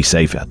 Be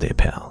safe out there,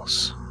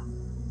 pals."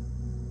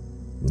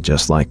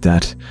 Just like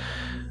that,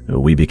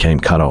 we became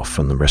cut off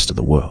from the rest of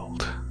the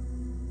world.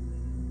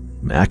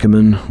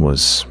 Ackerman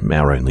was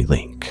our only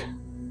link.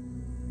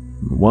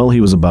 While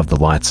he was above the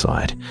light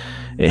side,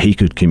 he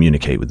could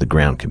communicate with the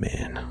ground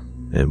command,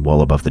 and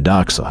while above the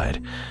dark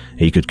side,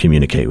 he could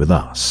communicate with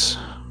us,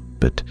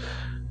 but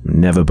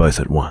never both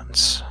at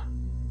once.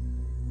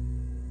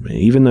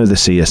 Even though the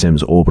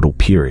CSM's orbital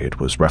period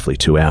was roughly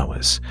 2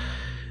 hours,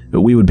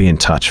 we would be in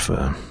touch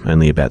for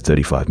only about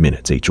 35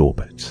 minutes each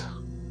orbit.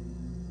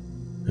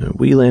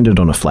 We landed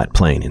on a flat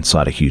plane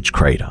inside a huge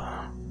crater.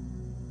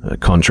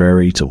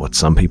 Contrary to what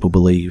some people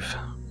believe,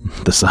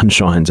 the sun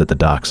shines at the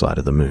dark side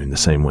of the moon the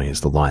same way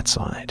as the light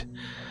side.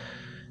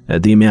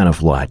 The amount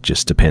of light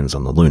just depends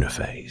on the lunar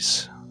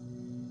phase.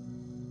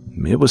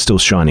 It was still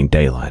shining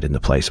daylight in the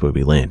place where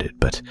we landed,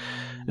 but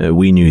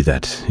we knew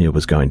that it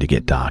was going to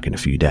get dark in a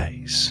few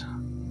days.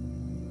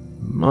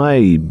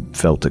 I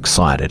felt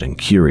excited and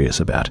curious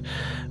about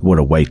what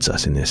awaits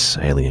us in this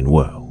alien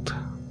world.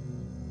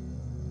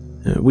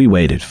 We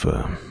waited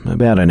for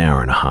about an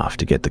hour and a half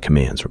to get the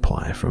command's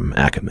reply from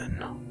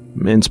Ackerman,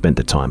 and spent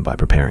the time by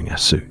preparing our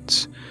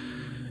suits.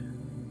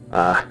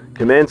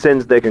 Command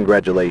sends their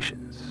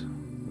congratulations.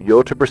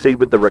 You're to proceed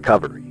with the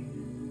recovery.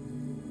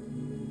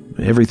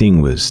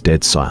 Everything was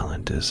dead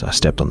silent as I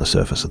stepped on the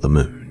surface of the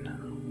moon.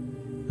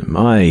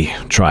 I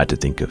tried to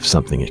think of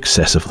something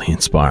excessively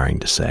inspiring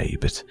to say,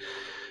 but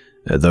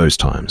those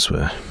times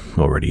were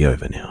already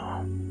over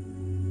now.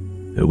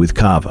 With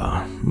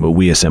Carver,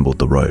 we assembled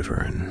the rover,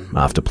 and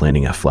after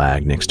planting our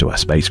flag next to our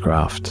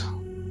spacecraft,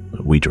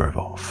 we drove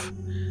off.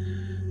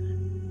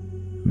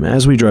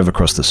 As we drove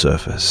across the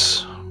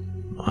surface,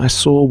 I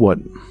saw what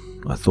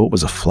I thought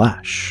was a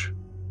flash,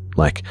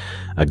 like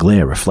a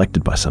glare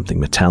reflected by something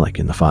metallic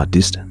in the far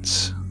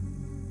distance.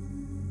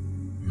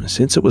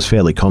 Since it was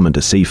fairly common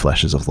to see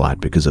flashes of light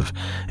because of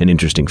an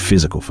interesting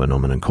physical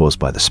phenomenon caused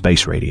by the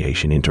space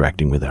radiation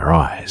interacting with our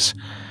eyes,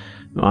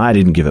 I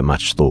didn't give it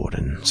much thought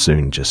and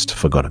soon just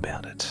forgot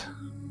about it.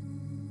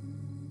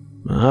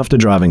 After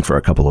driving for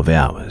a couple of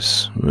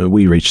hours,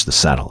 we reached the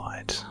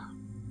satellite,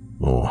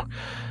 or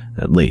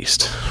at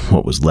least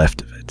what was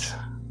left of it.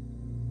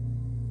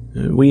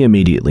 We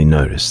immediately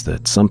noticed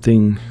that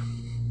something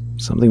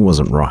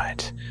wasn't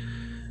right.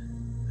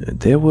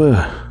 There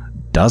were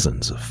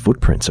dozens of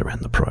footprints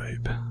around the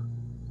probe,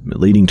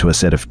 leading to a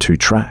set of 2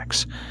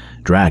 tracks,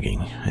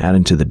 dragging out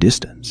into the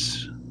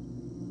distance.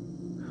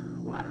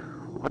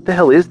 What the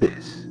hell is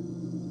this?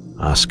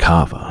 Asked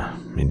Carver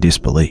in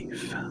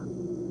disbelief.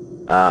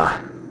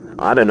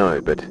 I don't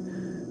know, but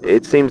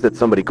it seems that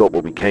somebody got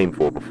what we came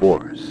for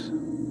before us.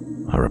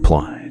 I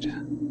replied.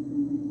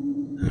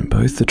 And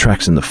both the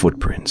tracks and the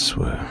footprints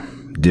were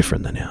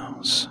different than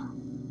ours.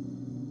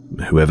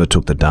 Whoever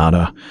took the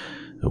data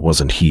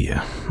wasn't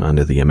here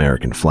under the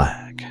American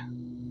flag.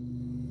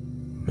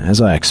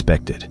 As I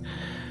expected,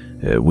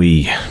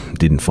 we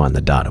didn't find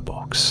the data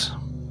box.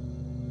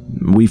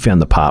 We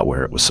found the part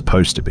where it was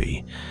supposed to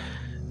be,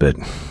 but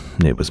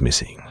it was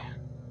missing.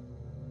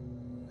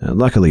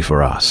 Luckily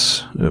for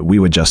us, we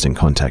were just in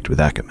contact with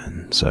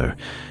Ackerman, so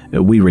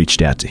we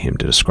reached out to him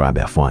to describe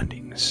our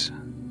findings.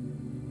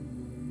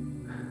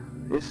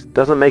 This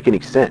doesn't make any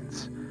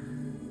sense.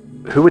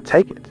 Who would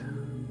take it?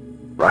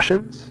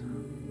 Russians?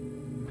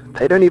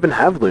 They don't even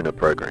have lunar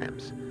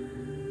programs.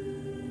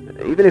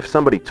 Even if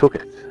somebody took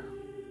it,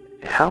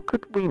 how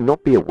could we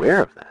not be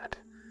aware of that?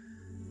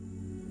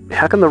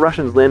 How can the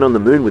Russians land on the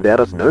moon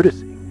without us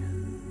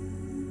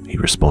noticing? He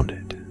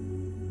responded.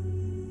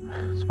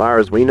 As far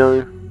as we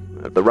know,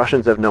 the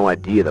Russians have no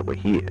idea that we're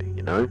here,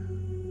 you know?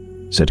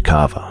 Said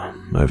Carver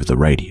over the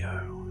radio.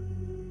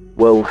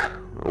 Well,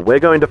 we're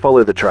going to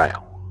follow the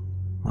trail.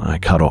 I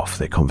cut off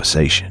their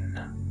conversation.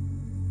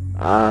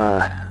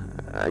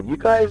 Are you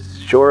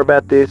guys sure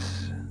about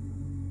this?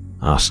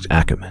 Asked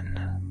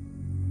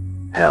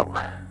Ackerman. Hell,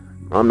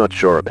 I'm not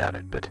sure about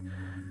it, but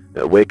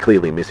we're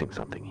clearly missing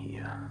something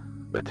here.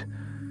 But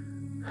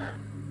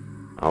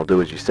I'll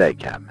do as you say,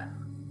 Cap.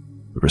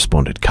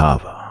 Responded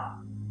Carver.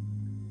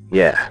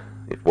 Yeah,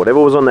 if whatever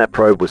was on that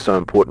probe was so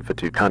important for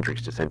two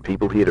countries to send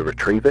people here to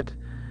retrieve it,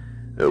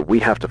 we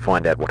have to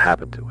find out what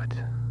happened to it.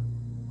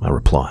 I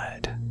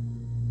replied.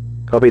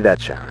 Copy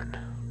that, Sharon.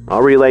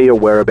 I'll relay your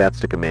whereabouts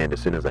to command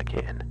as soon as I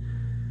can.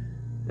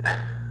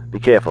 Be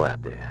careful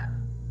out there.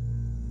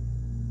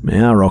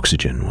 Our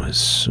oxygen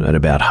was at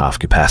about half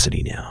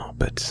capacity now,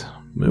 but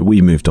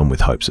we moved on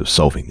with hopes of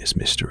solving this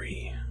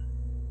mystery.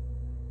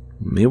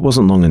 It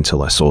wasn't long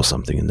until I saw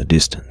something in the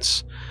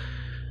distance.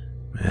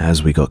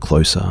 As we got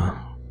closer,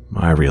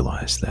 I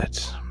realized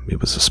that it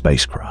was a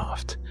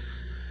spacecraft.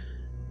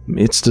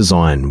 Its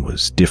design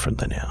was different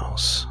than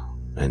ours,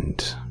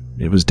 and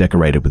it was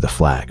decorated with the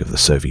flag of the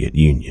Soviet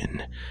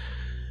Union.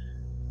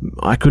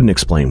 I couldn't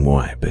explain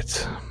why,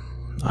 but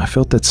I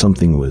felt that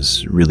something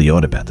was really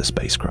odd about the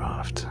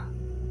spacecraft.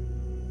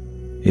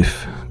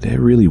 If there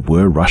really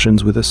were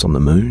Russians with us on the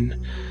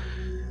moon,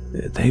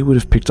 they would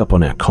have picked up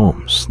on our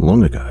comms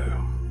long ago.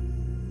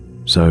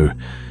 So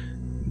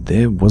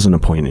there wasn't a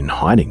point in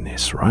hiding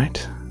this, right?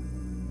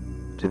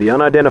 To the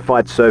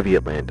unidentified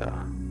Soviet lander,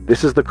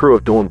 this is the crew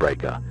of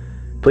Dawnbreaker.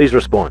 Please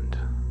respond.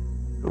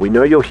 We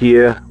know you're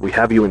here, we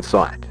have you in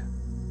sight.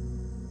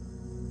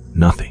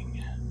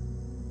 Nothing.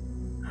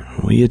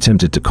 We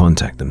attempted to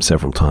contact them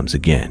several times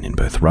again in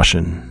both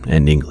Russian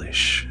and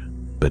English,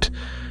 but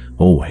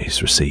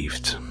always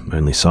received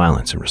only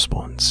silence in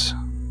response.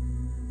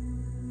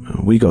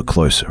 We got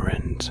closer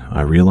and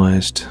I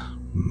realized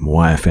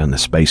why I found the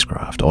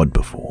spacecraft odd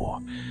before.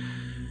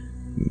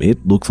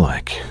 It looked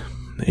like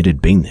it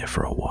had been there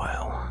for a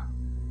while.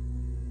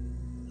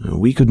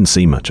 We couldn't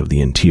see much of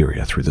the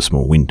interior through the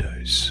small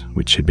windows,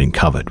 which had been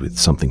covered with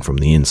something from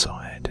the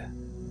inside.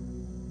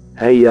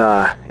 Hey,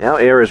 our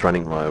air is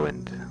running low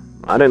and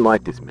I don't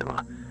like this,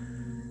 Miller.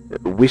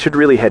 We should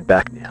really head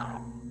back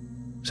now,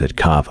 said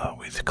Carver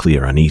with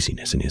clear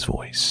uneasiness in his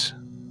voice.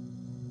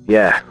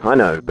 Yeah, I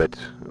know, but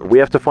we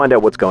have to find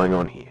out what's going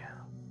on here.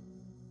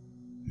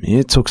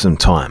 It took some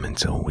time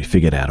until we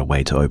figured out a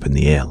way to open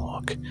the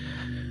airlock,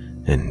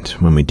 and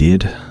when we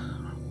did,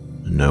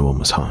 no one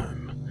was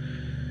home.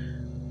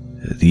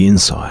 The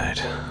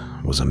inside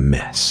was a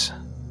mess.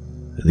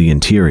 The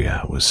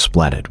interior was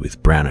splattered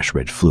with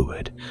brownish-red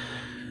fluid,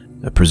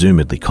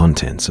 presumably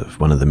contents of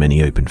one of the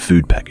many open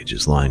food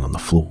packages lying on the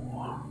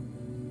floor.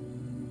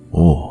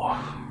 Or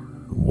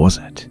was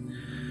it?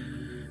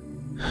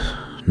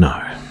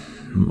 No,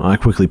 I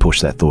quickly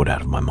pushed that thought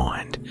out of my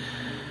mind.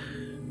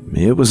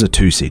 It was a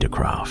two-seater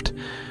craft.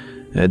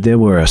 There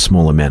were a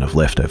small amount of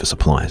leftover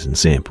supplies and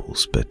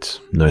samples, but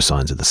no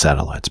signs of the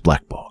satellite's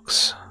black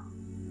box.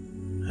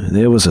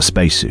 There was a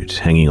spacesuit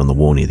hanging on the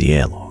wall near the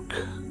airlock.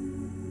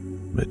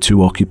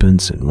 2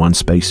 occupants and 1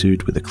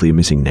 spacesuit with a clear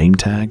missing name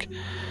tag.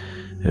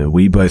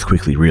 We both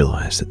quickly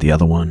realized that the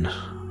other one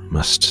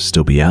must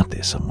still be out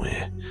there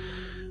somewhere,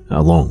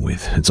 along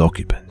with its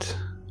occupant.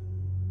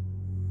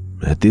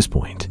 At this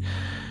point,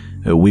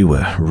 we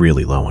were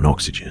really low on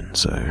oxygen,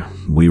 so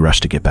we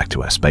rushed to get back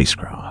to our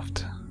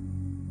spacecraft.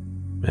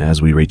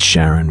 As we reached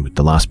Sharon with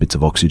the last bits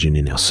of oxygen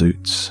in our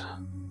suits,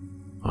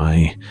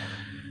 I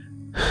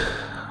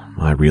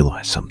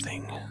realized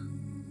something.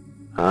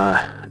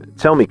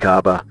 Tell me,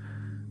 Carver,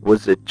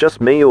 was it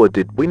just me or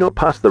did we not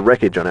pass the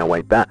wreckage on our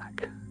way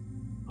back?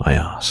 I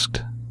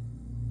asked.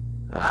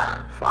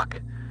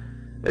 Fuck.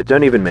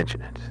 Don't even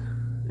mention it.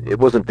 It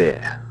wasn't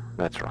there,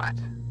 that's right.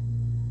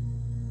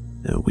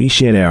 We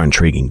shared our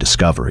intriguing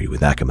discovery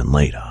with Ackerman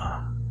later,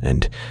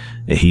 and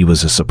he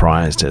was as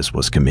surprised as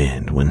was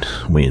Command when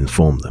we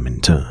informed them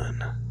in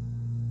turn.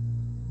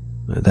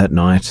 That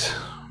night,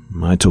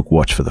 I took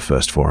watch for the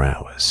first 4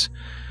 hours.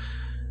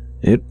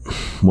 It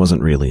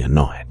wasn't really a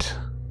night,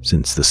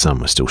 since the sun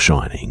was still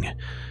shining,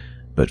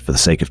 but for the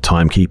sake of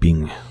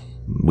timekeeping,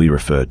 we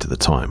referred to the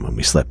time when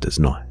we slept as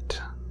night.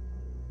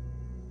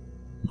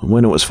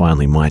 When it was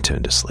finally my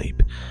turn to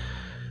sleep,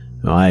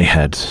 I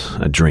had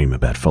a dream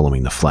about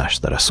following the flash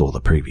that I saw the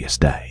previous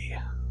day.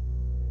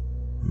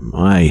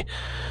 I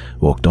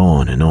walked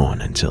on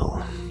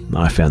until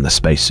I found the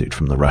spacesuit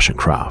from the Russian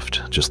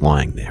craft just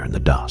lying there in the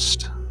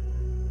dust.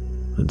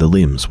 The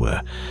limbs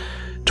were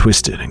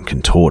twisted and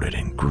contorted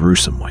in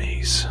gruesome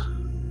ways,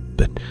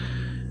 but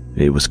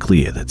it was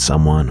clear that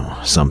someone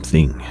or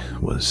something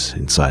was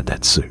inside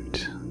that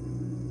suit.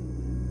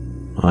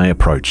 I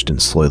approached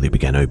and slowly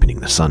began opening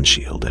the sun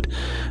shield that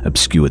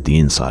obscured the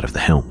inside of the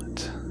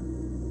helmet.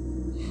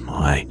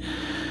 I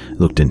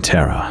looked in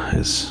terror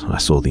as I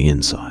saw the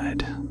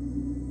inside.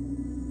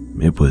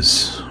 It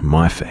was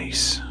my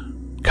face,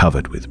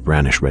 covered with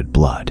brownish-red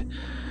blood,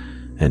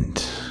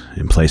 and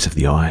in place of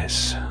the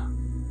eyes,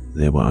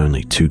 there were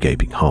only 2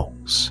 gaping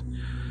holes.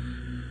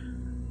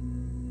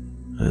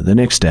 The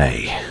next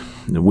day,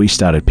 we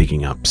started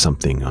picking up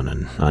something on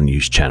an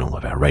unused channel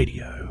of our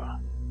radio.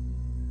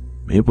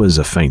 It was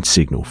a faint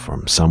signal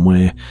from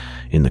somewhere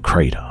in the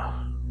crater.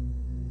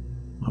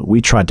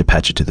 We tried to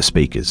patch it to the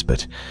speakers,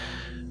 but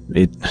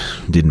it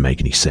didn't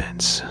make any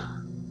sense.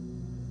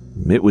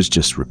 It was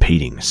just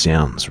repeating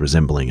sounds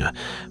resembling a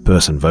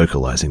person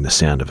vocalizing the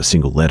sound of a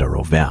single letter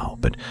or vowel,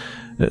 but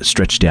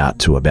stretched out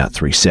to about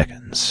 3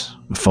 seconds,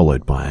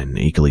 followed by an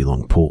equally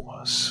long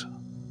pause.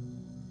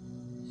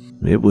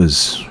 It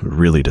was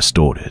really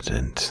distorted,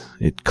 and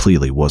it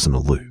clearly wasn't a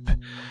loop,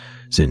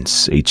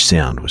 since each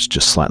sound was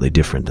just slightly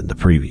different than the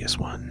previous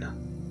one.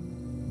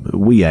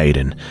 We ate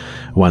and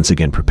once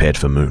again prepared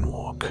for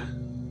moonwalk.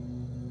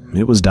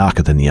 It was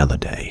darker than the other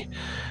day.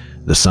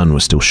 The sun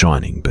was still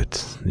shining,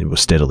 but it was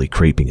steadily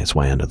creeping its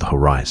way under the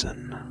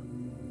horizon.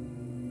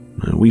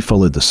 We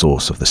followed the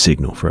source of the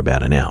signal for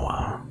about an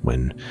hour,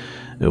 when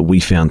we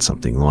found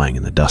something lying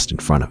in the dust in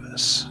front of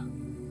us.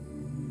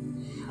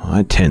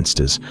 I tensed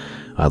as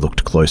I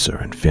looked closer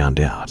and found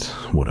out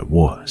what it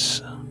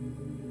was.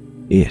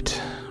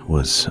 It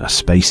was a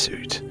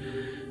spacesuit,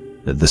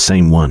 the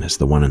same one as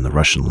the one in the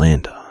Russian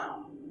lander.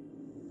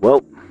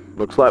 Well,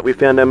 looks like we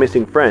found our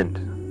missing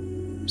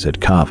friend,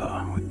 said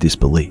Carver with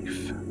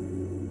disbelief.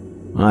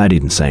 I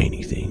didn't say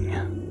anything.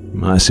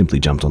 I simply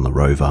jumped on the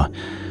rover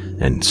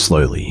and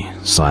slowly,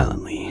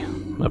 silently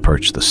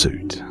approached the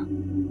suit.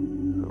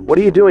 What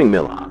are you doing,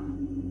 Miller?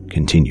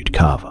 Continued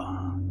Carver.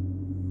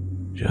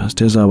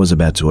 Just as I was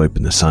about to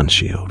open the sun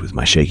shield with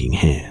my shaking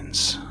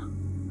hands,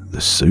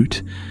 the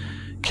suit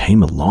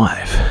came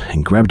alive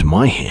and grabbed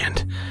my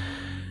hand.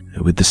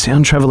 With the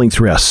sound traveling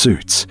through our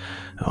suits,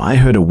 I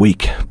heard a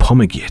weak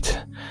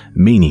pomegit,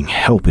 meaning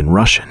help in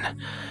Russian.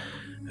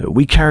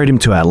 We carried him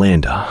to our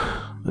lander.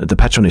 The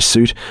patch on his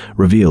suit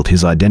revealed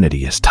his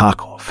identity as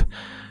Tarkov.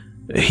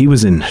 He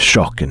was in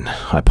shock and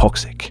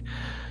hypoxic.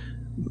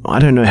 I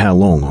don't know how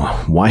long or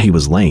why he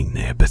was laying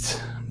there,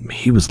 but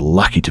he was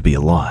lucky to be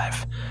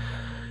alive.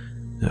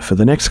 For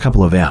the next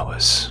couple of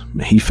hours,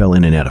 he fell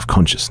in and out of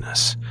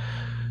consciousness.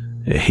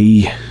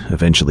 He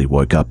eventually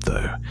woke up,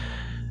 though,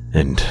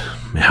 and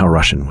our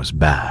Russian was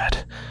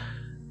bad.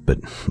 But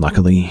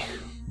luckily,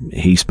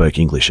 he spoke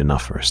English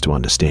enough for us to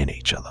understand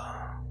each other.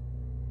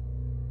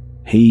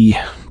 He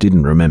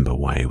didn't remember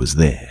why he was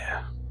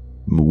there,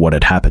 what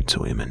had happened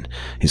to him and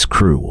his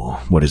crew, or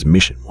what his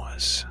mission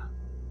was.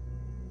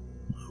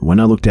 When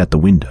I looked out the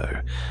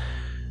window,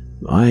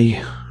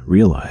 I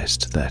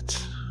realized that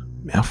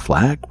our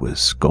flag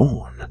was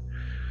gone.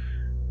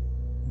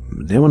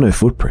 There were no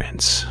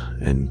footprints,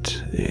 and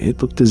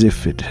it looked as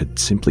if it had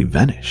simply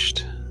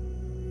vanished.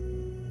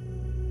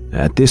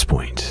 At this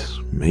point,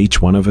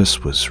 each one of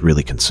us was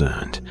really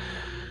concerned,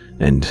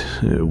 and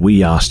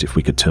we asked if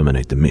we could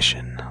terminate the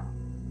mission.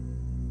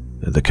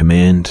 The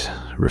command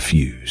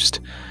refused,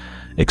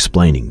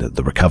 explaining that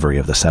the recovery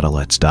of the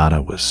satellite's data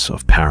was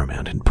of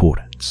paramount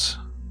importance.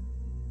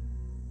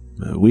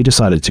 We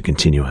decided to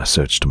continue our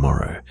search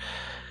tomorrow,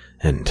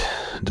 and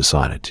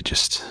decided to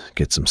just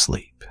get some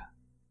sleep.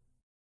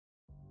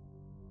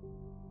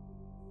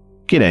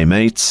 G'day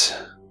mates.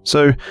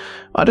 So,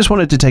 I just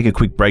wanted to take a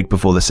quick break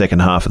before the second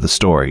half of the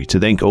story to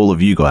thank all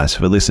of you guys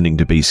for listening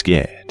to Be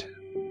Scared.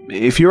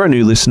 If you're a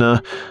new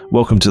listener,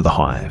 welcome to the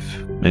Hive,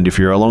 and if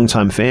you're a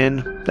long-time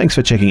fan, thanks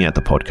for checking out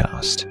the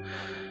podcast.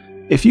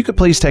 If you could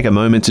please take a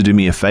moment to do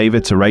me a favor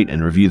to rate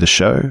and review the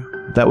show,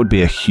 that would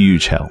be a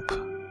huge help.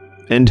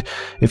 And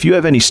if you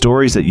have any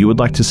stories that you would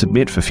like to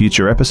submit for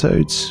future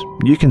episodes,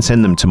 you can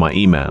send them to my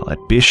email at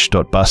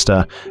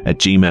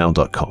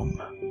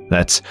bish.busta@gmail.com.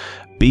 That's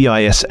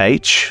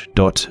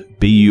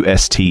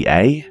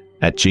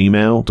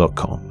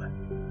bish.busta@gmail.com.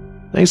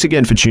 Thanks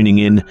again for tuning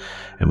in,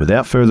 and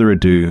without further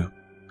ado,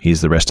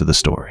 here's the rest of the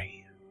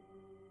story.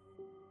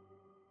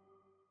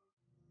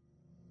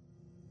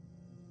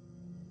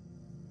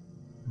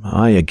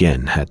 I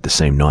again had the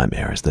same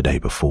nightmare as the day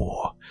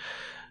before.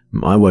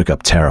 I woke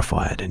up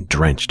terrified and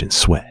drenched in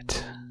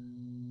sweat.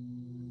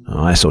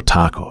 I saw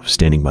Tarkov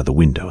standing by the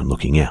window and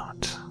looking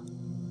out.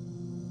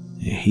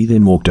 He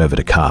then walked over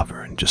to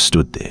Carver and just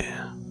stood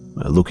there,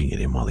 looking at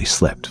him while he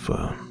slept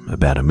for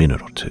about a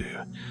minute or two.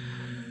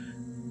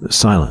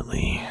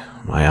 Silently,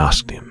 I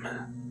asked him,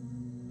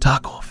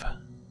 "Tarkov,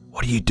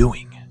 what are you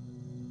doing?"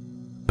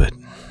 But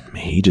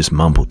he just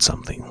mumbled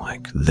something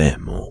like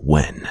them or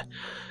when,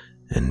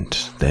 and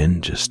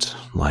then just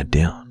lied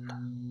down.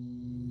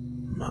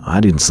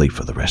 I didn't sleep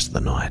for the rest of the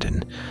night,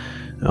 and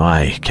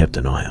I kept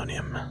an eye on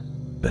him,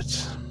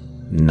 but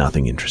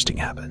nothing interesting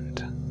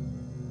happened.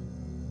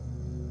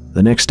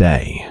 The next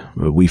day,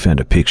 we found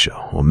a picture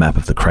or map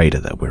of the crater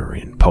that we were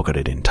in,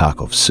 pocketed in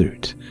Tarkov's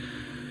suit.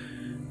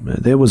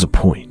 There was a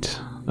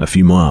point, a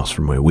few miles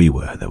from where we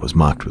were, that was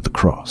marked with a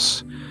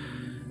cross.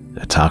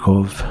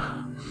 Tarkov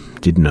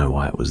didn't know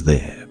why it was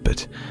there,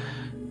 but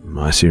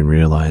I soon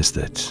realized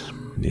that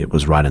it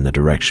was right in the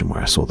direction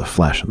where I saw the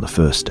flash on the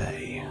first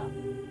day.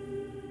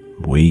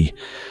 We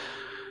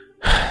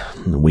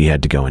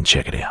had to go and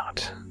check it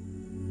out.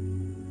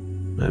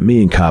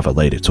 Me and Carver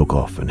later took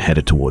off and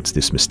headed towards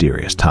this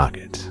mysterious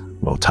target,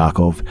 while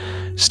Tarkov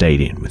stayed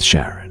in with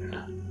Sharon.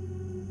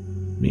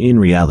 In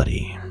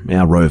reality,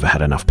 our rover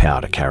had enough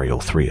power to carry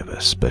all three of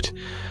us, but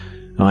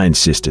I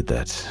insisted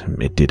that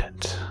it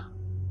didn't,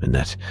 and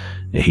that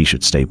he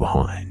should stay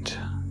behind.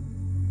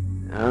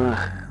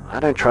 I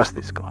don't trust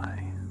this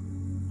guy,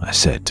 I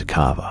said to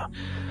Carver,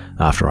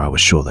 after I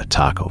was sure that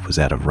Tarkov was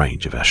out of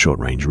range of our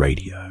short-range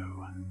radio.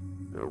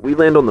 We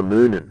land on the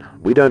moon and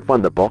we don't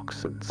find the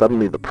box, and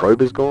suddenly the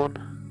probe is gone.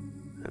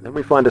 And then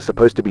we find a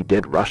supposed to be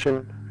dead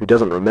Russian who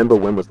doesn't remember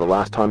when was the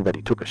last time that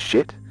he took a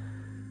shit.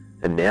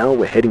 And now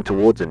we're heading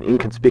towards an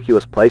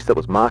inconspicuous place that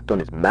was marked on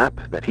his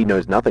map that he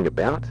knows nothing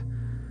about.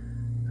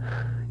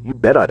 You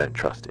bet I don't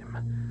trust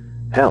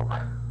him. Hell,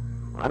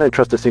 I don't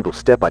trust a single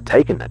step I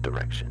take in that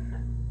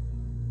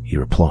direction. He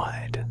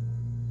replied.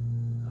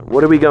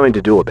 What are we going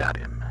to do about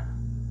him?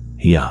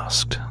 He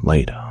asked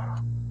later.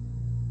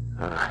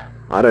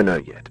 I don't know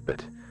yet,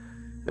 but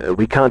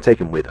we can't take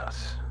him with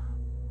us.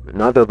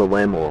 Neither the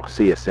LEM or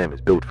CSM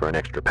is built for an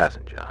extra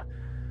passenger.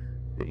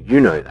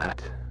 You know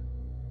that.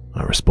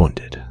 I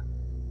responded.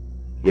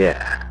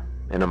 Yeah,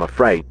 and I'm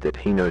afraid that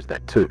he knows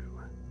that too,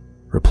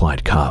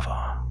 replied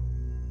Carver.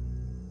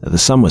 The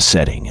sun was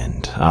setting,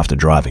 and after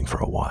driving for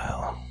a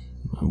while,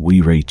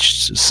 we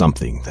reached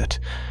something that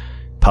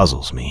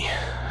puzzles me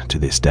to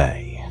this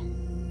day.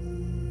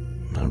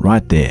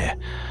 Right there,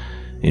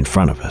 in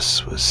front of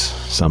us, was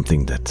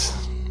something that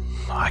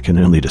I can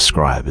only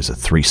describe as a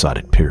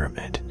three-sided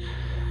pyramid.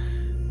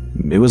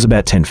 It was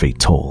about 10 feet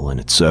tall, and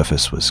its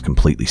surface was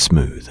completely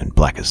smooth and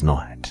black as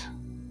night.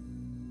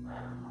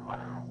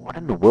 What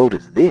in the world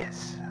is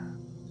this?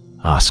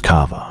 Asked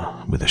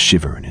Carver with a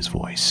shiver in his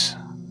voice.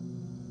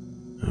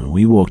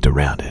 We walked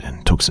around it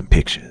and took some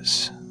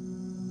pictures.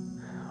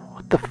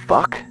 What the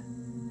fuck?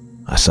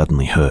 I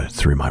suddenly heard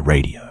through my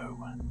radio.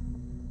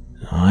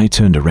 I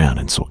turned around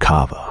and saw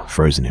Carver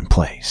frozen in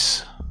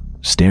place,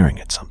 staring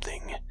at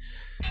something.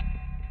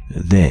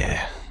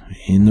 There,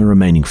 in the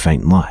remaining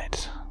faint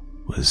light,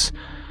 was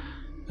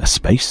a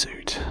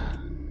spacesuit,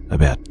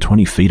 about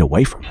 20 feet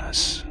away from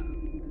us.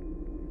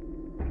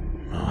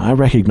 I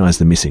recognized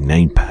the missing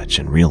name patch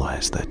and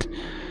realized that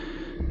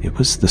it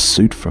was the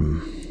suit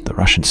from the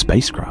Russian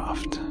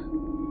spacecraft.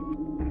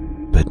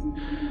 But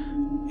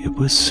it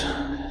was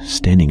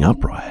standing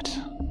upright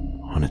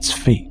on its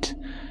feet,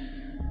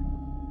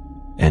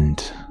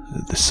 and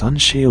the sun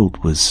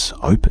shield was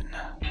open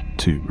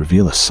to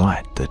reveal a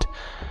sight that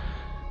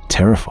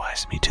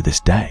terrifies me to this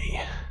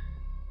day.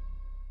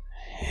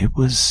 It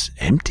was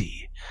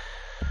empty.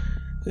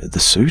 The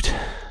suit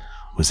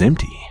was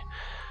empty,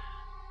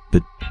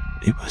 but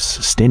it was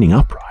standing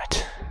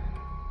upright.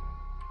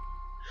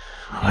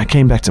 I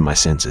came back to my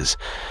senses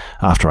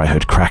after I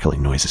heard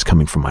crackling noises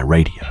coming from my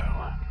radio.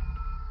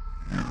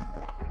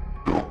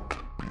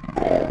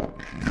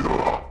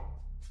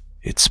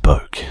 It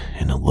spoke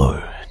in a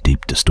low,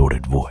 deep,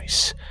 distorted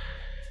voice.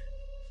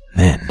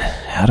 Then,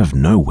 out of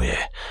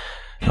nowhere,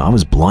 I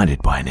was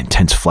blinded by an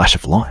intense flash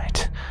of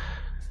light.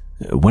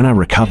 When I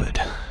recovered,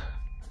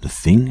 the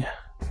thing,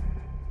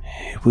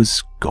 it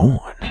was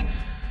gone.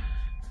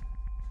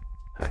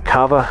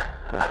 Carver,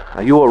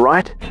 are you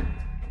alright?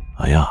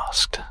 I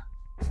asked.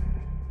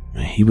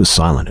 He was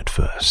silent at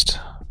first,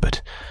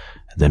 but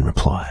then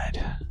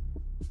replied.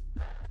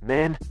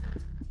 Man,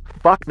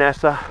 fuck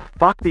NASA,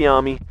 fuck the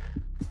Army,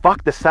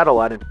 fuck the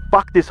satellite, and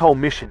fuck this whole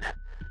mission.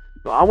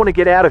 I want to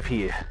get out of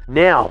here,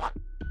 now.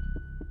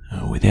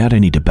 Without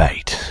any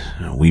debate,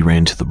 we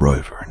ran to the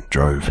rover and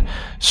drove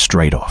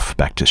straight off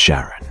back to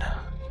Sharon.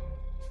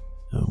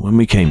 When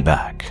we came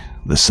back,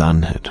 the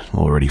sun had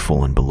already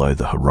fallen below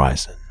the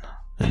horizon,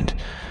 and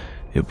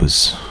it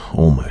was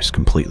almost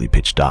completely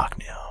pitch dark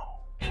now.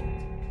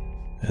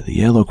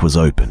 The airlock was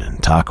open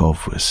and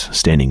Tarkov was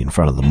standing in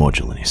front of the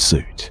module in his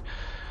suit.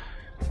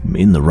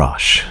 In the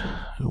rush,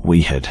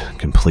 we had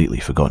completely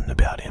forgotten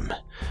about him.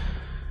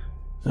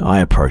 I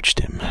approached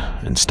him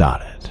and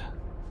started.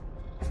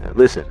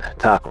 Listen,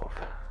 Tarkov,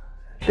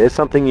 there's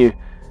something you...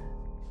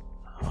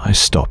 I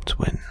stopped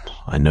when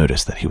I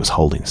noticed that he was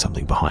holding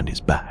something behind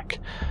his back,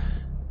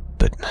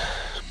 but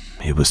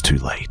it was too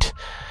late.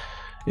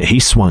 He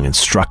swung and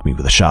struck me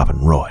with a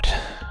sharpened rod.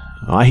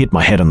 I hit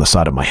my head on the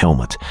side of my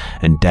helmet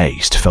and,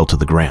 dazed, fell to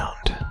the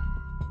ground.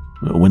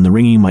 When the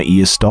ringing in my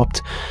ears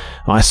stopped,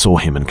 I saw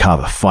him and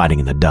Carver fighting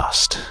in the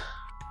dust.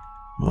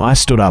 I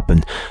stood up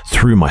and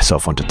threw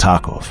myself onto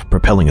Tarkov,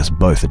 propelling us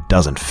both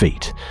 12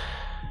 feet.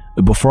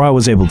 Before I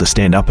was able to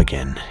stand up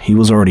again, he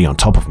was already on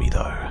top of me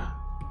though.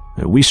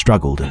 We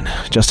struggled, and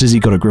just as he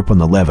got a grip on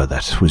the lever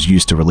that was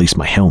used to release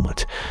my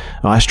helmet,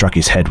 I struck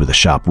his head with a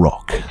sharp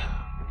rock.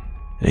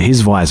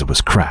 His visor was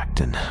cracked,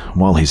 and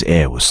while his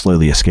air was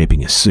slowly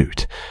escaping his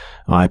suit,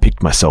 I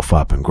picked myself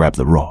up and grabbed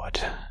the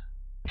rod.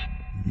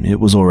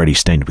 It was already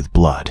stained with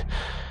blood.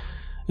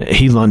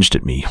 He lunged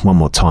at me one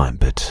more time,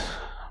 but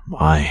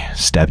I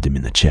stabbed him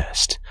in the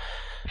chest.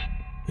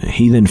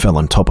 He then fell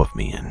on top of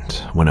me, and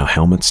when our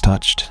helmets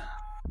touched,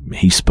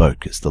 he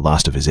spoke as the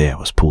last of his air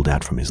was pulled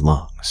out from his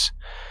lungs.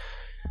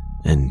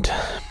 And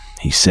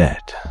he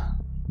said,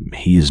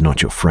 "He is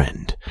not your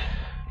friend.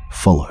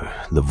 Follow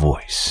the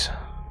voice."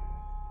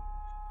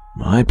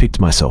 I picked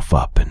myself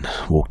up and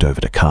walked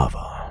over to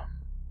Carver.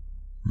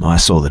 I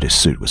saw that his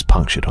suit was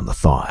punctured on the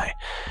thigh,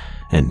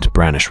 and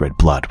brownish-red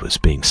blood was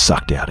being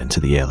sucked out into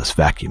the airless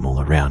vacuum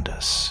all around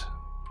us.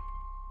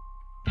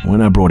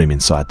 When I brought him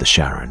inside the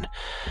Sharon,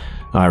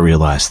 I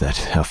realized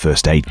that our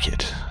first aid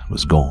kit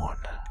was gone.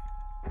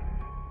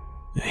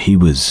 He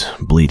was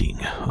bleeding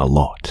a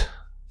lot,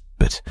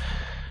 but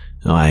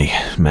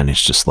I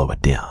managed to slow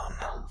it down.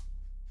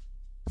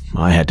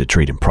 I had to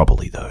treat him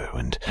properly though,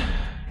 and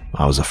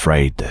I was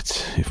afraid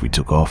that if we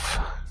took off,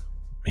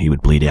 he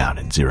would bleed out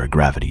in zero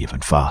gravity even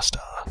faster.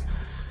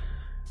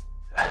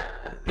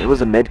 There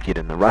was a medkit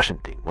in the Russian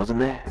thing, wasn't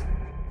there?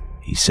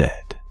 He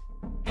said.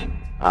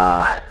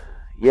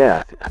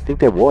 Yeah, I think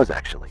there was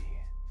actually.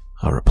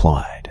 I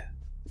replied.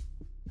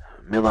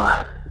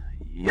 Miller,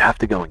 you have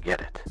to go and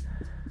get it.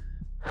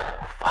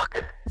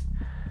 Fuck.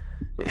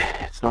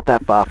 It's not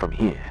that far from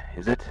here,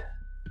 is it?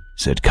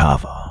 Said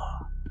Carver.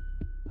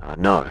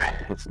 No,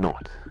 it's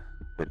not.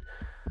 But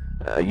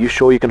are you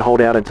sure you can hold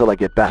out until I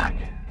get back?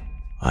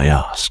 I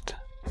asked.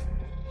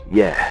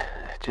 Yeah,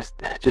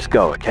 just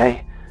go,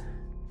 okay?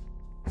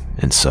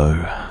 And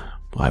so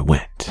I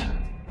went.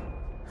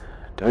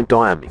 Don't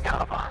die on me,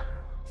 Carver.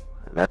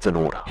 That's an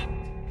order.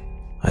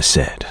 I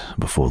said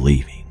before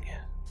leaving.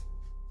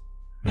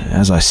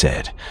 As I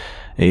said,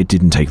 it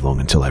didn't take long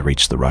until I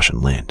reached the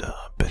Russian lander,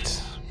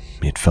 but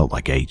it felt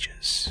like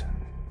ages.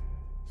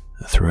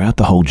 Throughout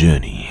the whole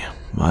journey,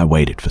 I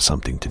waited for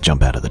something to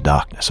jump out of the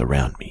darkness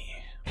around me.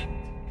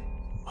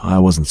 I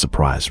wasn't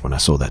surprised when I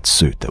saw that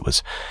suit that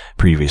was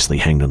previously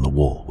hanged on the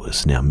wall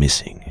was now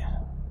missing.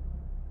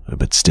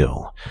 But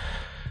still,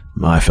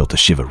 I felt a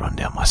shiver run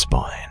down my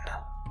spine.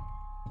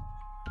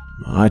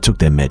 I took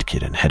their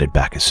medkit and headed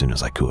back as soon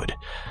as I could,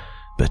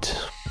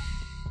 but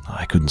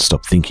I couldn't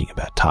stop thinking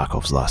about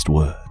Tarkov's last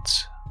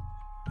words.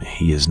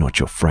 "He is not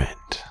your friend.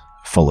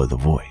 Follow the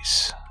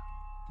voice."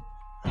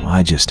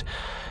 I just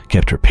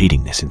kept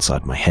repeating this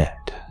inside my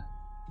head.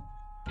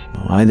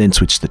 I then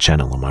switched the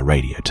channel on my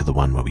radio to the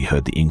one where we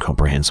heard the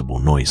incomprehensible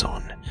noise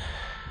on,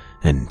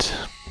 and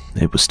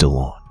it was still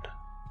on.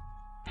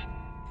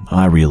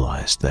 I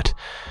realized that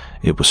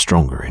it was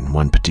stronger in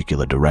one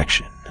particular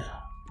direction.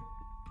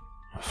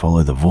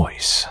 "Follow the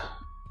voice,"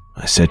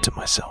 I said to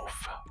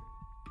myself.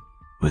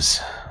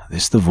 Was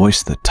this the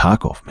voice that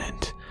Tarkov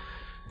meant?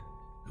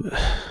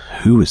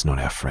 Who is not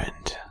our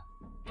friend?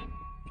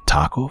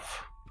 Tarkov?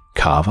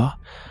 Carver?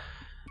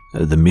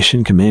 The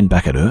mission command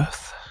back at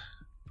Earth?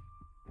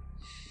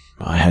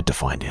 I had to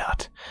find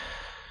out.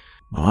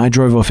 I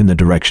drove off in the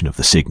direction of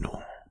the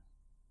signal.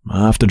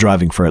 After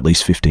driving for at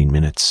least 15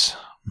 minutes,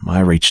 I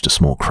reached a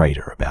small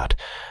crater about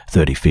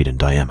 30 feet in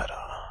diameter.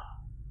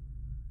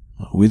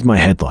 With my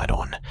headlight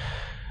on,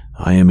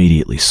 I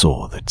immediately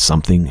saw that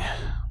something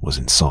was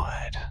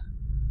inside,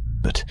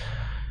 but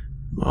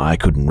I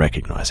couldn't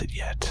recognize it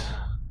yet.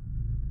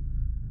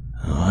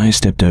 I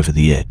stepped over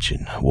the edge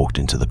and walked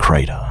into the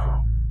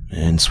crater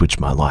and switched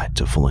my light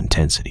to full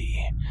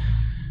intensity.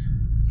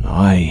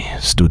 I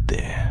stood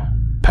there,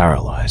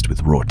 paralyzed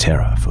with raw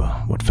terror for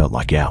what felt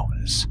like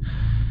hours.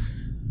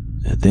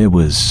 There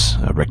was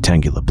a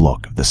rectangular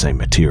block of the same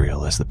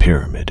material as the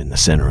pyramid in the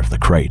center of the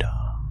crater.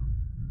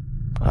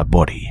 A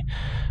body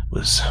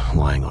was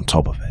lying on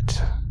top of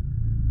it.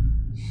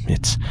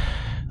 Its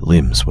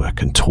limbs were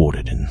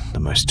contorted in the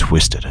most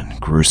twisted and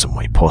gruesome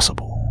way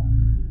possible.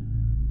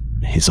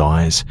 His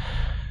eyes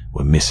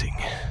were missing,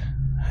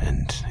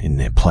 and in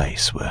their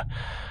place were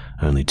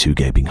only 2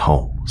 gaping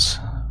holes.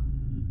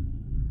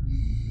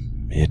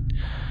 It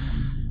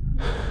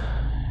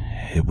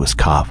was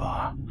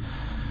Carver.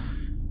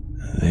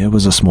 There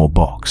was a small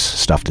box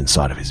stuffed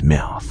inside of his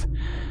mouth.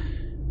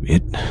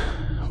 It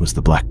was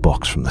the black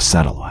box from the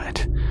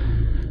satellite.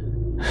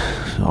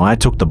 I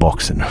took the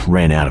box and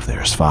ran out of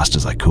there as fast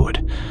as I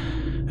could.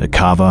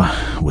 Carver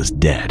was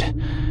dead.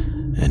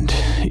 And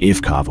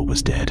if Carver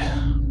was dead,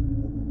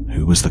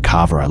 who was the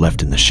Carver I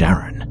left in the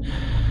Sharon?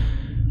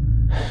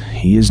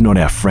 he is not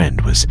our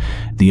friend was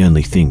the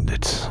only thing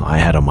that I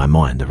had on my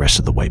mind the rest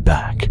of the way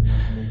back.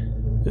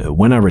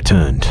 When I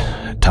returned,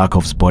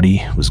 Tarkov's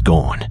body was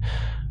gone,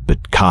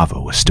 but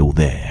Carver was still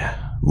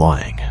there,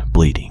 lying,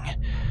 bleeding.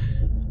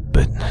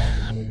 But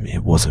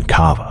it wasn't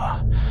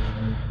Carver.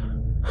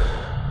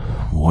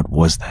 What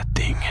was that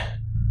thing?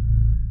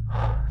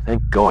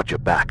 Thank God you're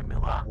back,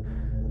 Miller,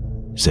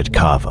 said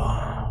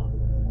Carver.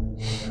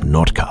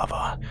 Not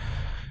Carver.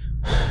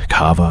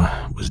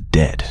 Carver was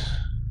dead.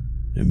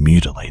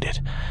 Mutilated.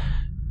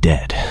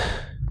 Dead.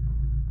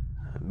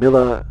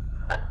 Miller,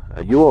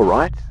 are you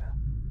alright?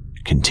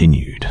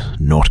 Continued,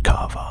 not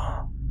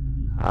Carver.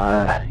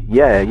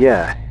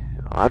 Yeah,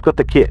 I've got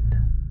the kit.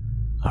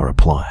 I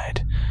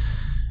replied.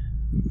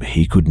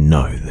 He could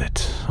know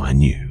that I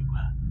knew.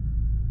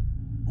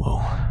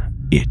 Well,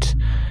 it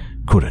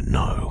couldn't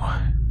know.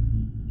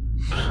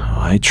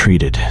 I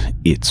treated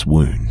its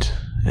wound,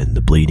 and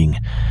the bleeding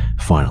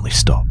finally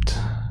stopped.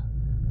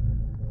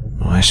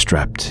 I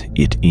strapped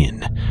it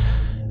in,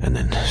 and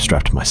then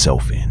strapped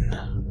myself in.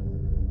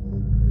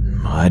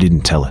 I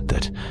didn't tell it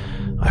that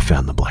I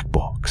found the black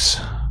box.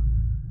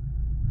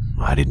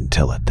 I didn't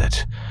tell it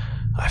that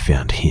I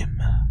found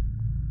him.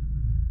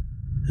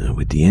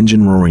 With the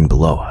engine roaring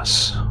below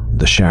us,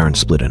 the Sharon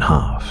split in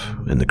half,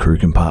 and the crew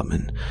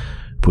compartment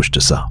pushed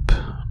us up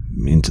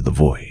into the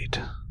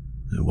void,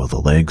 while the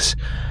legs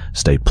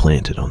stayed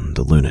planted on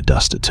the lunar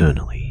dust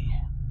eternally.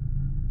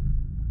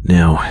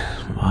 Now,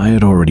 I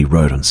had already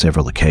wrote on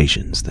several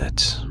occasions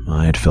that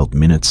I had felt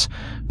minutes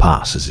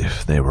pass as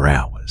if they were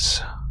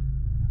hours.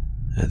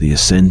 The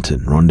ascent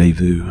and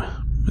rendezvous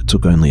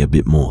took only a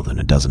bit more than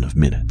a dozen of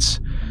minutes,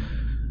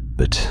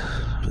 but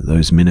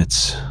those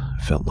minutes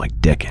felt like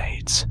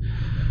decades.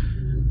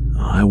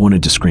 I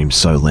wanted to scream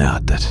so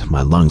loud that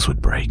my lungs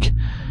would break,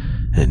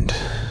 and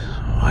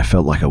I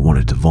felt like I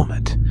wanted to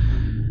vomit,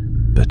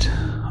 but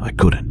I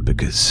couldn't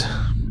because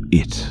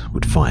it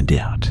would find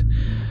out.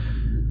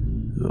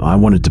 I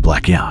wanted to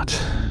black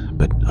out,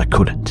 but I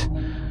couldn't.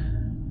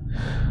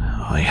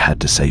 I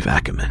had to save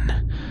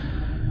Ackerman.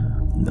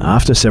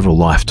 After several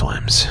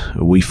lifetimes,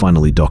 we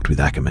finally docked with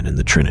Ackerman in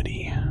the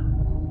Trinity.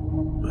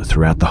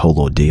 Throughout the whole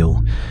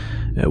ordeal,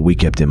 we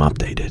kept him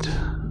updated,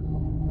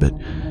 but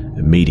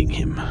meeting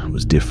him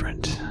was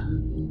different.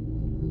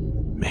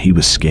 He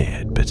was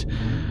scared, but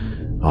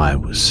I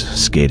was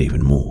scared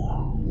even more.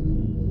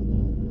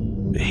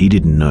 He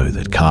didn't know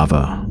that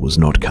Carver was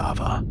not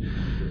Carver,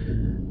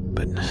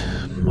 but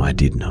I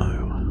did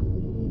know.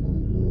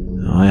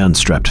 I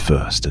unstrapped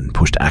first and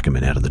pushed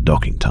Ackerman out of the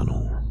docking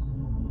tunnel.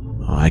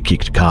 I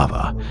kicked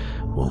Carver,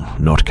 well,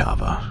 not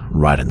Carver,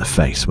 right in the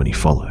face when he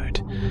followed,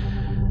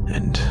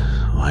 and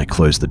I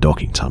closed the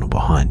docking tunnel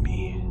behind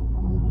me.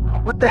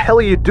 What the hell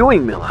are you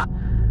doing, Miller?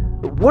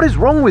 What is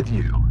wrong with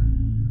you?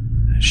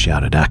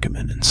 Shouted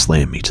Ackerman and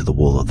slammed me to the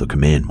wall of the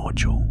command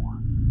module.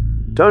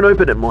 Don't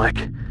open it,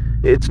 Mike.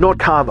 It's not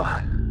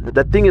Carver.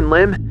 That thing in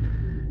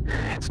Lem,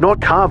 it's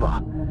not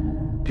Carver.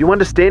 Do you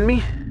understand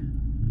me?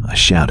 I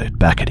shouted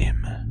back at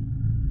him.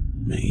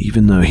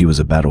 Even though he was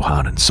a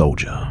battle-hardened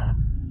soldier,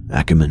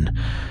 Ackerman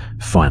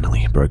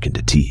finally broke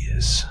into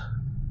tears.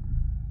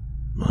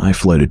 I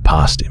floated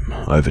past him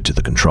over to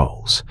the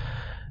controls,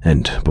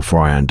 and before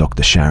I undocked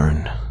the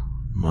Sharon,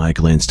 I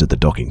glanced at the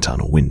docking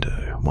tunnel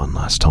window one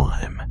last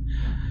time.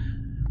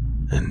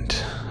 And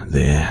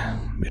there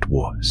it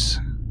was.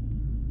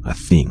 A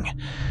thing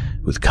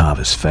with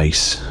Carver's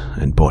face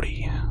and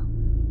body,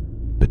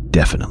 but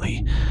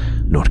definitely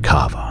not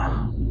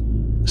Carver,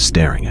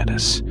 staring at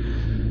us.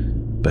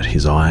 But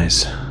his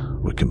eyes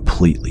were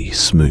completely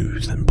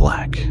smooth and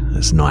black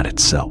as night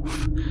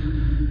itself.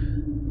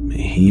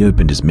 He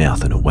opened his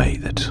mouth in a way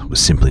that was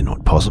simply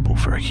not possible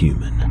for a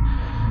human,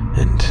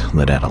 and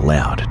let out a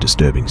loud,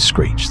 disturbing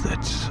screech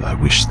that I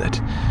wish that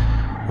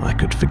I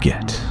could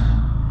forget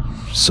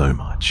so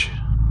much.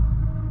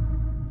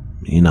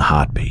 In a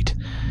heartbeat,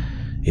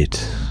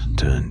 it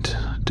turned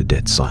to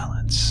dead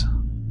silence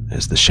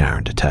as the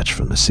Sharon detached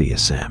from the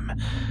CSM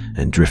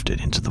and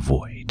drifted into the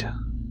void.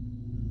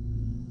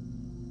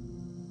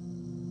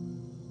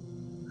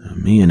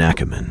 Me and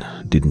Ackerman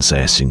didn't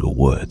say a single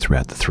word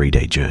throughout the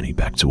 3-day journey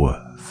back to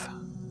Earth.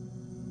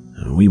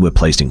 We were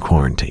placed in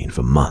quarantine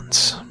for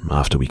months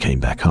after we came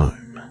back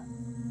home.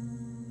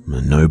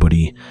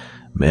 Nobody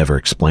ever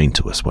explained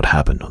to us what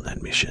happened on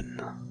that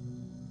mission.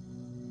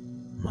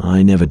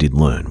 I never did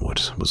learn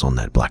what was on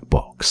that black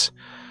box,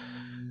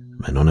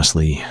 and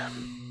honestly,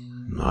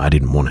 I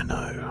didn't want to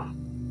know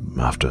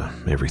after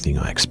everything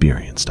I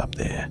experienced up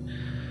there.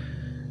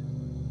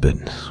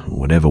 But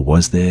whatever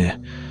was there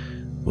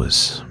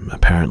was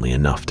apparently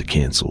enough to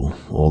cancel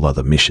all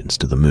other missions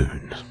to the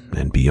moon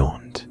and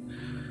beyond.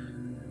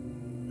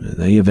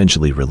 They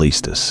eventually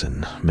released us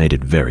and made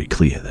it very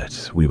clear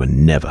that we were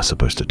never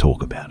supposed to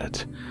talk about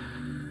it.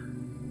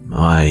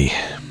 I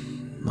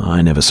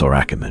never saw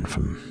Ackerman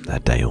from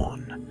that day on.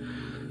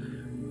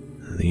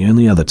 The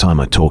only other time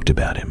I talked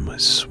about him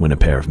was when a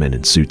pair of men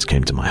in suits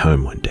came to my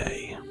home one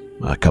day,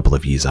 a couple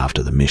of years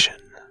after the mission.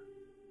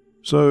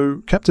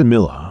 So, Captain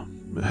Miller,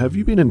 have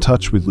you been in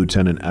touch with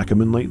Lieutenant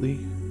Ackerman lately?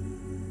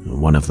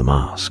 one of them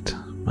asked,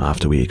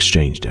 after we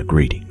exchanged our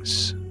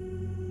greetings.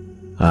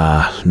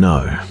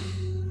 No.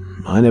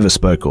 I never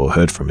spoke or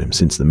heard from him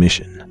since the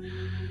mission.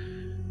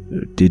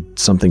 Did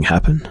something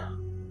happen?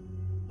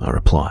 I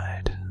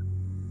replied.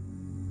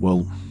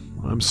 Well,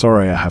 I'm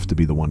sorry I have to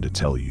be the one to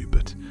tell you,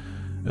 but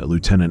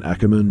Lieutenant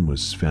Ackerman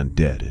was found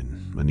dead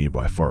in a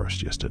nearby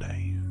forest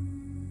yesterday.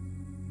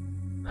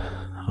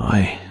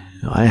 I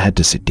had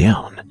to sit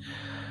down.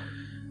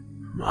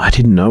 I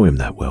didn't know him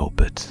that well,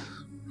 but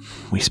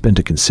we spent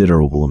a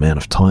considerable amount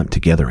of time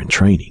together in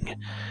training,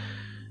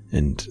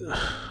 and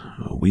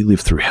we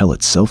lived through hell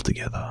itself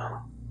together,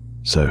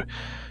 so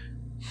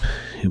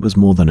it was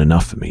more than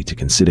enough for me to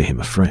consider him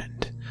a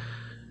friend.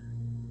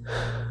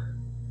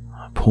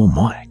 Poor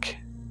Mike.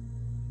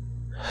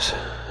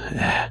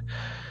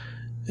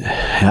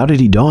 How did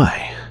he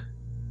die?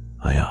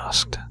 I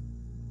asked.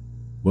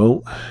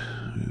 Well,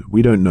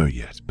 we don't know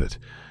yet, but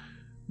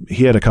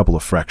he had a couple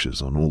of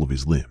fractures on all of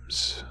his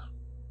limbs,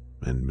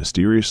 and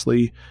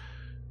mysteriously,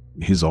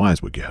 his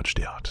eyes were gouged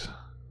out.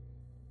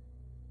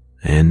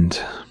 And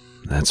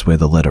that's where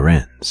the letter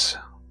ends.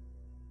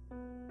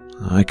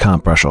 I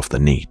can't brush off the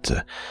need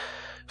to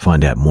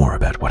find out more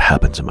about what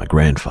happened to my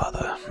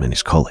grandfather and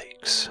his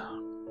colleagues.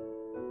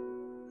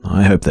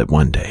 I hope that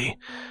one day,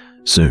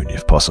 soon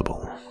if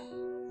possible,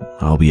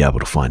 I'll be able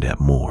to find out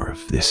more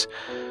of this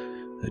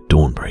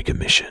Dawnbreaker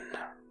mission.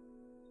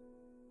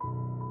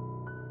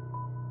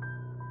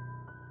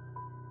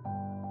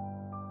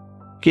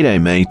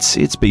 G'day mates,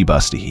 it's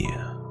Busta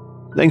here.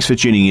 Thanks for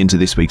tuning in to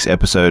this week's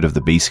episode of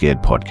the Be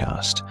Scared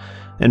podcast.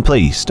 And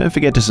please, don't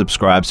forget to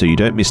subscribe so you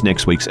don't miss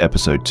next week's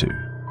episode too.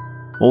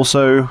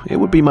 Also, it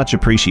would be much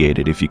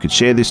appreciated if you could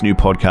share this new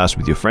podcast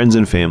with your friends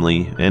and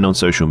family and on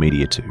social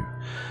media too.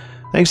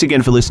 Thanks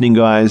again for listening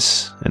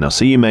guys, and I'll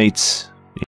see you mates